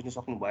 तपाईले बुझ्न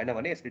सक्नु भएन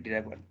भने यसरी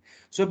डिराइभ गर्ने।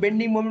 So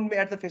bending moment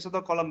at the face of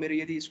the कलम मेरो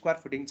यदि स्क्वायर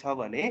फुटिङ छ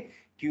भने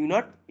q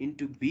not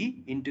into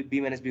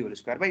b minus b whole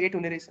square by 8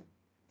 हुने रहेछ।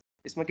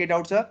 यसमा के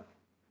डाउट छ?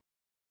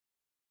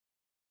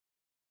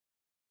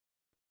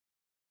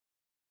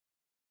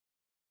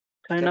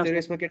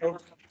 यसमा के डाउट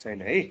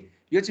छैन है।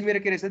 यो चाहिँ मेरो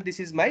के रहेछ this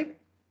is my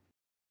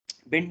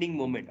bending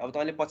moment. अब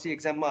तपाईले पछि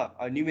एक्जाममा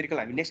न्युमेरिकल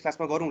हामी नेक्स्ट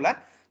क्लासमा गरौँला,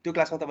 त्यो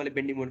क्लासमा तपाईले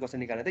बेन्डिङ मोमेन्ट कसरी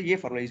निकाल्ने त यही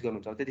फर्मुला युज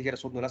गर्नुहुन्छ। त्यतिखेर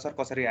सोध्नु होला सर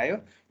कसरी आयो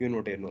यो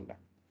नोट हेर्नु होला।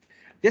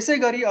 त्यसै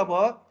गरी अब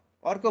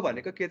अर्को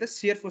भनेको के त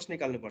शियर फोर्स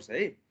निकाल्नु पर्छ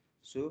है।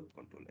 सो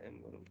कन्ट्रोल एम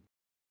गरौँ,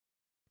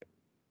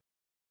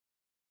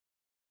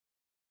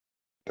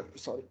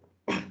 सरी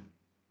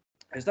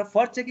हेर्नुस् त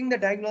for checking the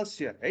diagonal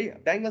shear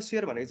है। डायगोनल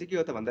शियर भनेको चाहिँ के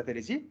हो त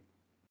भन्दाखेरि चाहिँ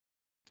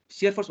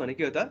शियर फोर्स भनेको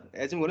के हो त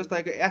एज्युम गर्नुस्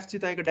तपाईको एफ चाहिँ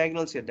तपाईको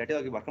डायगोनल शियर दैट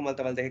अघि भर्खर मैले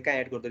तपाईलाई देखे कहाँ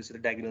एड गर्दै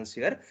रहेछ diagonal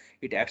shear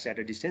it acts at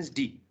a distance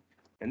d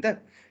हैन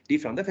त d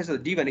from the face of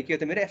d भनेको के हो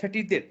त मेरो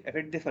इफेक्टिभ डेप्थ।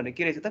 इफेक्टिभ डेप्थ भनेको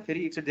के रहेछ त फेरि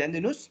एकचोटि ध्यान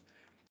दिनुस्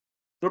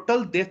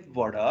टोटल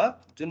डेप्थबाट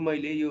जुन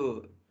मैले यो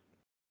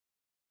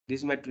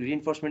दिसमा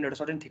रिइन्फोर्समेन्ट एउटा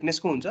सर्टेन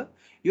थिकनेसको हुन्छ,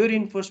 यो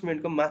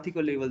रिइन्फोर्समेन्टको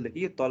माथिको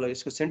लेभलदेखि यो तल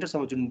यसको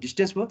सेन्टरसम्म जुन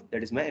डिस्टेन्स भयो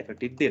that is my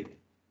effective depth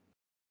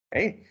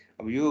है।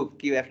 अब यो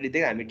के इफेक्टिभ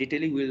डेप्थ हामी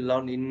डिटेली will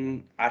learn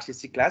in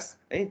RCC class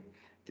है,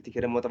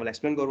 त्यतिखेर म तपाईलाई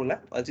एक्सप्लेन गरौँला।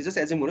 अहिले चाहिँ जस्ट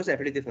एज्युम गर्नुस्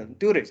इफेक्टिभ डेप्थ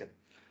त्यो रहेछ।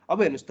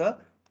 अब हेर्नुस् त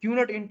q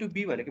नट इन्टु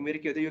b भनेको मेरो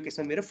के हो त यो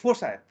केसमा मेरो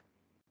फोर्स आयो।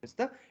 हेर्नुस्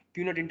त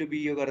q नट इन्टु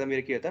b यो गर्दा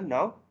मेरो के हो त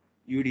नाउ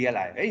युडिएल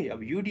आयो है।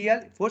 अब युडिएल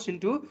फोर्स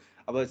इन्टु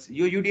अब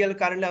यो युडिएल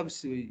कारणले अब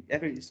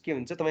के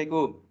हुन्छ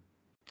तपाईको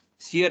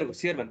शियर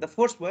भने त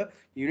फोर्स भयो,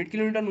 युनिट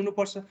किलोमिटर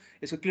हुनुपर्छ,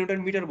 यसको किलोमिटर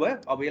मिटर भयो।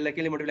 अब यसलाई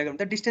केले मल्टिप्लाई गर्नु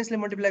त डिस्टेन्सले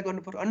मल्टिप्लाई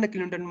गर्नु पर्यो, अन्य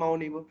किलोमिटरमा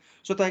आउने भयो।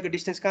 सो तपाईको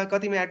डिस्टेन्स कहाँ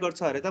कतिमा एड गर्छ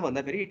अरे त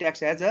भन्दाखेरि it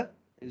acts as a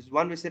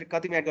 1 way share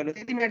कतिमा एड गर्ने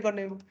त्यतिमा एड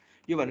गर्ने हो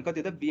यो भनेको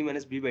कति हो त b -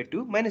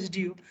 b/2 -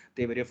 d हो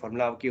त्यही भएर यो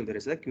फर्मुला अब के हुँदो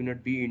रहेछ q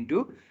not b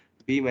into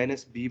b -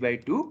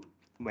 b/2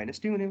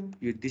 - d हुने हो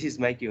यो दिस इज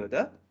माइ के हो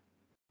त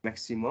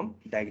म्याक्सिमम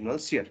डायगोनल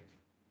शियर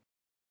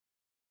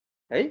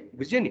है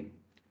बुझ्यो नि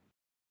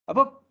अब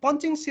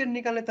पञ्चिङ शियर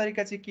निकाल्ने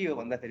तरिका चाहिँ के हो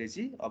भन्दाखेरि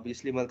चाहिँ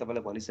अभियसली मैले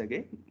तपाईँलाई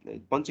भनिसकेँ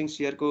पञ्चिङ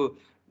शियरको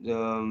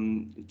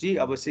चाहिँ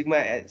अब सिग्मा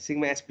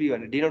एसपी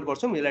भनेर डिनोट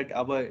गर्छौँ यसलाई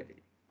अब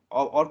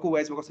अर्को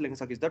वाइजमा कसरी लेख्न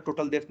सकिन्छ त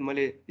टोटल डेप्थ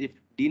मैले if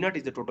D not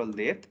is the total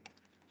depth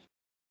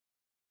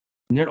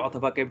not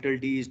अथवा capital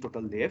D is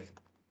total depth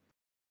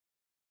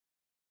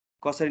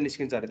कसरी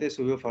निस्किन्छ अरे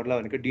त्यसो यो फर्मुला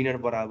भनेको डी नट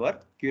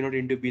बराबर क्यू नट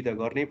इन्टु बी त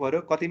गर्नै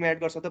पर्यो कतिमा एड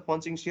गर्छ त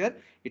punching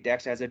shear it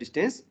acts as a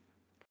distance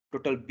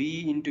total b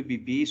into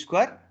b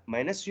square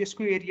minus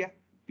यसको area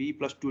b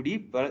 + 2d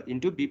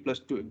into b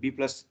 + 2 b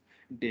plus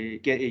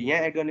यहाँ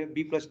एड गर्ने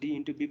b + d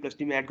into b +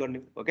 d मा एड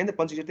गर्ने हो कि त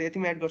पञ्चिङ शियर त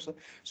यतिमा एड गर्छ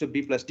so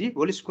b + d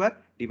whole square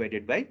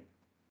divided by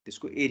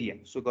त्यसको एरिया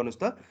सो गर्नुस्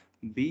त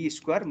b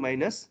square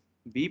minus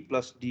b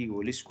 + d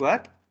whole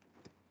square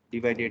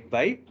divided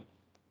by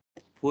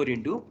 4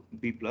 into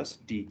b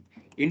 + d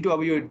into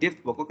अब यो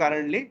डेप्थ भएको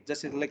कारणले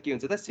जसरी के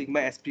हुन्छ त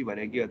सिग्मा एसपी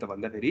भनेको के हो त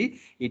भन्दाखेरि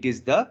इट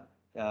इज द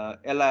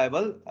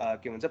एलाएबल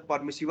के भन्छ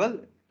पर्मिसिबल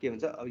के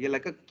भन्छ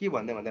यसलाई के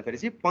भन्दै भन्दाखेरि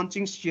चाहिँ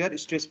पञ्चिङ शियर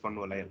स्ट्रेस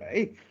भन्नु होला यसलाई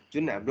है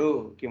जुन हाम्रो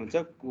के भन्छ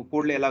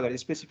कोडले एलाउ गरे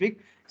स्पेसिफिक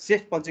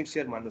सेफ पञ्चिङ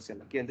शियर मान्नुहोस्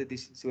यसलाई के भन्छ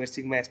दिस वेयर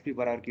सिग्मा एसपी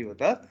बराबर के हो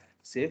त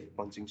सेफ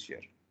पञ्चिङ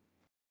शियर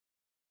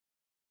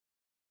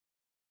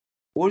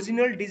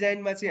ओरिजिनल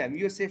डिजाइनमा चाहिँ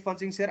हामी यो सेफ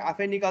पञ्चिङ शियर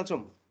आफै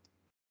निकाल्छौँ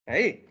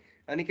है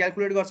अनि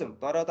क्याल्कुलेट गर्छौँ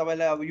तर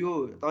तपाईँलाई अब यो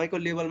तपाईँको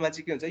लेभलमा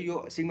चाहिँ के हुन्छ यो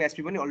सिग्मा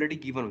एसपी पनि अलरेडी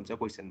गिभन हुन्छ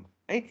क्वेसनमा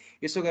है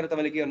यसो गरेर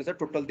तपाईँले के गर्नुहुन्छ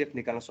टोटल डेप्थ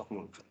निकाल्न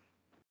सक्नुहुन्छ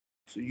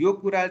सो यो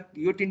कुरा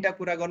यो तीनटा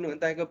कुरा गर्नु भने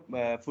तपाईँको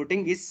footing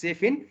is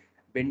safe in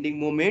bending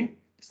moment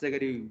त्यसै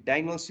गरी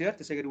डायगोनल शियर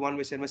त्यसै गरी वान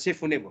वे शियरमा सेफ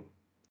हुने भयो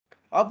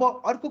अब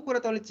अर्को कुरा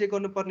तपाईँले चेक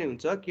गर्नुपर्ने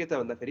हुन्छ के त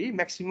भन्दाखेरि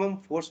म्याक्सिमम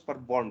फोर्स पर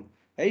बन्ड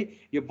है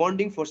यो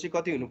बन्डिङ फोर्स चाहिँ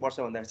कति हुनुपर्छ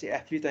भन्दाखेरि चाहिँ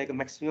एफबी तपाईँको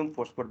म्याक्सिमम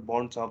फोर्स पर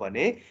बन्ड छ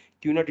भने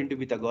क्यू नट इन्टु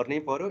बी त गर्नै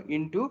पर्यो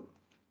इन्टु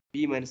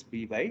b - b/2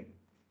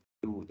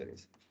 हुँदो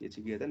रहेछ यो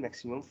चाहिँ के हो त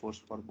म्याक्सिमम फोर्स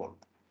पर बन्ड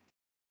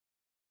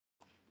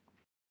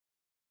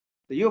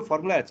यो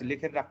फर्मुलाहरू चाहिँ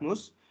लेखेर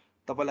राख्नुहोस्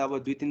तपाईँलाई अब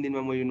 2-3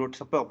 दिनमा म यो नोट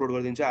सबै अपलोड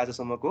गरिदिन्छु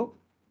आजसम्मको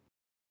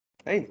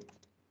है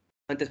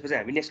अनि त्यसपछि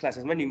हामी नेक्स्ट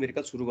क्लासेसमा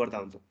न्युमेरिकल सुरु गर्दा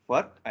हुन्छ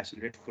फर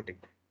आइसोलेटेड फुटिङ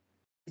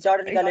चार्ट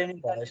निकाल्यो नि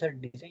भयो सर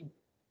डी चाहिँ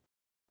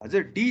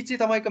हजुर डी चाहिँ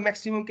तपाईँको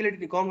म्याक्सिमम केले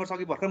काउन्ट गर्छ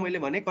कि भर्खर मैले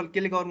भने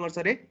केले काउन्ट गर्छ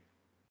रे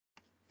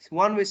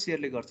वान वे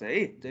शियरले गर्छ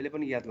है जहिले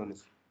पनि याद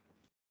गर्नुहोस्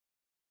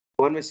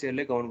वान वे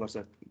शियरले काउन्ट गर्छ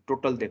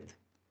टोटल डेप्थ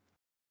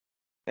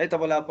है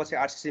तपाईँलाई अब पछि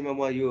आरसिसीमा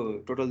म यो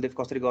टोटल डेप्थ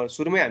कसरी गर्छ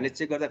सुरुमै हामीले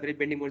चेक गर्दा फेरि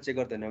बेन्डिङ मोमेन्ट चेक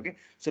गर्दैन हो कि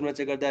सुरुमा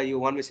चेक गर्दा यो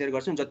वान वे शियर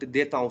गर्छौँ जति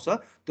डेप्थ आउँछ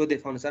त्यो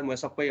डेप्थ अनुसार म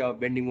सबै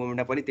बेन्डिङ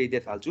मोमेन्टमा पनि त्यही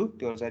डेप्थ हाल्छु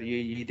त्यो अनुसार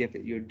यही डेप्थ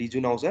यो डी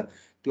जुन आउँछ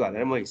त्यो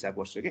हालेर म हिसाब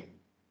गर्छु कि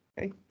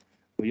है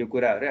यो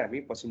कुराहरू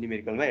हामी पछि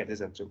न्युमेरिकलमा हेर्दै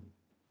जान्छौँ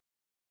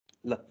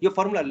ल यो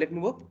फर्मुलाहरू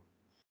लेख्नुभयो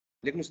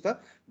लेख्नुहोस् त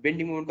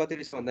बेन्डिङ मोमेन्ट कति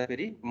रहेछ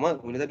भन्दाखेरि म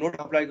हुन त नोट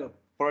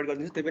प्रोभाइड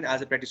गरिदिन्छु त्यही पनि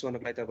आज प्र्याक्टिस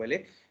गर्नको लागि तपाईँले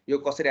यो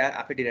कसरी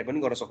आफै डिराइभ पनि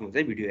गर्न सक्नुहुन्छ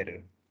है भिडियो हेरेर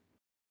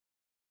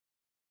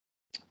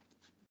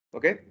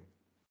ओके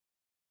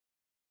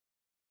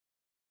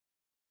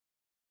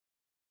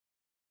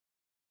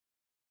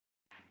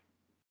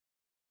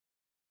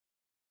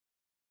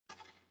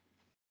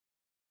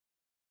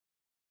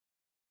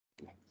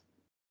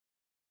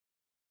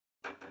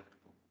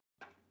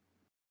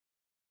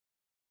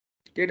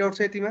के डाउट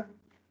छ यतिमा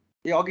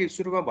यो अघि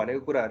सुरुमा भनेको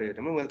कुराहरू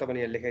हेर्नु मैले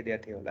तपाईँले यहाँ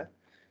लेखाइदिएको थिएँ होला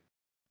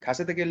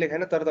खासै त के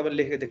लेखेन तर तपाईँले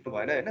लेखेको देख्नु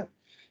भएन होइन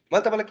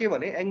मैले तपाईँलाई के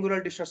भने एङ्गुलर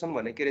डिस्टर्सन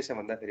भने के रहेछ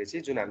भन्दाखेरि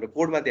चाहिँ जुन हाम्रो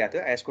कोडमा दिएको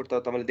थियो आइएस कोड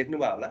त तपाईँले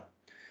देख्नुभयो होला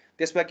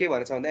त्यसमा के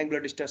भनेछ भन्दा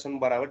एङ्गुलर डिस्टर्सन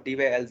बराबर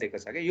डी/एल दिएको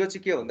छ कि यो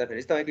चाहिँ के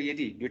भन्दाखेरि तपाईँको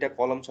यदि दुईटा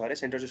कलम छ अरे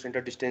सेन्टर टु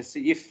सेन्टर डिस्टेन्स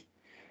चाहिँ if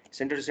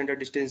centre to centre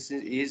distance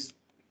is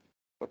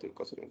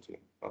कसरी हुन्छ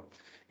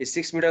यो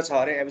 6 मिटर छ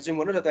अरे एभ्युम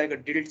गर्नु र तपाईँको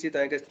डिल्ट चाहिँ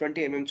तपाईँको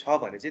 20 mm छ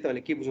भने चाहिँ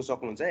तपाईँले के बुझ्न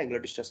सक्नुहुन्छ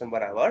एङ्गुलर डिस्टर्सन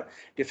बराबर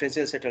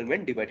differential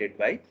settlement divided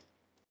by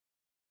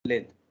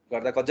length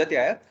गर्दा जति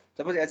आयो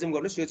सपोज एज्युम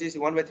गर्नुहोस् यो चाहिँ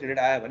 1/300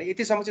 आयो भने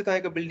यतिसम्म चाहिँ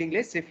तपाईँको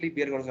बिल्डिङले सेफली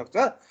बियर गर्न सक्छ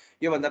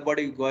योभन्दा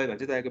बढी गयो भने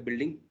चाहिँ तपाईँको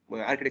बिल्डिङ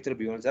आर्किटेक्चर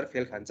भ्यू अनुसार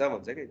फेल खान्छ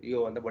भन्छ कि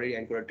योभन्दा बढी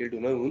एङ्गुलर टिल्ट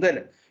हुँदैन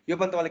यो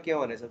पनि तपाईँले के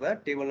भनेछ त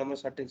table number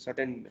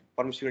certain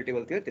permissible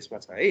table थियो त्यसमा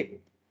छ है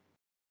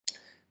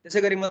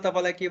त्यसै गरी म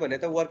तपाईँलाई के भने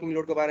त वर्किङ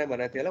लोडको बारेमा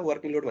भनेको थिएँ होला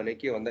वर्किङ लोड भनेको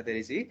के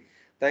भन्दाखेरि चाहिँ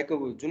तपाईँको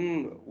जुन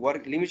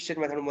लिमिट स्टेट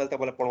मेथड मैले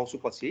तपाईँलाई पढाउँछु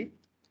पछि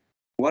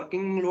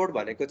वर्किङ लोड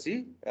भनेको चाहिँ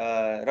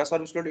र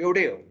सर्भिस लोड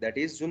एउटै हो द्याट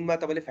इज जुनमा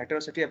तपाईँले फ्याक्टर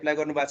अफ सेफ्टी एप्लाई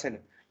गर्नु भएको छैन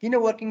किन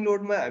वर्किङ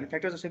लोडमा हामी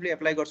फ्याक्टर अफ सेफ्टी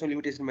एप्लाई गर्छौँ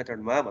लिमिटेसन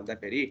मेथडमा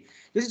भन्दाखेरि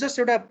यो चाहिँ जस्ट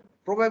एउटा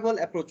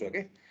प्रोबेबल एप्रोच हो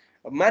कि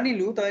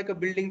मानिलिउँ तपाईँको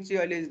बिल्डिङ चाहिँ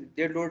अहिले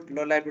डेड लोड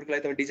र लाइट लोडको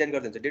लागि तपाईँ डिजाइन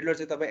गरिदिन्छ डेड लोड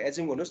चाहिँ तपाईँ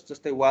एज्युम गर्नुहोस्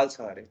जस्तै वाल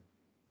छ अरे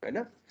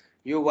होइन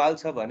यो वाल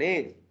छ भने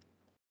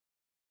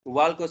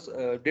वालको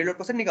डेड लोड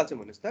कसरी निकाल्छौँ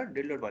भन्नुहोस् त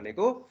डेड लोड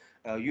भनेको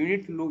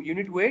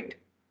unit weight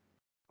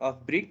of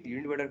brick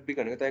unit weight of brick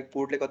भनेको तपाईँको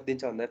कोडले कति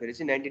दिन्छ भन्दाखेरि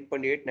चाहिँ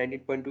 19.8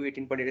 19.2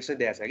 18.8 यसरी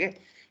दिएको छ कि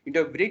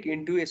इन्टु ब्रिक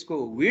इन्टु यसको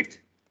width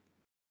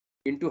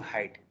into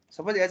height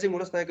suppose ageing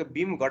हुनुहोस् तपाईँको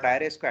बिम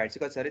घटाएर यसको हाइट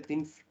चाहिँ कति छ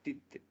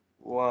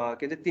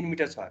अरे 3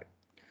 मिटर छ अरे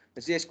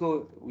त्यसपछि यसको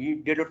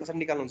डेड लोड कसरी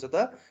निकाल्नुहुन्छ त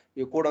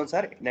यो कोड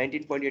अनुसार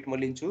 19.8 म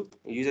लिन्छु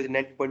युजर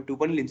 19.2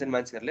 पनि लिन्छन्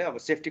मान्छेहरूले अब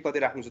सेफ्टी कति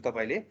राख्नुहुन्छ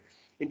तपाईँले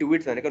इन्टु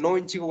विड्थ भनेको 9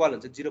 इन्चीको वाल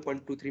हुन्छ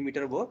 0.23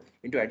 मिटर भयो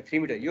इन्टु हाइट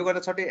 3 मिटर यो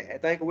गर्दा छट्टै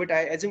तपाईँको वेट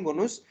आयो एजिम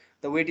गर्नुहोस्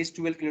the weight is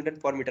 12 किलोन्युटन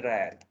per metre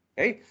आयो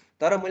है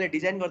तर मैले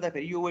डिजाइन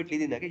गर्दाखेरि यो वेट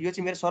लिँदिनँ कि यो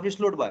चाहिँ मेरो सर्भिस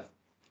लोड भयो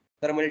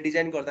तर मैले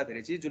डिजाइन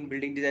गर्दाखेरि चाहिँ जुन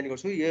बिल्डिङ डिजाइन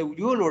गर्छु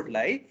यो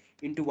लोडलाई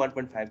इन्टु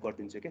 1.5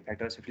 गरिदिन्छु कि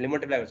फ्याक्टर सेफ्टीले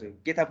मल्टिप्लाई गर्छु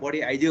के थाहा बढी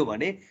आइदियो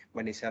भने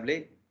भन्ने हिसाबले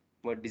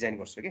म डिजाइन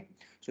गर्छु कि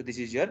so this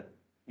is your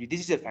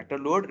factor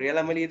load र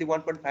यसलाई मैले यदि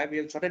 1.5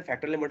 यो सर्टेन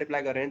फ्याक्टरले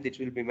मल्टिप्लाई गरेँ भने this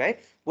will be my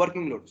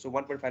working load so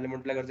 1.5 ले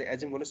मल्टिप्लाई गरेर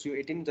एजिम गर्नुहोस् यो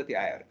 18 जति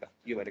आयो अरे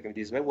यो भनेको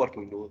this is my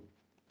working load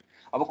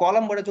अब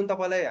कलमबाट जुन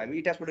तपाईँलाई हामी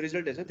इटासबाट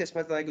रिजल्ट हेर्छौँ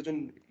त्यसमा तपाईँको जुन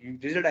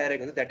रिजल्ट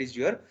आइरहेको हुन्छ द्याट इज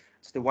यर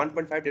जस्तै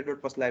 1.5 dead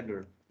load plus live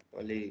load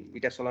अहिले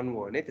इटा चलाउनु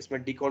भयो भने त्यसमा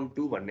डिकन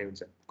 2 भन्ने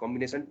हुन्छ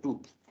कम्बिनेसन 2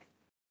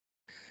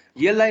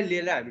 यसलाई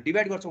लिएर हामी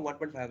डिभाइड गर्छौँ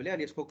 1.5 ले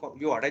अनि यसको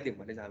यो हटाइदिउँ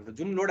भने हाम्रो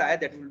जुन लोड आयो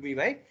that will be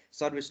my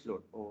service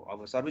load हो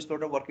अब सर्भिस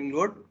लोड र वर्किङ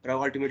लोड र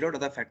अल्टिमेट लोड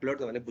अथवा फ्याक्टर लोड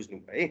तपाईँले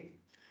बुझ्नुभयो है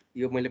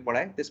यो मैले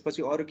पढाएँ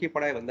त्यसपछि अरू के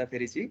पढाएँ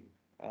भन्दाखेरि चाहिँ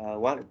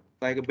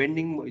तपाईँको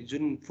बेन्डिङ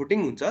जुन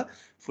फुटिङ हुन्छ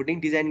फुटिङ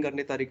डिजाइन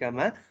गर्ने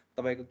तरिकामा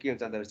तपाईँको के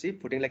हुन्छ भन्दाखेरि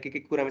फुटिङलाई के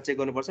कुरामा चेक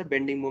गर्नुपर्छ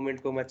बेन्डिङ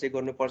मोमेन्टकोमा चेक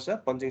गर्नुपर्छ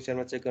पन्चिङ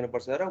सेयरमा चेक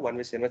गर्नुपर्छ र वान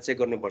वे सेयरमा चेक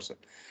गर्नुपर्छ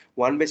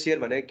वान वे सेयर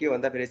भनेको के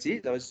भन्दाखेरि चाहिँ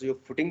जब यो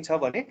फुटिङ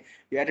छ भने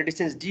यो एट अ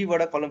डिस्टेन्स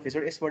डीबाट कलम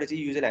फेसबाट यसबाट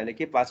चाहिँ युजर हामीले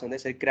के पास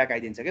भन्दा यसरी क्र्याक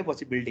आइदिन्छ क्या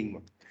पछि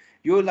बिल्डिङमा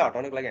योलाई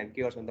हटाउनको लागि हामी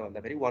के गर्छौँ त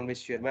भन्दाखेरि वान वे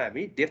सेयरमा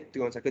हामी डेप्थ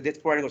त्यो अनुसारको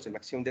डेप्थ प्रोभाइड गर्छौँ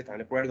म्याक्सिमम डेप्थ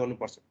हामीले प्रोभाइड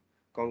गर्नुपर्छ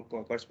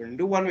corresponding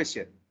to one way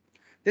share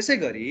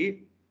त्यसै गरी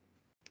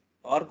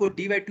अर्को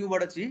d/2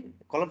 बाट चाहिँ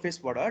कलम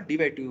फेसबाट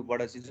d/2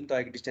 बाट चाहिँ जुन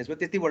तपाईँको डिस्टेन्स भयो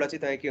त्यतिबाट चाहिँ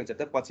तपाईँ के हुन्छ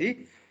त पछि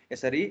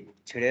यसरी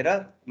छेडेर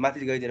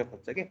माथि गइदिन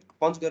खोज्छ कि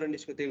पन्च गरेर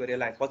निस्क्यो त्यही भएर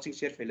यसलाई पन्चिङ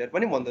सेयर फेलियर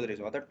पनि भन्दो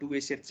रहेछ अथवा 2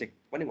 वे सेयर चेक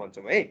पनि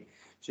भन्छौँ है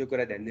सो यो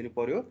कुरा ध्यान दिनु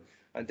पर्यो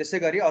अनि त्यसै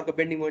गरी अर्को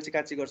बेन्डिङ मोमेन्ट चाहिँ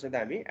कहाँ चेक गर्छौँ त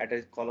हामी एट अ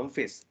कलम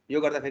फेस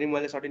यो गर्दाखेरि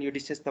मैले सर्टेन यो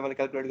डिस्टेन्स तपाईँले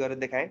क्याल्कुलेट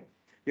गरेर देखाएँ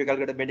यो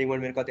क्याल्कुलेटर बेन्डिङ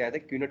मोमेन्ट मेरो कति आयो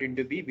त Q0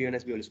 into B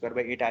B1S B whole square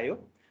by 8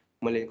 आयो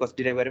मैले कति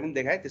डिराइभ गरेर पनि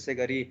देखाएँ त्यसै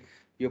गरी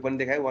यो पनि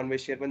देखाएँ वान वे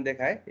सेयर पनि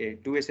देखाएँ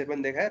 2 वे सेयर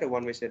पनि देखाएँ र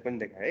वान वे सेयर पनि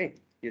देखाएँ है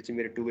यो चाहिँ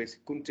मेरो 2 वे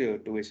कुन चाहिँ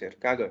 2 वे सेयर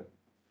कहाँ गयो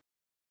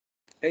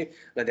है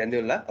ल ध्यान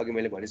दिनु होला अघि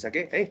मैले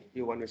भनिसकेँ है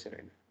यो वान वे सेयर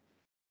होइन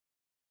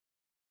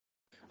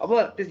अब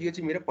यो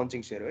चाहिँ मेरो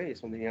पन्चिङ सेयर हो है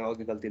यसमा यहाँ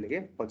अघि गल्ती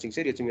लेखेँ पन्चिङ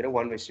सेयर यो चाहिँ मेरो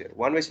वान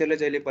वे सेयरले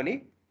जहिले पनि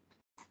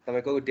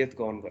तपाईँको डेप्थ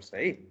गभर्न गर्छ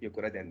है यो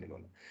कुरा ध्यान दिनु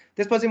होला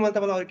त्यसपछि मैले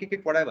तपाईँलाई अरू के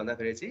पढाएँ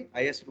भन्दाखेरि चाहिँ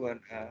आइएस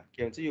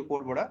के भन्छ यो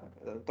कोडबाट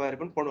तपाईँहरू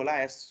पनि पढ्नु होला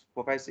आइएस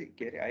 456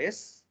 के अरे आइएस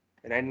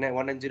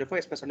 1904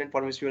 यसमा सर्टेन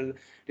पर्मिसिबल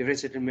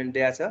डिफरेन्स सेटलमेन्ट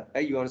दिएको छ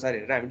है यो अनुसार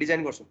हेरेर हामी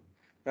डिजाइन गर्छौँ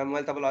र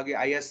मैले तपाईँलाई अघि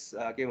आइएस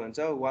के भन्छ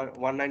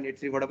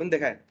 1983 बाट पनि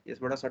देखाएँ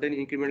यसबाट सर्टेन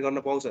इन्क्रिमेन्ट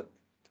गर्न पाउँछ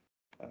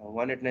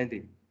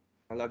 1893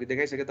 मैले अघि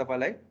देखाइसकेँ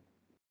तपाईँलाई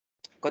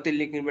कति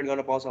इन्क्रिमेन्ट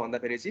गर्न पाउँछ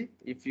भन्दाखेरि चाहिँ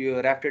इफ यो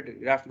राफ्ट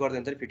गर्दा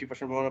हुन्छ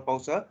 50% बनाउन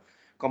पाउँछ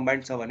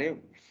कम्बाइन्ड छ भने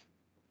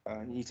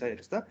यी छ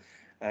हेर्नुहोस् त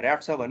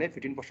ऱ्याफ्ट छ भने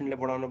 15% ले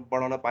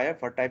बढाउन पायो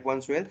फर टाइप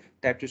 1 सोइल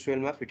टाइप 2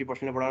 सोइलमा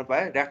 50% ले बढाउन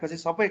पायो ऱ्याफ्टमा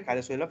चाहिँ सबै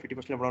खाले सोइलमा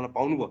 50% ले बढाउन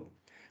पाउनुभयो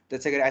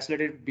त्यसै गरी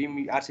आइसोलेटेड बिम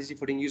आरसीसी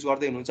फुटिङ युज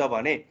गर्दै हुनुहुन्छ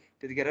भने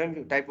त्यतिखेर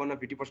टाइप 1 मा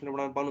 50% ले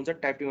बढाउन पाउनुहुन्छ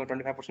टाइप 2 मा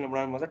 25% ले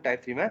बढाउन पाउँछ टाइप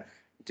 3 मा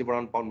चाहिँ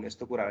बढाउन पाउनु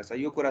यस्तो कुराहरू छ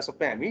यो कुरा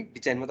सबै हामी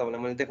डिजाइनमा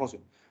तपाईँलाई मैले देखाउँछु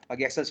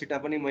अघि एक्सेल सिटमा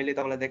पनि मैले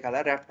तपाईँलाई देखाला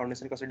ऱ्याफ्ट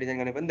फाउन्डेसन कसरी डिजाइन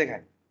गर्ने पनि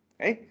देखाएँ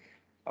है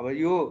अब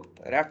यो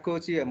ऱ्याफ्टको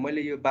चाहिँ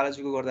मैले यो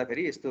बायोलोजीको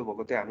गर्दाखेरि यस्तो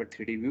भएको थियो हाम्रो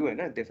 3D भ्यू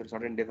हैन डेप्थ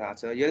सर्टेन डेप्थ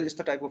आछ यो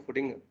यस्तो टाइपको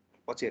फुटिङ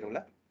पछि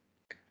हेरौँला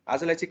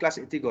आजलाई चाहिँ क्लास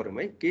यति गरौँ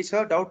है केही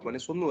छ डाउट भने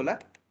सोध्नु होला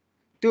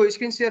त्यो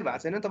स्क्रिन शेयर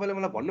भएको छैन तपाईँले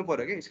मलाई भन्नु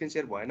पर्यो के स्क्रिन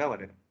शेयर भएन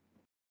भनेर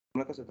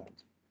मलाई कसो थाहा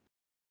हुन्छ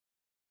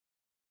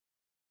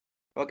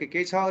ओके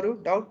केही छ अरू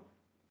डाउट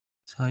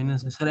छैन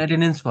सर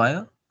एटेन्डेन्स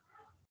भयो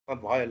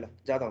भयो ल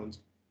ज्यादा हुन्छ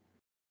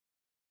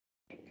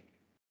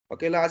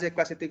ओके ल आज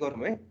क्लास यति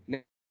गरौँ है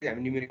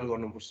हामी न्युमेरिकल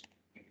गर्नुपर्छ